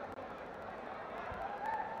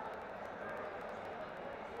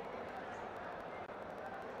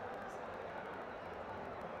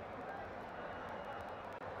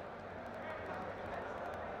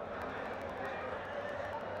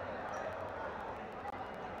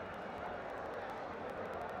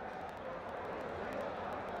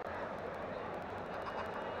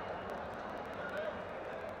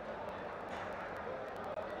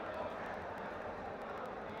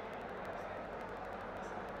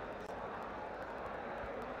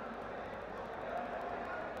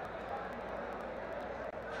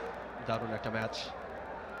 দারুণ একটা ম্যাচ।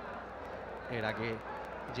 এর আগে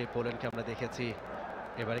যে পোল্যান্ডকে আমরা দেখেছি,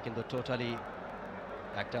 এবারে কিন্তু টোটালি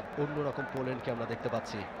একটা অন্যরকম পোল্যান্ডকে আমরা দেখতে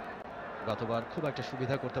পাচ্ছি। গতবার খুব একটা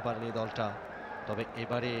সুবিধা করতে পারেনি দলটা, তবে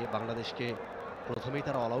এবারে বাংলাদেশকে প্রথমেই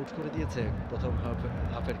তারা অল আউট করে দিয়েছে। প্রথম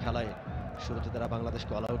হাফের খেলায় শুরুতে তারা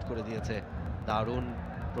বাংলাদেশকে অল আউট করে দিয়েছে। দারুণ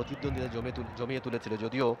প্রতিদ্বন্দ্বিতা জমিয়ে তুলেছিল।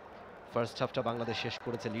 যদিও ফার্স্ট হাফটা বাংলাদেশ শেষ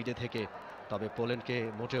করেছে লিডে থেকে, তবে পোল্যান্ডকে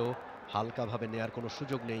মোটেও হালকাভাবে নেয়ার কোনো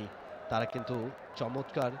সুযোগ নেই। তারা কিন্তু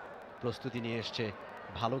চমৎকার প্রস্তুতি নিয়ে এসছে,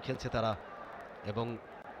 ভালো খেলছে তারা। এবং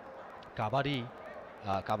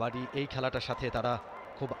কাবাডি এই খেলাটার সাথে তারা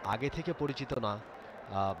খুব আগে থেকে পরিচিত না,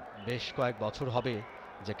 বেশ কয়েক বছর হবে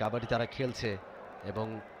যে কাবাডি তারা খেলছে। এবং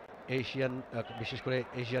বিশেষ করে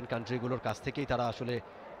এশিয়ান কান্ট্রিগুলোর কাছ থেকেই তারা আসলে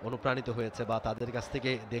অনুপ্রাণিত হয়েছে, বা তাদের কাছ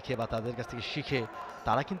থেকে দেখে বা তাদের কাছ থেকে শিখে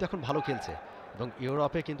তারা কিন্তু এখন ভালো খেলছে। এবং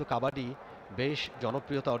ইউরোপে কিন্তু কাবাডি বেশ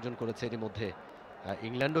জনপ্রিয়তা অর্জন করেছে। এর মধ্যে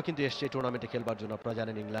ইংল্যান্ডও কিন্তু এসছে টুর্নামেন্টে খেলবার জন্য। আপনারা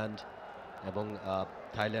জানেন ইংল্যান্ড এবং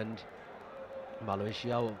থাইল্যান্ড,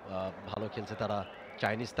 মালয়েশিয়াও ভালো খেলছে তারা।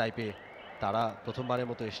 চাইনিজ তাইপে তারা প্রথমবারের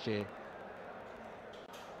মতো এসছে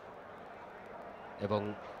এবং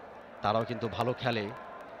তারাও কিন্তু ভালো খেলে।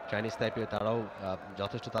 চাইনিজ তাইপে তারাও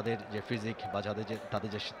যথেষ্ট তাদের যে ফিজিক বা তাদের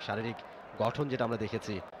যে শারীরিক গঠন যেটা আমরা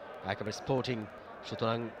দেখেছি একেবারে স্পোর্টিং।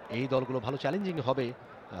 সুতরাং এই দলগুলো ভালো চ্যালেঞ্জিং হবে,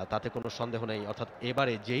 তাতে কোনো সন্দেহ নেই। অর্থাৎ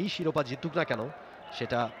এবারে যেই শিরোপা জিতুক না কেন,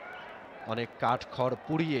 সেটা অনেক কাঠ খড়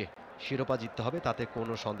পুড়িয়ে শিরোপা জিততে হবে, তাতে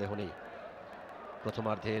কোনো সন্দেহ নেই।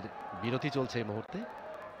 প্রথমার্ধের বিরতি চলছে এই মুহূর্তে।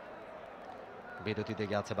 বিরতিতে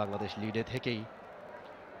গেছে বাংলাদেশ লিডে থেকেই।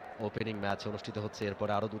 ওপেনিং ম্যাচ অনুষ্ঠিত হচ্ছে,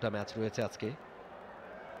 এরপরে আরও দুটা ম্যাচ রয়েছে আজকে।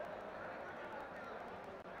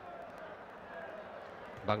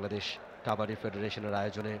 বাংলাদেশ কাবাডি ফেডারেশনের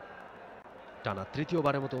আয়োজনে টানা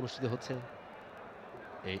তৃতীয়বারের মতো অনুষ্ঠিত হচ্ছে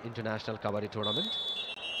এই ইন্টারন্যাশনাল কাবাডি টুর্নামেন্ট।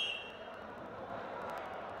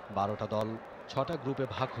 12টা দল 6টা গ্রুপে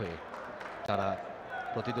ভাগ হয়ে তারা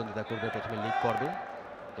প্রতিদ্বন্দ্বিতা করবে প্রথমে লিগ পর্বে।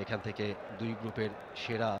 এখান থেকে 2 গ্রুপের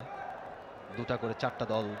সেরা 2টা করে 4টা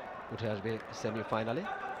দল উঠে আসবে সেমিফাইনালে।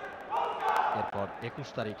 এরপর 21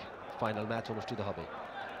 তারিখ ফাইনাল ম্যাচ অনুষ্ঠিত হবে।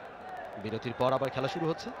 বিরতির পর আবার খেলা শুরু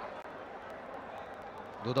হচ্ছে।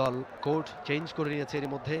 দুদল কোর্ট চেঞ্জ করে নিয়েছে এর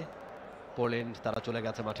মধ্যে। পোল্যান্ড তারা চলে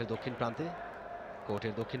গেছে মাঠের দক্ষিণ প্রান্তে,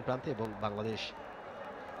 কোর্টের দক্ষিণ প্রান্তে, এবং বাংলাদেশ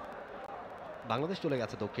চলে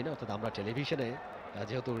গেছে দক্ষিণে, অর্থাৎ আমরা টেলিভিশনে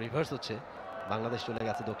যেহেতু রিভার্স হচ্ছে, বাংলাদেশ চলে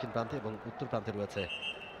গেছে দক্ষিণ প্রান্তে এবং উত্তর প্রান্তে রয়েছে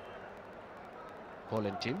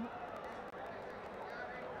পোল্যান্ড টিম।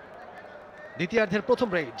 দ্বিতীয়ার্ধের প্রথম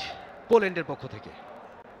রেড পোল্যান্ডের পক্ষ থেকে।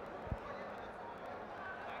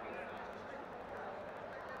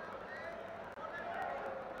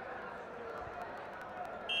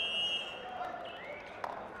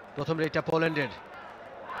 প্রথম রেডটা পোল্যান্ডের।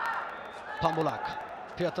 পামুলাক,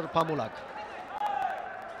 পিয়তর পামুলাক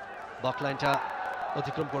বকলাইনটা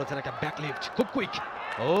অতিক্রম করেছেন, একটা ব্যাকলিফট খুব কুইক।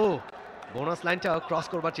 ও বোনাস লাইনটা ক্রস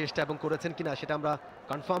করবার চেষ্টা এবং করেছেন কিনা সেটা আমরা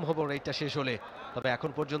কনফার্ম হব রেডটা শেষ হলে। তবে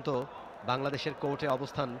এখন পর্যন্ত বাংলাদেশের কোর্টে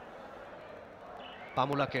অবস্থান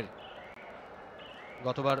পামুলাকের।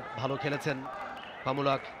 গতবার ভালো খেলেছেন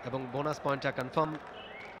পামুলাক এবং বোনাস পয়েন্টটা কনফার্ম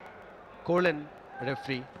করলেন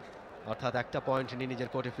রেফারি, অর্থাৎ একটা পয়েন্ট নিয়ে নিজের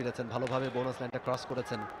কোর্টে ফিরেছেন, ভালোভাবে বোনাস লাইনটা ক্রস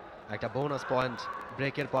করেছেন। একটা বোনাস পয়েন্ট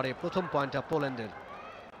ব্রেকের পরে প্রথম পয়েন্টটা পোল্যান্ডের।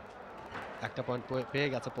 একটা পয়েন্ট পেয়ে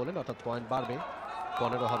গেছে পোল্যান্ড, অর্থাৎ পয়েন্ট বাড়বে,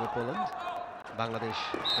 15 হবে পোল্যান্ড। বাংলাদেশ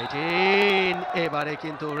 18। এবারে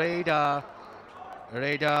কিন্তু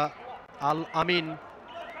রেইডা আল আমিন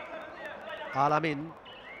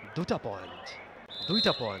দুটা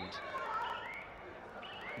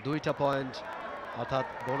পয়েন্ট, অর্থাৎ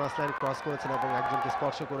বোনাস লাইন ক্রস করেছেন এবং একজনকে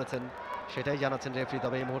স্পর্শ করেছেন, সেটাই জানাচ্ছেন রেফারি।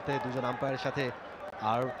 তবে এই মুহূর্তে দুজন আম্পায়ারের সাথে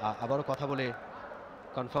আবারও কথা বলে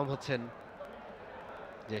কনফার্ম হচ্ছেন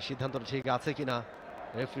যে সিদ্ধান্তটা ঠিক আছে কিনা।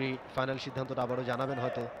 রেফারি ফাইনাল সিদ্ধান্তটা আবারও জানাবেন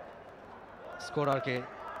হয়তো স্কোরারকে।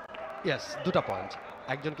 ইয়েস, দুটা পয়েন্ট,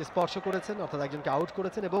 একজনকে স্পর্শ করেছেন অর্থাৎ একজনকে আউট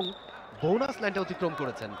করেছেন এবং বোনাস লাইনটা অতিক্রম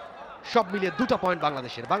করেছেন। সব মিলিয়ে দুটা পয়েন্ট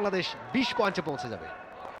বাংলাদেশের। বাংলাদেশ 20 পয়েন্টে পৌঁছে যাবে।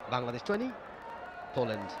 বাংলাদেশ 20,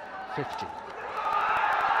 পোল্যান্ড 15।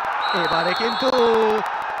 এবারে কিন্তু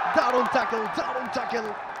দারুণ ট্যাকল,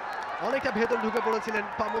 অনেকটা ভেতর ঢুকে পড়েছিলেন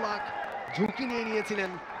পামুলাক, ঝুঁকি নিয়েছিলেন,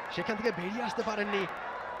 সেখান থেকে বেরিয়ে আসতে পারেননি।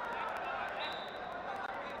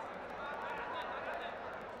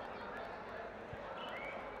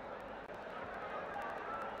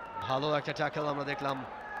 ভালো একটা ট্যাকল আমরা দেখলাম,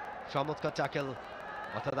 চমৎকার ট্যাকল,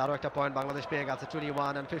 অর্থাৎ আরো একটা পয়েন্ট বাংলাদেশ পেয়ে গেছে।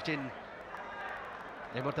 21 and 15।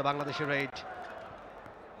 এই মুহূর্তে বাংলাদেশের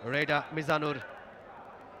রেডা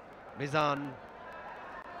মিজান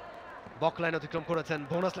বক লাইন অতিক্রম করেছেন,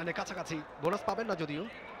 বোনাস লাইনের কাছাকাছি। বোনাস পাবেন না যদিও,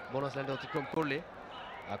 বোনাস লাইনটা অতিক্রম করলে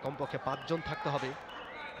কমপক্ষে 5 জন থাকতে হবে।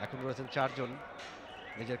 এখন রয়েছেন 4 জন,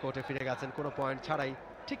 নিজের কোর্টে ফিরে গেছেন কোনো পয়েন্ট ছাড়াই।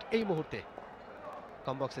 ঠিক এই মুহূর্তে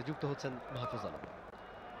কমবক্সে যুক্ত হচ্ছেন Mahfuz Alam.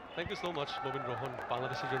 Thank you so much মোমিন রোহন।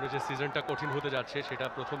 বাংলাদেশের জন্য যে সিজনটা কঠিন হতে যাচ্ছে সেটা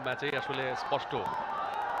প্রথম ম্যাচেই আসলে স্পষ্ট।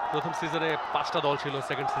 প্রথম সিজনে 5টা দল ছিল,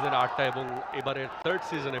 সেকেন্ড সিজনে 8টা এবং এবারের থার্ড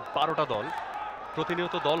সিজনে 12টা দল।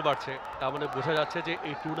 প্রতিনিয়ত দল বাড়ছে, তার মানে বোঝা যাচ্ছে যে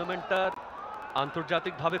এই টুর্নামেন্টটার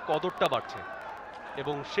আন্তর্জাতিকভাবে কদরটা বাড়ছে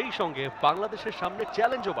এবং সেই সঙ্গে বাংলাদেশের সামনে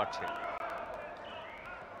চ্যালেঞ্জও বাড়ছে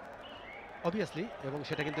অবভিয়াসলি, এবং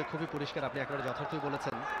সেটা কিন্তু খুবই পরিষ্কার। আপনি একেবারে যথার্থই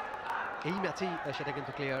বলেছেন, এই ম্যাচেই সেটা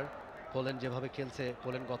কিন্তু ক্লিয়ার। পোল্যান্ড যেভাবে খেলছে,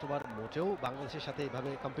 পোল্যান্ড গতবার মোটেও বাংলাদেশের সাথে এভাবে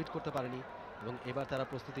কম্পিট করতে পারেনি এবং এবার তারা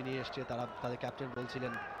প্রস্তুতি নিয়ে এসছে। তারা তাদের ক্যাপ্টেন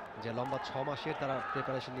বলছিলেন যে লম্বা 6 মাসের তারা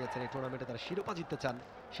প্রিপারেশন নিয়েছেন, এই টুর্নামেন্টে তারা শিরোপা জিততে চান,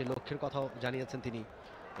 সেই লক্ষ্যের কথাও জানিয়েছেন তিনি।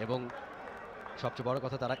 এবং সবচেয়ে বড়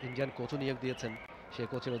কথা, তারা ইন্ডিয়ান কোচও নিয়োগ দিয়েছেন, সেই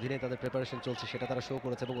কোচের অধীনে তাদের প্রিপারেশন চলছে, সেটা তারা শো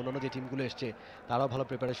করেছে। এবং অন্যান্য যে টিমগুলো এসছে তারাও ভালো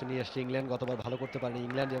প্রিপারেশন নিয়ে এসছে। ইংল্যান্ড গতবার ভালো করতে পারেনি,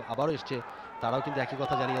 ইংল্যান্ড আবারও এসছে, তারাও কিন্তু একই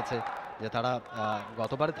কথা জানিয়েছে যে তারা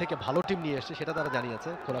গতবারের থেকে ভালো টিম নিয়ে এসছে, সেটা তারা জানিয়েছে।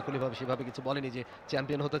 খোলাখুলিভাবে সেভাবে কিছু বলেনি যে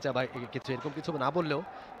চ্যাম্পিয়ন হতে চায় বা কিছু এরকম কিছু না বললেও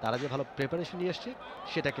তারা যে ভালো প্রিপারেশন নিয়ে এসছে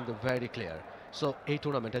সেটা কিন্তু ভেরি ক্লিয়ার। সো এই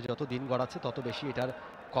টুর্নামেন্টে যত দিন গড়াচ্ছে তত বেশি এটার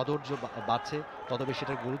কদর বাড়ছে, তত বেশি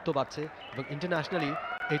এটার গুরুত্ব বাড়ছে এবং ইন্টারন্যাশনালি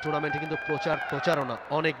এই টুর্নামেন্টে কিন্তু প্রচারণা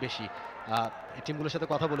অনেক বেশি। টিমগুলোর সাথে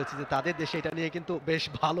কথা বলেছি যে তাদের দেশে এটা নিয়ে কিন্তু বেশ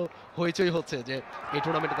ভালো হইচই হচ্ছে যে এই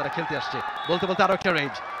টুর্নামেন্টে তারা খেলতে আসছে। বলতে বলতে আরো একটা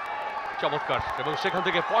রেঞ্জ, চমৎকার, এবং সেখান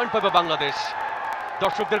থেকে পয়েন্ট পাবে বাংলাদেশ।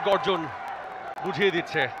 দর্শকদের গর্জন বুঝিয়ে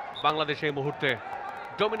দিচ্ছে বাংলাদেশ এই মুহূর্তে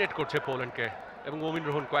ডমিনেট করছে পোল্যান্ডকে। এবং মোমিন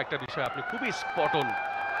রোহন, কয়েকটা বিষয় আপনি খুবই স্পট অন।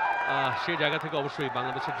 সেই জায়গা থেকে অবশ্যই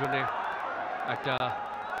বাংলাদেশের জন্য একটা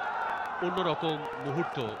অন্যরকম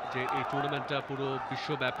মুহূর্ত যে এই টুর্নামেন্টটা পুরো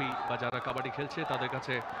বিশ্বব্যাপী বা যারা কাবাডি খেলছে তাদের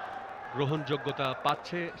কাছে গ্রহণযোগ্যতা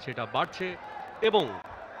পাচ্ছে, সেটা বাড়ছে এবং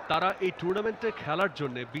তারা এই টুর্নামেন্টে খেলার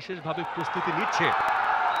জন্য বিশেষভাবে প্রস্তুতি নিচ্ছে।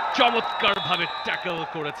 চমৎকারভাবে ট্যাকল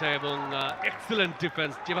করেছে এবং এক্সেলেন্ট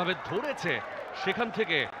ডিফেন্স, যেভাবে ধরেছে সেখান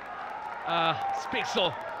থেকে স্পেক্সও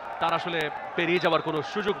তার আসলে পেরিয়ে যাওয়ার কোনো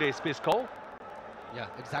সুযোগ নেই স্পেসকো।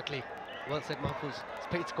 Exactly, well said Mahfuz.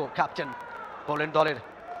 স্পেসকো captain, Poland দলের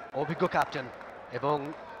অভিজ্ঞ ক্যাপ্টেন, এবং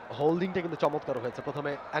হোল্ডিংটা কিন্তু চমৎকার হয়েছে।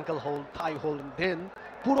 প্রথমে অ্যাঙ্কেল হোল্ড, থাই হোল্ড, দেন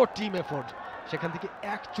পুরো টিম এফোর্ট। সেখান থেকে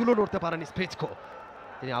এক চুলো নড়তে পারেনি স্পেসকো।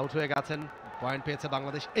 তিনি আউট হয়ে গেছেন। পয়েন্ট পেয়েছে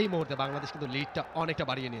বাংলাদেশ। এই মুহূর্তে বাংলাদেশ কিন্তু লিডটা অনেকটা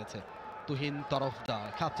বাড়িয়ে নিয়েছে। তুহিন তরফদার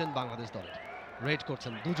ক্যাপ্টেন বাংলাদেশ দলের, রেড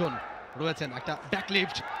করছেন। দুজন রয়েছেন, একটা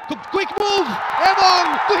ব্যাকলিফট, খুব কুইক মুভ, এবং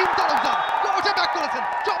তুহিন তরফদার কোর্টে ব্যাক করেছেন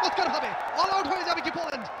চমৎকার ভাবে। অল আউট হয়ে যাবে কি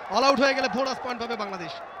পোল্যান্ড? অল আউট হয়ে গেলে বোনাস পয়েন্ট পাবে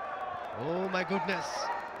বাংলাদেশ। ও মাই গুডনেস।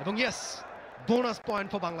 এবং yes, bonus point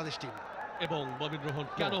for Bangladesh team. এবং ববিন রোহন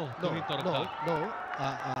কেন তুহিন তরফদার?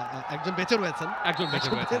 একজন বেঁচে রয়েছেন,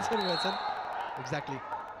 এক্স্যাক্টলি।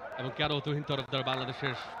 এবং কেন তুহিন তরফদার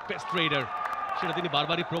বাংলাদেশের বেস্ট রেডার সেটা তিনি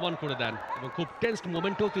বারবারই প্রমাণ করে দেন, এবং খুব টেন্সড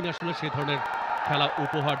মোমেন্টেও তিনি আসলে সেই ধরনের খেলা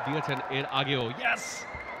উপহার দিয়েছেন এর আগেও। ইয়েস,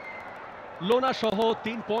 লোনা সহ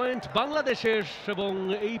 3 পয়েন্ট বাংলাদেশের, এবং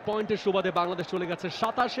এই পয়েন্টের সুবাদে বাংলাদেশ চলে গেছে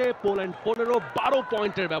 27-এ, পোল্যান্ড 15, 12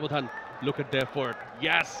 পয়েন্টের ব্যবধান। Look at the effort.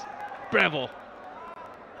 Yes, Bravo.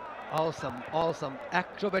 Awesome,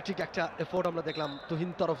 acrobatic একটা এফোর্ট আমরা দেখলাম তুহিন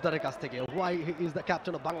তরফদারের কাছ থেকে। Why he is the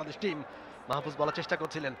captain of Bangladesh team, Mahfuz বলার চেষ্টা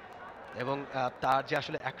করছিলেন। এবং তার যে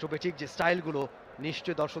আসলে অ্যাক্রোবেটিক যে স্টাইলগুলো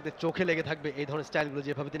নিশ্চয়ই দর্শকদের চোখে লেগে থাকবে। এই ধরনের স্টাইলগুলো,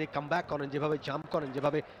 যেভাবে তিনি কামব্যাক করেন, যেভাবে জাম্প করেন,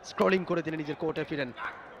 যেভাবে স্ক্রলিং করে তিনি নিজের কোর্টে ফিরেন,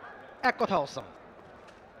 এক কথা অসম।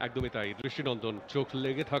 একদমই তাই, দৃষ্টিনন্দন, চোখ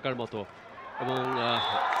লেগে থাকার মতো। এবং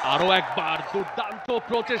আরো একবার দুর্দান্ত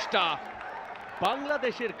প্রচেষ্টা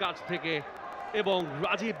বাংলাদেশের কাছ থেকে, এবং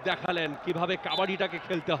রাজীব দেখালেন কিভাবে কাবাডিটাকে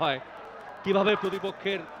খেলতে হয়, কিভাবে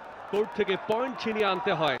প্রতিপক্ষের কোর্ট থেকে পয়েন্ট ছিনিয়ে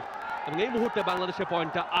আনতে হয়। এবং এই মুহূর্তে বাংলাদেশের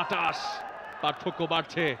পয়েন্টটা 28, পার্থক্য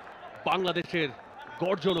বাড়ছে, বাংলাদেশের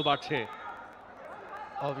গর্জনও বাড়ছে।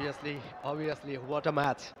 Obviously what a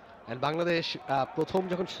match. And Bangladesh প্রথম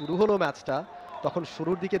যখন শুরু হলো ম্যাচটা, তখন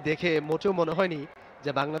শুরুর দিকে দেখে মোটেও মনে হয়নি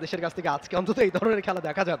যে বাংলাদেশের কাছ থেকে আজকে অন্তত এই ধরনের খেলা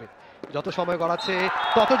দেখা যাবে। যত সময় গড়াচ্ছে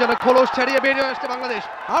তত যেন খোলস ছাড়িয়ে বেরিয়ে আসছে বাংলাদেশ।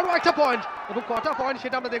 আরও একটা পয়েন্ট, এবং কটা পয়েন্ট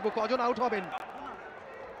সেটা আমরা দেখবো, কজন আউট হবেন।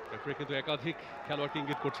 রেফারি কিন্তু একাধিক খেলোয়াড়কে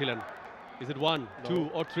ইঙ্গিত করছিলেন। Is it 1, 2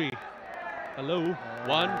 or 3? Hello?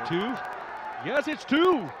 1, 2? Yes, it's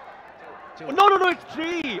 2. No, it's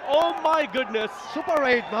 3. Oh my goodness. Super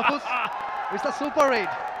raid, Mahfuz. It's a super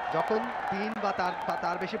raid. যখন 3 বা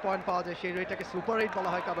তার বেশি পয়েন্ট পাওয়া যায়, সেই রেডটাকে সুপার রেড বলা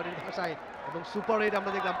হয় কাবাডির ভাষায়। এবং সুপার রেড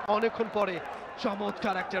আমরা দেখলাম অনেকক্ষণ পরে।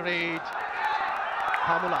 চমৎকার একটা রেড।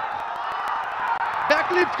 পামুলাক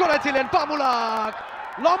ব্যাকলিফট করেছিলেন, পামুলাক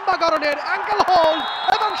লম্বা গড়নের অ্যাঙ্কেল হোল্ড,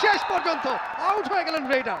 এবং শেষ পর্যন্ত আউট হয়ে গেলেন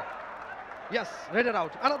radar. Yes, radar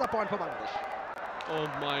out. Another point for Bangladesh. Oh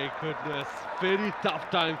my goodness, very tough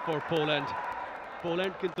time for Poland.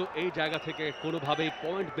 Poland কিন্তু এই জায়গা থেকে কোনোভাবেই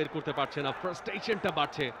পয়েন্ট বের করতে পারছে না, ফ্রাস্ট্রেশনটা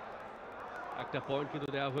বাড়ছে। একটা পয়েন্ট কিন্তু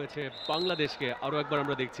দেওয়া হয়েছে বাংলাদেশকে। আরও একবার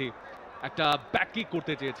আমরা দেখছি একটা ব্যাক কিক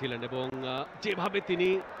করতে চেয়েছিলেন, এবং যেভাবে তিনি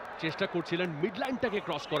চেষ্টা করছিলেন মিডলাইনটাকে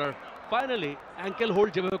ক্রস করার, ফাইনালি অ্যাঙ্কেল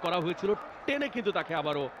হোল্ড যেভাবে করা হয়েছিল, টেনে কিন্তু তাকে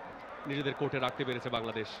আবারও নিজেদের কোর্টে রাখতে পেরেছে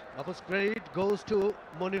Bangladesh. Credit goes to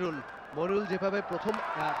Monirul. Monirul যেভাবে প্রথম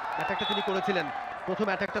অ্যাটাকটা তিনি করেছিলেন, প্রথম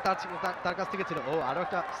অ্যাটাকটা তার কাছ থেকে ছিল। আরো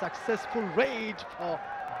একটা successful red for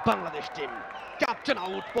Bangladesh team. Captain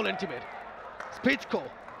out Poland টিমের। স্পিচকো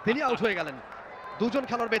তিনি আউট হয়ে গেলেন। দুজন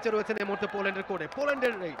খেলোয়াড় বেঁচে রয়েছেন এই মুহূর্তে পোল্যান্ডের কোর্টে।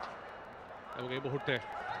 পোল্যান্ডের রেড, এবং এই মুহূর্তে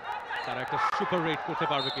তারা একটা সুপার রেড করতে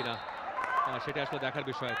পারবে কিনা সেটা আসলে দেখার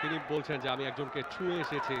বিষয়। তিনি বলছেন যে আমি একজনকে ছুঁয়ে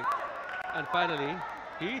এসেছি, and finally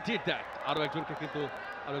he did that. আরও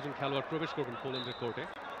একজন খেলোয়াড় প্রবেশ করবেন পোল্যান্ডের কোর্টে।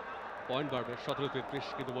 পয়েন্ট বাড়বে 17-33,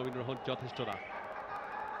 কিন্তু ববিন রোহন যথেষ্ট না।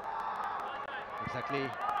 এক্স্যাক্টলি,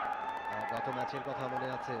 গত ম্যাচের কথা মনে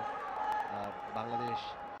আছে, বাংলাদেশ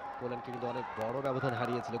পোল্যান্ডকে কিন্তু অনেক বড় ব্যবধান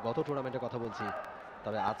হারিয়েছিল, গত টুর্নামেন্টের কথা বলছি।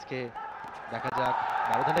 তবে আজকে দেখা যাক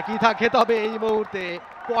ব্যবধানটা কি থাকে। তবে এই মুহূর্তে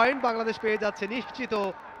পয়েন্ট বাংলাদেশ পেয়ে যাচ্ছে নিশ্চিত।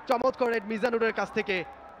 চমৎকার রেড মিজানুরের কাছ থেকে।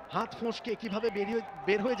 হাত ফোঁসকে কিভাবে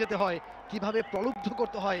বের হয়ে যেতে হয়, কিভাবে প্রলুব্ধ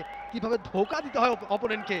করতে হয়, কিভাবে ধোকা দিতে হয়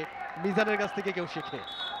অপোনেন্টকে, মিজানের কাছ থেকে কেউ শেখে।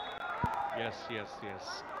 ইয়েস,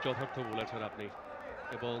 যথার্থ বলেছেন আপনি।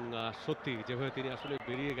 এবং সত্যি যেভাবে তিনি আসলে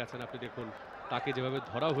বেরিয়ে গেছেন, আপনি দেখুন তাকে যেভাবে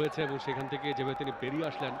ধরা হয়েছে এবং সেখান থেকে যেভাবে তিনি বেরিয়ে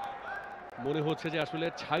আসলেন, মনে হচ্ছে যে আসলে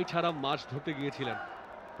ছাই ছাড়া মাছ ধরতে গিয়েছিলেন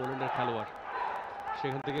পোল্যান্ডের খেলোয়াড়,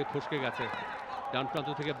 সেখান থেকে ফসকে গেছে। ডান প্রান্ত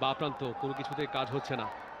থেকে বা প্রান্ত কোনো কিছুতেই কাজ হচ্ছে না,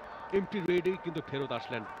 এমটি রেডেই কিন্তু ফেরত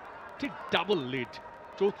আসলেন। ঠিক ডাবল লিড,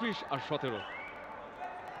 34 আর 17।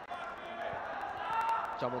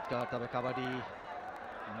 চমৎকার। তবে কাবাডি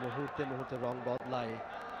মুহূর্তে মুহূর্তে রং বদলায়,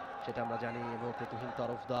 সেটা আমরা জানি। এই মুহূর্তে তুহিন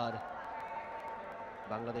তরফদার,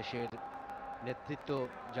 বাংলাদেশের নেতৃত্ব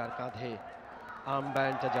যার কাঁধে,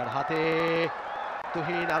 আর্মব্যান্ডটা যার হাতে।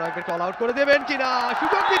 তুহিন আরো একবার কল আউট করে দেবেন কিনা,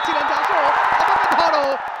 সুযোগ দিচ্ছিলেন, ধরো,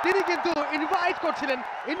 তিনি কিন্তু ইনভাইট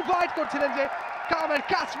করছিলেন যে come and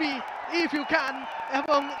catch me if you can,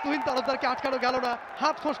 এবং তুহিন তরফদারকে আটকানো গেল না,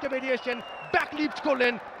 হাত ফসকে বেরিয়ে এসছেন, ব্যাক লিফট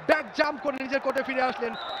করলেন, ব্যাক জাম্প করে নিজের কোর্টে ফিরে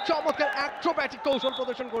আসলেন, চমৎকার অ্যাক্রোব্যাটিক কৌশল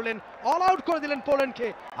প্রদর্শন করলেন, অল আউট করে দিলেন পোল্যান্ডকে,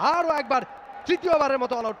 আরও একবার তৃতীয়বারের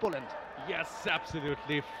মতো all out Poland. Yes,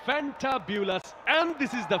 absolutely fantabulous, and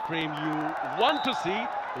this is the frame you want to see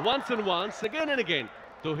once and once, again and again.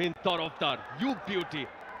 Tuhin Tarafdar, you beauty,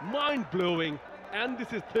 mind-blowing, and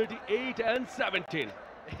this is 38 and 17.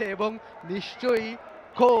 এবং নিশ্চয়ই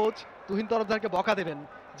coach Tuhin তরফদারকে বকা দেবেন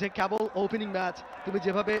যে কেবল opening match, তুমি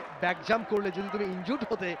যেভাবে back jump করলে যদি তুমি ইনজুর্ড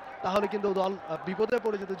হতে তাহলে কিন্তু দল বিপদে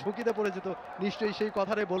পড়ে যেত, ঝুঁকিতে পড়ে যেত, নিশ্চয়ই সেই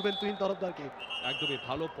কথাটাই বলবেন তুহিন তরফদারকে। একদমই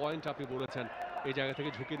ভালো পয়েন্ট আপনি বলেছেন, এই জায়গা থেকে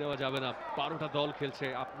ঝুঁকি নেওয়া যাবে না, 12টা দল খেলছে,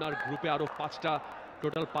 আপনার গ্রুপে আরও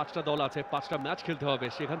টোটাল 5টা দল আছে, 5টা ম্যাচ খেলতে হবে,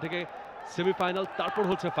 সেখান থেকে সেমিফাইনাল, তারপর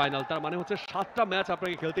হচ্ছে ফাইনাল, তার মানে হচ্ছে 7টা ম্যাচ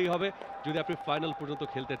আপনাকে খেলতেই হবে যদি আপনি ফাইনাল পর্যন্ত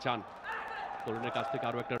খেলতে চান। পোল্যান্ডের কাছ থেকে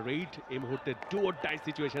আরও একটা রেইড, এই মুহূর্তে ডু অর ডাই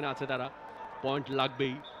সিচুয়েশনে আছে তারা, পয়েন্ট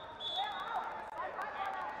লাগবেই,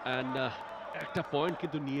 অ্যান্ড একটা পয়েন্ট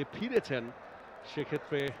কিন্তু নিয়ে ফিরেছেন,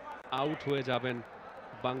 সেক্ষেত্রে আউট হয়ে যাবেন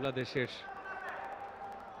বাংলাদেশের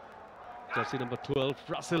জার্সি নাম্বার 12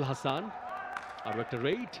 রাসেল হাসান। আরও একটা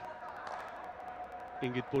রেইড,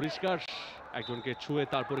 ইঙ্গিত পরিষ্কার, একজনকে ছুঁয়ে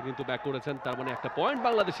তারপরে কিন্তু ব্যাক করেছেন, তার মানে একটা পয়েন্ট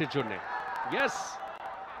বাংলাদেশের জন্য। ইয়েস,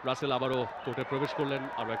 রাসেল আবারও কোর্টে প্রবেশ করলেন,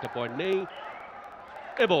 আরও একটা পয়েন্ট নেই,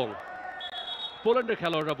 এবং পোল্যান্ডের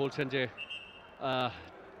খেলোয়াড়রা বলছেন যে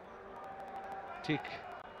ঠিক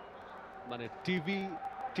মানে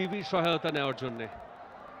টিভির সহায়তা নেওয়ার জন্যে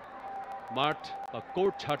মাঠ বা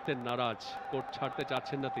কোর্ট ছাড়তে নারাজ, কোর্ট ছাড়তে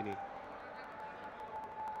চাচ্ছেন না তিনি।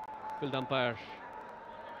 ফিল্ড আম্পায়ার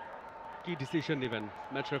কি ডিসিশন নেবেন,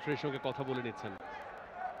 ম্যাচ রেফারির সঙ্গে কথা বলে নিচ্ছেন।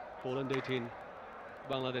 Poland 18,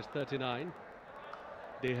 Bangladesh 39,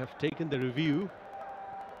 they have taken the review।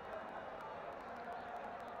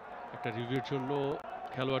 একটা রিভিউর জন্য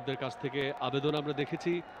খেলোয়াড়দের কাছ থেকে আবেদন আমরা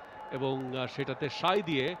দেখেছি, এবং সেটাতে সায়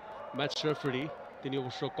দিয়ে ম্যাচ রেফারি তিনি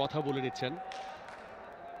অবশ্য কথা বলে নিচ্ছেন।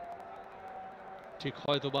 ঠিক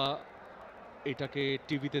হয়তোবা এটাকে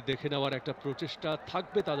টিভিতে দেখে নেওয়ার একটা প্রচেষ্টা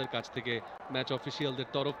থাকবে তাদের কাছ থেকে, ম্যাচ অফিসিয়ালদের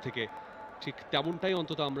তরফ থেকে, ঠিক তেমনটাই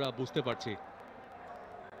অন্তত আমরা বুঝতে পারছি।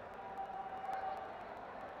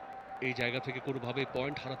 এই জায়গা থেকে কোনোভাবে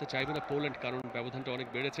পয়েন্ট হারাতে চাইবে না পোল্যান্ড, কারণ ব্যবধানটা অনেক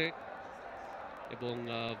বেড়েছে, এবং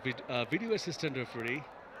ভিডিও অ্যাসিস্ট্যান্ট রেফারি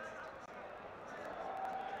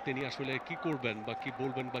তিনি আসলে কি করবেন বা কি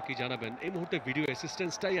বলবেন বা কি জানাবেন, এই মুহূর্তে ভিডিও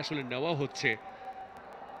অ্যাসিস্ট্যান্সটাই আসলে নেওয়া হচ্ছে,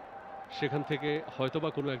 সেখান থেকে হয়তোবা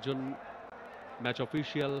কোনো একজন ম্যাচ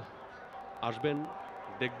অফিসিয়াল আসবেন,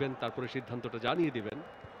 দেখবেন, তারপরে সিদ্ধান্তটা জানিয়ে দিবেন।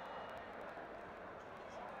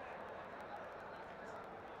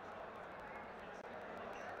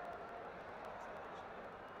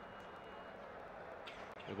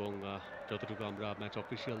 এবং যতটুকু আমরা ম্যাচ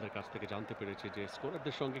অফিসিয়ালদের কাছ থেকে জানতে পেরেছি যে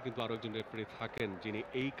স্কোরারদের সঙ্গে কিন্তু আরও একজন রেফারি থাকেন যিনি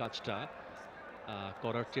এই কাজটা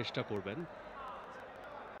করার চেষ্টা করবেন,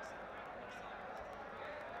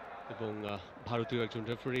 এবং ভারতীয় একজন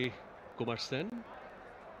রেফারি কুমার সেন,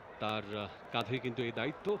 তার কাঁধে কিন্তু এই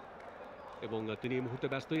দায়িত্ব, এবং তিনি এই মুহূর্তে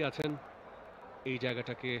ব্যস্তই আছেন এই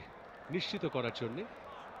জায়গাটাকে নিশ্চিত করার জন্যে।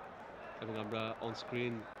 এবং আমরা অন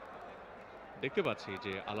স্ক্রিন দেখতে পাচ্ছি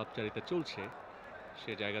যে আলাপচারিতা চলছে,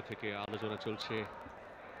 সে জায়গা থেকে আলোচনা চলছে,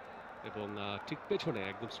 এবং ঠিক পেছনে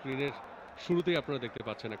একদম স্ক্রিনের শুরুতেই আপনারা দেখতে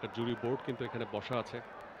পাচ্ছেন একটা জুরি বোর্ড কিন্তু এখানে বসা আছে,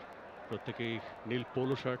 প্রত্যেকেই নীল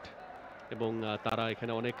পোলো শার্ট, এবং তারা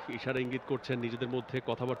এখানে অনেক ইশারা ইঙ্গিত করছেন, নিজেদের মধ্যে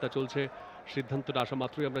কথাবার্তা চলছে, সিদ্ধান্তটা আসা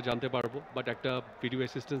মাত্রই আমরা জানতে পারবো। বাট একটা ভিডিও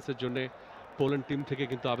অ্যাসিস্ট্যান্সের জন্য পোল্যান্ড টিম থেকে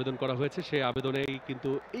কিন্তু আবেদন করা হয়েছে, সেই আবেদনেই কিন্তু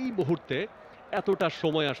এই মুহূর্তে এতটা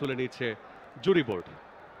সময় আসলে নিচ্ছে জুরি বোর্ড।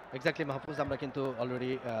 এক্স্যাক্টলি মাহফুজ, আমরা কিন্তু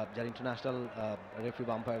অলরেডি যারা ইন্টারন্যাশনাল রেফারি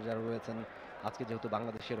বা আম্পায়ার যারা রয়েছেন, আজকে যেহেতু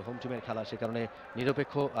বাংলাদেশের হোম টিমের খেলা, সে কারণে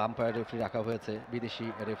নিরপেক্ষ আম্পায়ার রেফারি রাখা হয়েছে, বিদেশি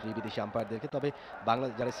রেফারি, বিদেশি আম্পায়ারদেরকে। তবে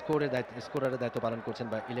যারা স্কোরারের দায়িত্ব পালন করছেন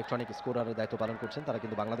বা ইলেকট্রনিক স্কোরারের দায়িত্ব পালন করছেন, তারা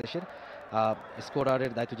কিন্তু বাংলাদেশের।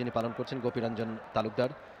 স্কোরারের দায়িত্ব যিনি পালন করছেন গোপীরঞ্জন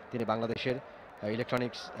তালুকদার, তিনি বাংলাদেশের।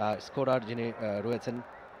 ইলেকট্রনিক্স স্কোরার যিনি রয়েছেন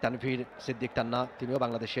তানভীর সিদ্দিক তান্না, তিনিও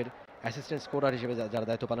বাংলাদেশের। অ্যাসিস্ট্যান্ট স্কোরার হিসেবে যারা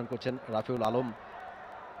দায়িত্ব পালন করছেন রাফিউল আলম,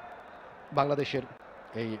 বাংলাদেশের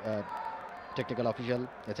এই টেকনিক্যাল অফিসিয়াল।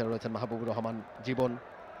 এছাড়া রয়েছেন মাহবুবুর রহমান জীবন,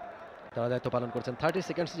 তারা দায়িত্ব পালন করছেন। 30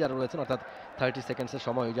 সেকেন্ডস যারা রয়েছেন, অর্থাৎ 30 সেকেন্ডসের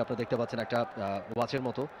সময় যে আপনারা দেখতে পাচ্ছেন একটা ওয়াচের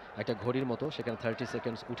মতো, একটা ঘড়ির মতো, সেখানে 30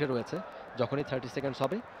 সেকেন্ডস উঠে রয়েছে। যখনই 30 সেকেন্ডস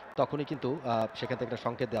হবে তখনই কিন্তু সেখান থেকে একটা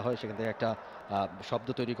সংকেত দেওয়া হয়, সেখান থেকে একটা শব্দ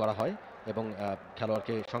তৈরি করা হয়, এবং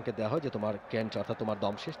খেলোয়াড়কে সংকেত দেওয়া হয় যে তোমার ক্যান্ট অর্থাৎ তোমার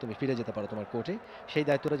দম শেষ, তুমি ফিরে যেতে পারো তোমার কোর্টে। সেই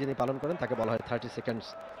দায়িত্বটা যিনি পালন করেন তাকে বলা হয় 30 সেকেন্ডস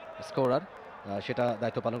স্কোরার। সেটা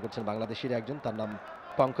দায়িত্ব পালন করছেন বাংলাদেশের একজন, তার নাম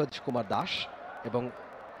পঙ্কজ কুমার দাস। এবং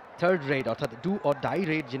থার্ড রেড অর্থাৎ ডু অর ডাই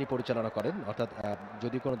রেড যিনি পরিচালনা করেন, অর্থাৎ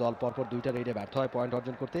যদি কোনো দল পরপর দুইটা রেডে ব্যর্থ হয় পয়েন্ট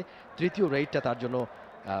অর্জন করতে, তৃতীয় রেডটা তার জন্য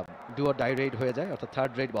ডু অর ডাই রেড হয়ে যায়, অর্থাৎ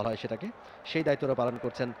থার্ড রেড বলা হয় সেটাকে। সেই দায়িত্বটা পালন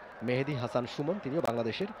করছেন মেহেদি হাসান সুমন, তিনিও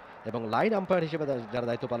বাংলাদেশের। এবং লাইন আম্পায়ার হিসেবে যারা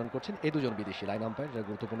দায়িত্ব পালন করছেন এই দুজন বিদেশি লাইন আম্পায়ার, যারা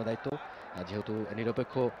গুরুত্বপূর্ণ দায়িত্ব, যেহেতু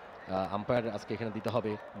নিরপেক্ষ আম্পায়ার আজকে এখানে দিতে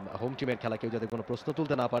হবে, হোম টিমের খেলা কেউ যাতে কোনো প্রশ্ন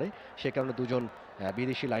তুলতে না পারে সে কারণে দুজন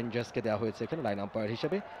বিদেশি লাইন জাজকে দেওয়া হয়েছে এখানে লাইন আম্পায়ার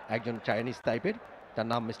হিসেবে। একজন চাইনিজ টাইপের, তার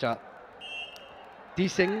নাম মিস্টার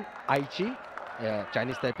টিসেং আইচি,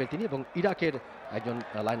 চাইনিজ টাইপের তিনি, এবং ইরাকের একজন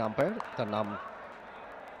লাইন আম্পায়ার, তার নাম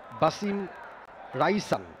বাসিম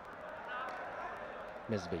রাইসান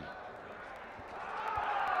মেজবেই।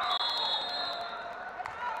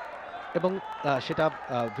 এবং সেটা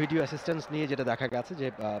ভিডিও অ্যাসিস্ট্যান্স নিয়ে যেটা দেখা গেছে যে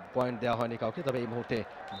পয়েন্ট দেওয়া হয়নি কাউকে, তবে এই মুহূর্তে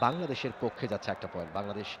বাংলাদেশের পক্ষে যাচ্ছে একটা পয়েন্ট।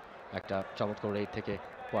 বাংলাদেশ একটা চমৎকার রেড থেকে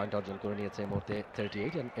পয়েন্ট অর্জন করে নিয়েছে এই মুহূর্তে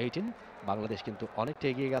 38-18। বাংলাদেশ কিন্তু অনেকটা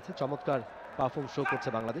এগিয়ে গেছে, চমৎকার পারফর্ম শো করছে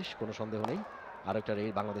বাংলাদেশ, কোনো সন্দেহ নেই। আর একটা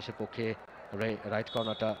রেড বাংলাদেশের পক্ষে, রাইট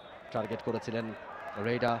কর্নারটা টার্গেট করেছিলেন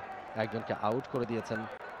রেডা, একজনকে আউট করে দিয়েছেন।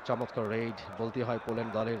 চমৎকার রেড বলতে হয়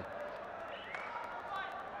পোল্যান্ড দলের।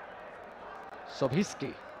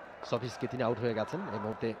 সভিস্কি তিনি আউট হয়ে গেছেন। এই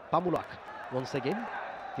মুহূর্তে পামুলাক ওয়ান্স এগেইন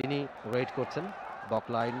তিনি রেড করছেন বক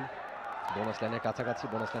লাইন, বোনাস লাইনের কাছাকাছি,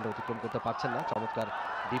 বোনাস লাইন অতিক্রম করতে পারছেন না। চমৎকার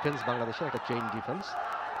ডিফেন্স বাংলাদেশের, একটা chain defence,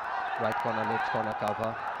 right corner left corner CAVA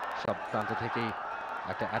সব প্রান্ত থেকেই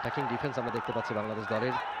একটা অ্যাটাকিং ডিফেন্স আমরা দেখতে পাচ্ছি বাংলাদেশ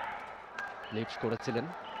দলের। লিফট করেছিলেন,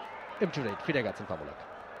 এমটি রেড ফিরে গেছেন পামুলাক।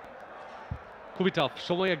 খুবই টাফ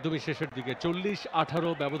সময়, একদমই শেষের দিকে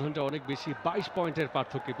 40-18 ব্যবধানটা অনেক বেশি, 22 পয়েন্টের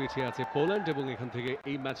পার্থক্যে পিছিয়ে আছে পোল্যান্ড, এবং এখান থেকে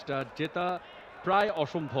এই ম্যাচটা জেতা প্রায়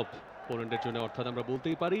অসম্ভব পোল্যান্ডের জন্য। অর্থাৎ আমরা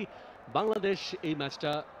বলতেই পারি বাংলাদেশ এই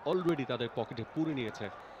ম্যাচটা অলরেডি তাদের পকেটে পুরে নিয়েছে।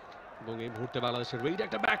 এবং এই মুহূর্তে বাংলাদেশের রেড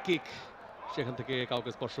একটা ব্যাক কিক, সেখান থেকে কাউকে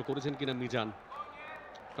স্পর্শ করেছেন কিনা মিজান,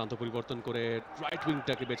 প্রান্ত পরিবর্তন করে রাইট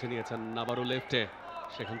উইংটাকে বেছে নিয়েছেন, আবারও লেফটে,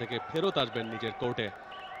 সেখান থেকে ফেরত আসবেন নিজের কোর্টে,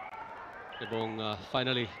 এবং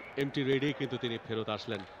ফাইনালি এমটি রেডেই কিন্তু তিনি ফেরত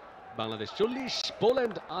আসলেন। বাংলাদেশ 40,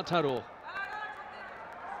 পোল্যান্ড 18।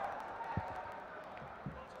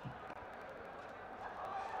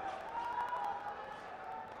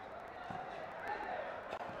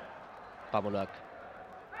 পামুলাক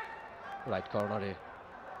রাইট কর্নারে,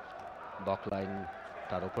 বক লাইন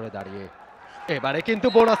তার উপরে দাঁড়িয়ে এবারে কিন্তু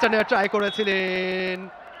বোনাসটা নেওয়ার ট্রাই করেছিলেন,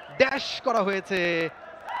 ড্যাশ করা হয়েছে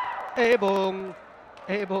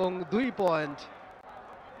এবং 2 পয়েন্ট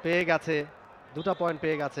পেয়ে গেছে, 2টা পয়েন্ট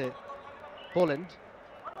পেয়ে গেছে পোল্যান্ড।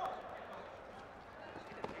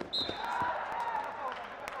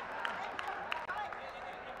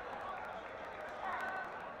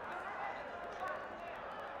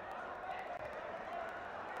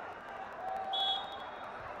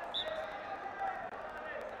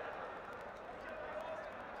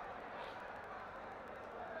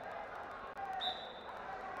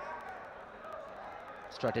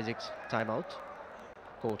 স্ট্র্যাটেজিক টাইম আউট,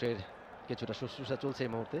 কোর্টের কিছুটা শুশ্রূষা চলছে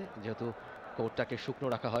এই মুহূর্তে, যেহেতু কোর্টটাকে শুকনো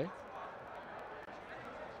রাখা হয়।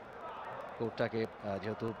 কোর্টটাকে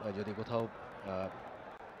যেহেতু যদি কোথাও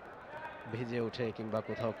ভিজে ওঠে কিংবা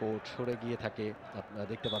কোথাও কোর্ট সরে গিয়ে থাকে, আপনারা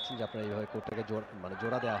দেখতে পাচ্ছেন যে আপনারা এইভাবে কোর্টটাকে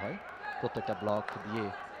জোড়া দেওয়া হয়, প্রত্যেকটা ব্লক দিয়ে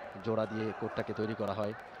জোড়া দিয়ে কোর্টটাকে তৈরি করা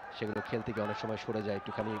হয়। সেগুলো খেলতে গিয়ে অনেক সময় সরে যায়,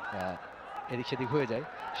 একটুখানি এদিক সেদিক হয়ে যায়,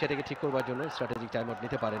 সেটাকে ঠিক করবার জন্য স্ট্র্যাটেজিক টাইম আউট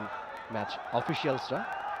নিতে পারেন ম্যাচ অফিসিয়ালসরা,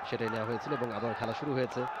 সেটাই নেওয়া হয়েছিল। এবং আবার খেলা শুরু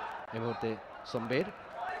হয়েছে এই মুহূর্তে। সোমবের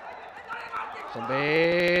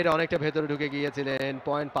অনেকটা ভেতরে ঢুকে গিয়েছিলেন,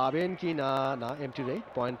 পয়েন্ট পাবেন কি না, না এমটি রেড,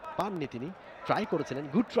 পয়েন্ট পাননি তিনি, ট্রাই করেছিলেন,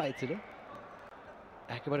 গুড ট্রাই ছিল,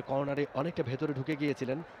 একেবারে কর্নারে অনেকটা ভেতরে ঢুকে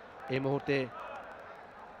গিয়েছিলেন। এই মুহূর্তে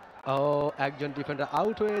একজন ডিফেন্ডার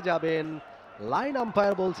আউট হয়ে যাবেন, লাইন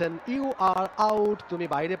আম্পায়ার বলছেন ইউ আর আউট, তুমি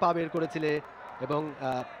বাইরে পা বের করেছিলে। এবং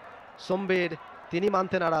সোমবের তিনি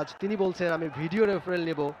মানতে নারাজ, তিনি বলছেন আমি ভিডিও রেফারেল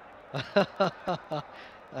নেব।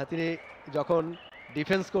 তিনি যখন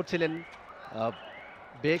ডিফেন্স করছিলেন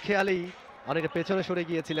বেখেয়ালেই অনেকটা পেছনে সরে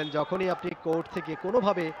গিয়েছিলেন, যখনই আপনি কোর্ট থেকে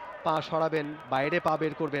কোনোভাবে পা সরাবেন, বাইরে পা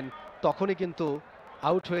বের করবেন, তখনই কিন্তু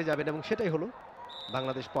আউট হয়ে যাবেন, এবং সেটাই হলো।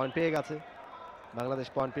 বাংলাদেশ পয়েন্ট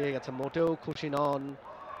পেয়ে গেছে, মোটেও খুশি নন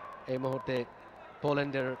এই মুহূর্তে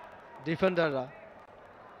পোল্যান্ডের ডিফেন্ডাররা।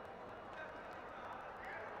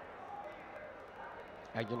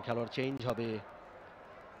 একজন খেলোয়াড় চেঞ্জ হবে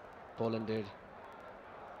পোল্যান্ডের,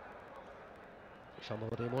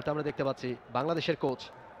 সম্ভবত এই মুহূর্তে আমরা দেখতে পাচ্ছি বাংলাদেশের কোচ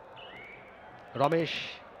রমেশ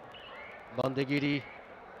বন্দেগিরি,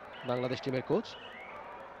 বাংলাদেশ টিমের কোচ,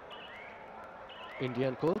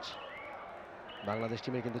 ইন্ডিয়ান কোচ। বাংলাদেশ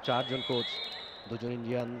টিমের কিন্তু 4 জন কোচ, 2 জন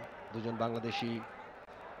ইন্ডিয়ান, 2 জন বাংলাদেশি।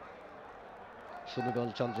 সুমিবল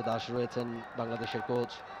চন্দ্র দাস রয়েছেন বাংলাদেশের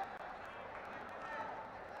কোচ,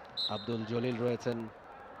 আব্দুল জলিল রয়েছেন।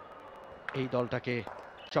 এই দলটাকে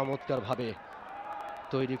চমৎকারভাবে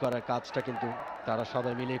তৈরি করার কাজটা কিন্তু তারা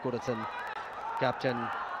সবাই মিলে করেছেন। ক্যাপ্টেন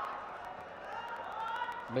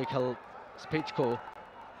মিখাল স্পিচকো,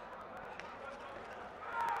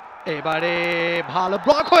 এবারে ভালো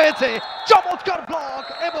ব্লক হয়েছে, চমৎকার ব্লক,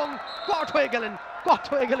 এবং কট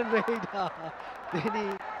হয়ে গেলেন রেইডা। তিনি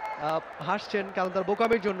হাসছেন কারণ তার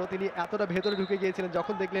বোকামির জন্য। তিনি এতটা ভেতরে ঢুকে গিয়েছিলেন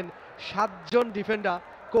যখন দেখলেন 7 জন ডিফেন্ডার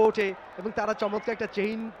কোর্টে এবং তারা চমৎকার একটা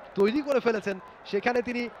চেইন তৈরি করে ফেলেছেন, সেখানে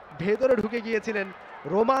তিনি ভেতরে ঢুকে গিয়েছিলেন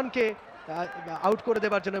রোমানকে আউট করে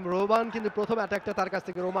দেওয়ার জন্য। রোমান কিন্তু প্রথম অ্যাটাকটা তার কাছ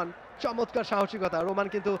থেকে, রোমান চমৎকার সাহসিকতা, রোমান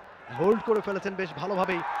কিন্তু হোল্ড করে ফেলেছেন বেশ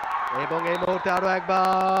ভালোভাবেই। এবং এই মুহূর্তে আরো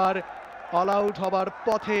একবার অল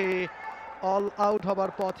আউট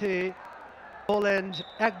হবার পথে পোল্যান্ড।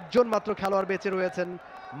 একজন মাত্র খেলোয়াড় বেঁচে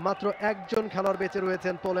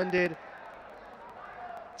রয়েছেন, পোল্যান্ডের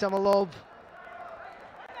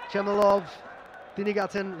চেমেলভ। তিনি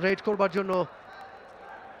গেছেন রেড করবার জন্য।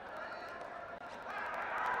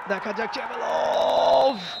 দেখা যাক,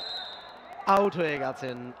 চেমেলভ আউট হয়ে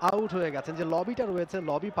গেছেন। যে লবিটা রয়েছে,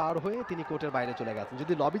 লবি পার হয়ে তিনি কোর্টের বাইরে চলে গেছেন।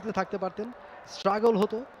 যদি লবিতে থাকতে পারতেন স্ট্রাগল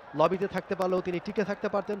হতো, লবিতে থাকতে পারলেও তিনি টিকে থাকতে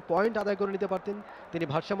পারতেন, পয়েন্ট আদায় করে নিতে পারতেন। তিনি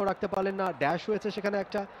ভারসাম্য রাখতে পারলেন না, ড্যাশ হয়েছে সেখানে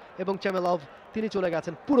একটা, এবং চেমেলভ তিনি চলে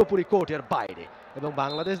গেছেন পুরোপুরি কোর্টের বাইরে। এবং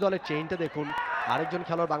বাংলাদেশ দলের চেইনটা দেখুন, আরেকজন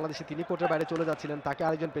খেলোয়াড় বাংলাদেশে তিনি কোর্টের বাইরে চলে যাচ্ছিলেন, তাকে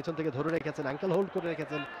আরেকজন পেছন থেকে ধরে রেখেছেন, অ্যাঙ্কেল হোল্ড করে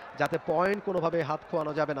রেখেছেন, যাতে পয়েন্ট কোনোভাবে হাত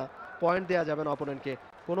খোয়ানো যাবে না, পয়েন্ট দেওয়া যাবে না অপোনেন্টকে।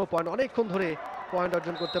 কোনো পয়েন্ট অনেকক্ষণ ধরে পয়েন্ট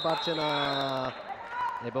অর্জন করতে পারছে না।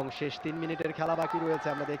 এবং শেষ 3 মিনিটের খেলা বাকি রয়েছে,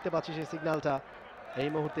 আমরা দেখতে পাচ্ছি সেই সিগন্যালটা। এই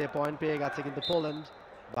মুহূর্তে পয়েন্ট পেয়ে গেছে কিন্তু পোল্যান্ড।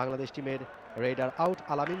 বাংলাদেশ টিমের রেডার আউট,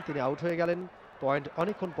 আলামিন তিনি আউট হয়ে গেলেন। পয়েন্ট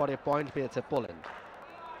অনেকক্ষণ পরে পয়েন্ট পেয়েছে Poland.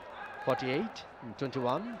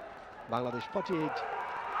 48-21, Bangladesh 48,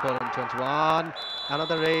 Poland 21.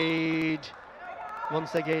 Another raid.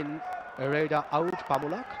 Once again, raider out,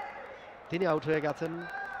 Pamulak. তিনি আউট হয়ে গেছেন।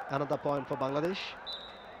 Another point for Bangladesh.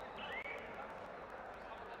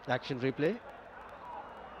 Action replay.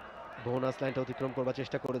 Bonus লাইনটা অতিক্রম করবার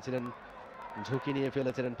চেষ্টা করেছিলেন, ঝুঁকি নিয়ে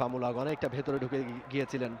ফেলেছিলেন পামুলাক, অনেকটা ভেতরে ঢুকে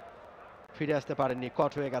গিয়েছিলেন, ফিরে আসতে পারেননি,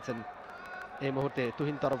 কট হয়ে গেছেন। এই মুহূর্তে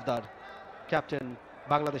তুহিন তরফদার, ক্যাপ্টেন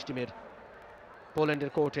বাংলাদেশ টিমের,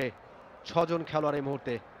 পোল্যান্ডের কোর্টে 6 জন খেলোয়াড় এই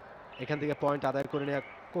মুহূর্তে। এখান থেকে পয়েন্ট আদায় করে নেওয়া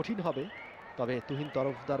কঠিন হবে, তবে তুহিন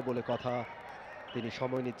তরফদার বলে কথা, তিনি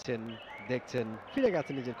সময় নিচ্ছেন, দেখছেন, ফিরে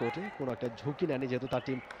গেছেন নিজের কোর্টে, কোনো একটা ঝুঁকি নেয়নি, যেহেতু তার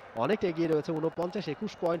টিম অনেকটা এগিয়ে রয়েছে,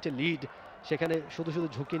 49-21 পয়েন্টের লিড। সেখানে শুধু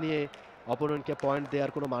ঝুঁকি নিয়ে অপোনেন্টকে পয়েন্ট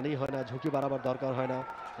দেওয়ার কোনো মানেই হয় না, ঝুঁকি বাড়াবার দরকার হয় না।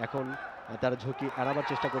 এখন তারা ঝুঁকি এড়াবার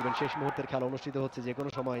চেষ্টা করবেন। শেষ মুহূর্তের খেলা অনুষ্ঠিত হচ্ছে, যে কোনো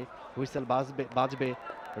সময় হুইসেল বাজবে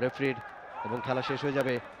রেফারির এবং খেলা শেষ হয়ে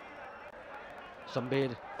যাবে।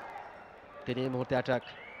 সম্বের তিনি এই মুহূর্তে অ্যাটাক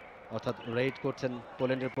অর্থাৎ রেড করছেন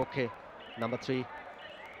পোল্যান্ডের পক্ষে, নাম্বার 3।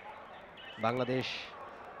 বাংলাদেশ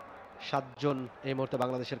 7 জন এই মুহূর্তে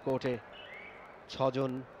বাংলাদেশের কোর্টে, 6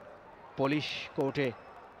 জন পুলিশ কোর্টে।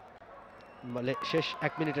 শেষ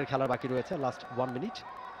 1 মিনিটের খেলার বাকি রয়েছে, লাস্ট 1 মিনিট।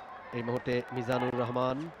 এই মুহূর্তে মিজানুর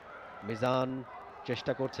রহমান, মিজান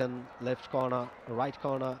চেষ্টা করছেন, left corner, right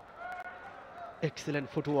corner, excellent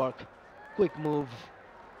footwork, quick move,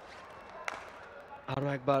 আরো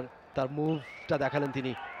একবার তার মুভটা দেখালেন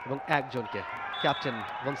তিনি, এবং একজনকে captain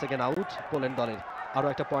once again out Poland দলের। আরো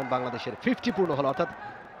একটা পয়েন্ট বাংলাদেশের, 50 পূর্ণ হলো, অর্থাৎ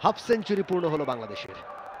হাফ সেঞ্চুরি পূর্ণ হলো বাংলাদেশের।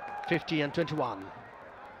 50-21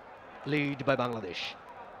 lead by Bangladesh.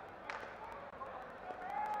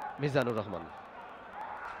 Mizanur Rahman,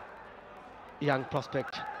 young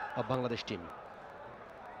prospect of Bangladesh team.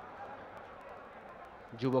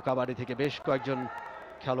 যুব কাবাডি থেকে বেশ কয়েকজন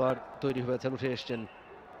খেলোয়াড় তৈরি হয়েছেন, উঠে এসছেন।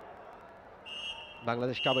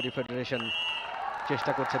 বাংলাদেশ কাবাডি ফেডারেশন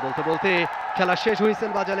চেষ্টা করছে, বলতে বলতে খেলা শেষ,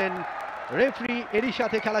 হুইসেল বাজালেন রেফারি, এরই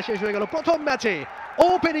সাথে খেলা শেষ হয়ে গেল। প্রথম ম্যাচে,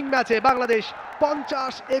 ওপেনিং ম্যাচে বাংলাদেশ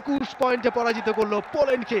 50-21 পয়েন্টে পরাজিত করলো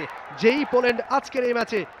পোল্যান্ডকে। যেই পোল্যান্ড আজকের এই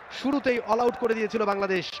ম্যাচে শুরুতেই অল আউট করে দিয়েছিল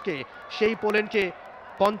বাংলাদেশকে, সেই পোল্যান্ডকে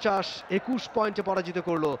 50-21 পয়েন্টে পরাজিত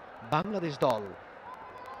করলো বাংলাদেশ দল।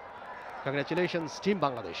 Congratulations team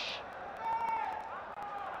Bangladesh.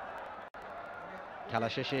 খেলা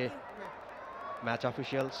শেষে ম্যাচ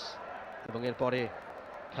অফিসিয়ালস এবং এরপরে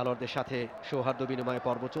খেলোয়াড়দের সাথে সৌহার্দ্য বিনিময়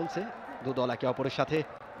পর্ব চলছে, দু দল একে অপরের সাথে।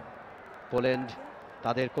 পোল্যান্ড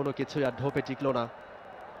তাদের কোনো কিছুই আর ঢোপে টিকল না,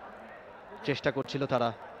 চেষ্টা করছিল তারা,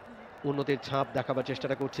 উন্নতির ছাপ দেখাবার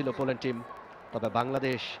চেষ্টাটা করছিল পোল্যান্ড টিম, তবে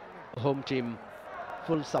Bangladesh home team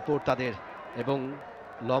full support তাদের, এবং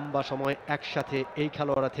লম্বা সময় একসাথে এই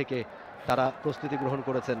খেলোয়াড়রা থেকে তারা প্রস্তুতি গ্রহণ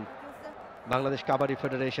করেছেন। বাংলাদেশ কাবাডি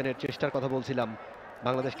ফেডারেশনের চেষ্টার কথা বলছিলাম,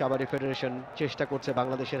 বাংলাদেশ কাবাডি ফেডারেশন চেষ্টা করছে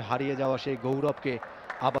বাংলাদেশের হারিয়ে যাওয়া সেই গৌরবকে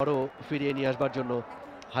আবারও ফিরিয়ে নিয়ে আসবার জন্য।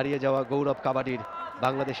 হারিয়ে যাওয়া গৌরব কাবাডির।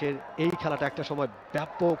 বাংলাদেশের এই খেলাটা একটা সময়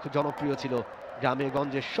ব্যাপক জনপ্রিয় ছিল, গ্রামে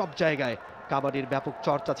গঞ্জে সব জায়গায় কাবাডির ব্যাপক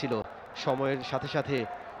চর্চা ছিল। সময়ের সাথে সাথে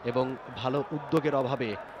এবং ভালো উদ্যোগের অভাবে,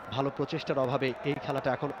 ভালো প্রচেষ্টার অভাবে এই খেলাটা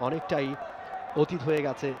এখন অনেকটাই অতীত হয়ে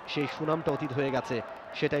গেছে, সেই সুনামটা অতীত হয়ে গেছে।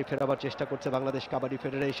 সেটাই ফেরাবার চেষ্টা করছে বাংলাদেশ কাবাডি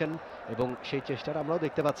ফেডারেশন এবং সেই চেষ্টাটা আমরাও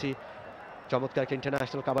দেখতে পাচ্ছি। চমৎকার একটা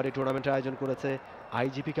ইন্টারন্যাশনাল কাবাডি টুর্নামেন্টের আয়োজন করেছে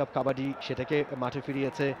আইজিপি কাপ কাবাডি, সেটাকে মাঠে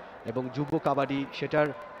ফিরিয়েছে এবং যুব কাবাডি সেটার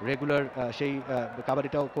রেগুলার সেই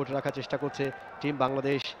কাবাডিটাও কোর্টে রাখার চেষ্টা করছে টিম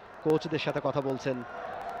বাংলাদেশ। কোচদের সাথে কথা বলছেন।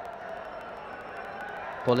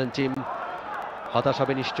 পোল্যান্ড টিম হতাশ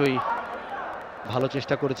হবে নিশ্চয়ই, ভালো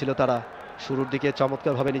চেষ্টা করেছিল তারা, শুরুর দিকে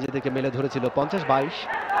চমৎকারভাবে নিজেদেরকে মেলে ধরেছিল।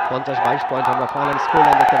 50-22 পয়েন্ট আমরা ফাইনাল স্কোর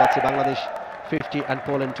লাইন দেখতে পাচ্ছি। Bangladesh 50 and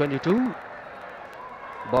Poland 22।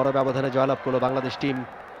 বড় ব্যবধানে জয়লাভ করলো বাংলাদেশ টিম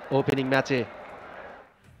ওপেনিং ম্যাচে।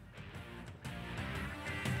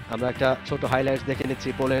 আমরা একটা ছোট হাইলাইটস দেখে নিচ্ছি।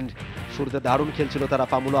 পোল্যান্ড শুরুতে দারুণ খেলছিল, তারা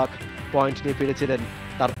পামুলাক পয়েন্ট নিয়ে ফিরেছিলেন,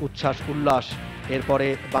 তার উচ্ছ্বাস উল্লাস। এরপরে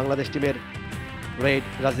বাংলাদেশ টিমের রেড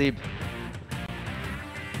রাজীব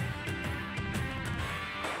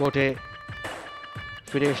কোর্টে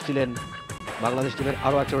ফিরে এসেছিলেন। বাংলাদেশ টিমের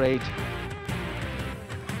আরও একটা রেড,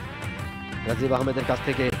 রাজীব আহমেদের কাছ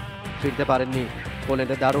থেকে ফিরতে পারেননি।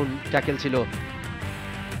 পোল্যান্ডের দারুণ ট্যাকেল ছিল।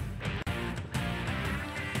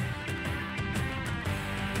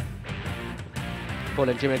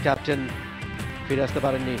 পোল্যান্ড টিমের ক্যাপ্টেন ফিরে আসতে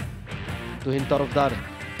পারেননি, তুহিন তরফদার,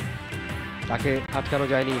 তাকে আটকানো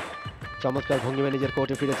যায়নি। চমৎকার ভঙ্গিমে নিজের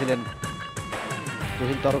কোর্টে ফিরেছিলেন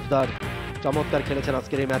তুহিন তরফদার। চমৎকার খেলেছেন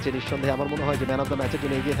আজকের এই ম্যাচে। নিঃসন্দেহে আমার মনে হয় যে ম্যান অফ দ্য ম্যাচের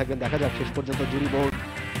জন্য এগিয়ে থাকবেন। দেখা যাক শেষ পর্যন্ত জুরি বোর্ড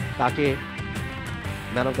তাকে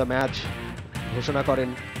ম্যান অফ দ্য ম্যাচ ঘোষণা করেন।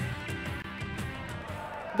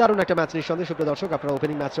 দারুণ একটা ম্যাচ নিঃসন্দেহে। সুপ্রিয় দর্শক, আপনারা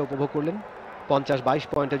ওপেনিং ম্যাচটা উপভোগ করলেন। 50-22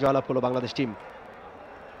 পয়েন্টে জয়লাভ করলো বাংলাদেশ টিম।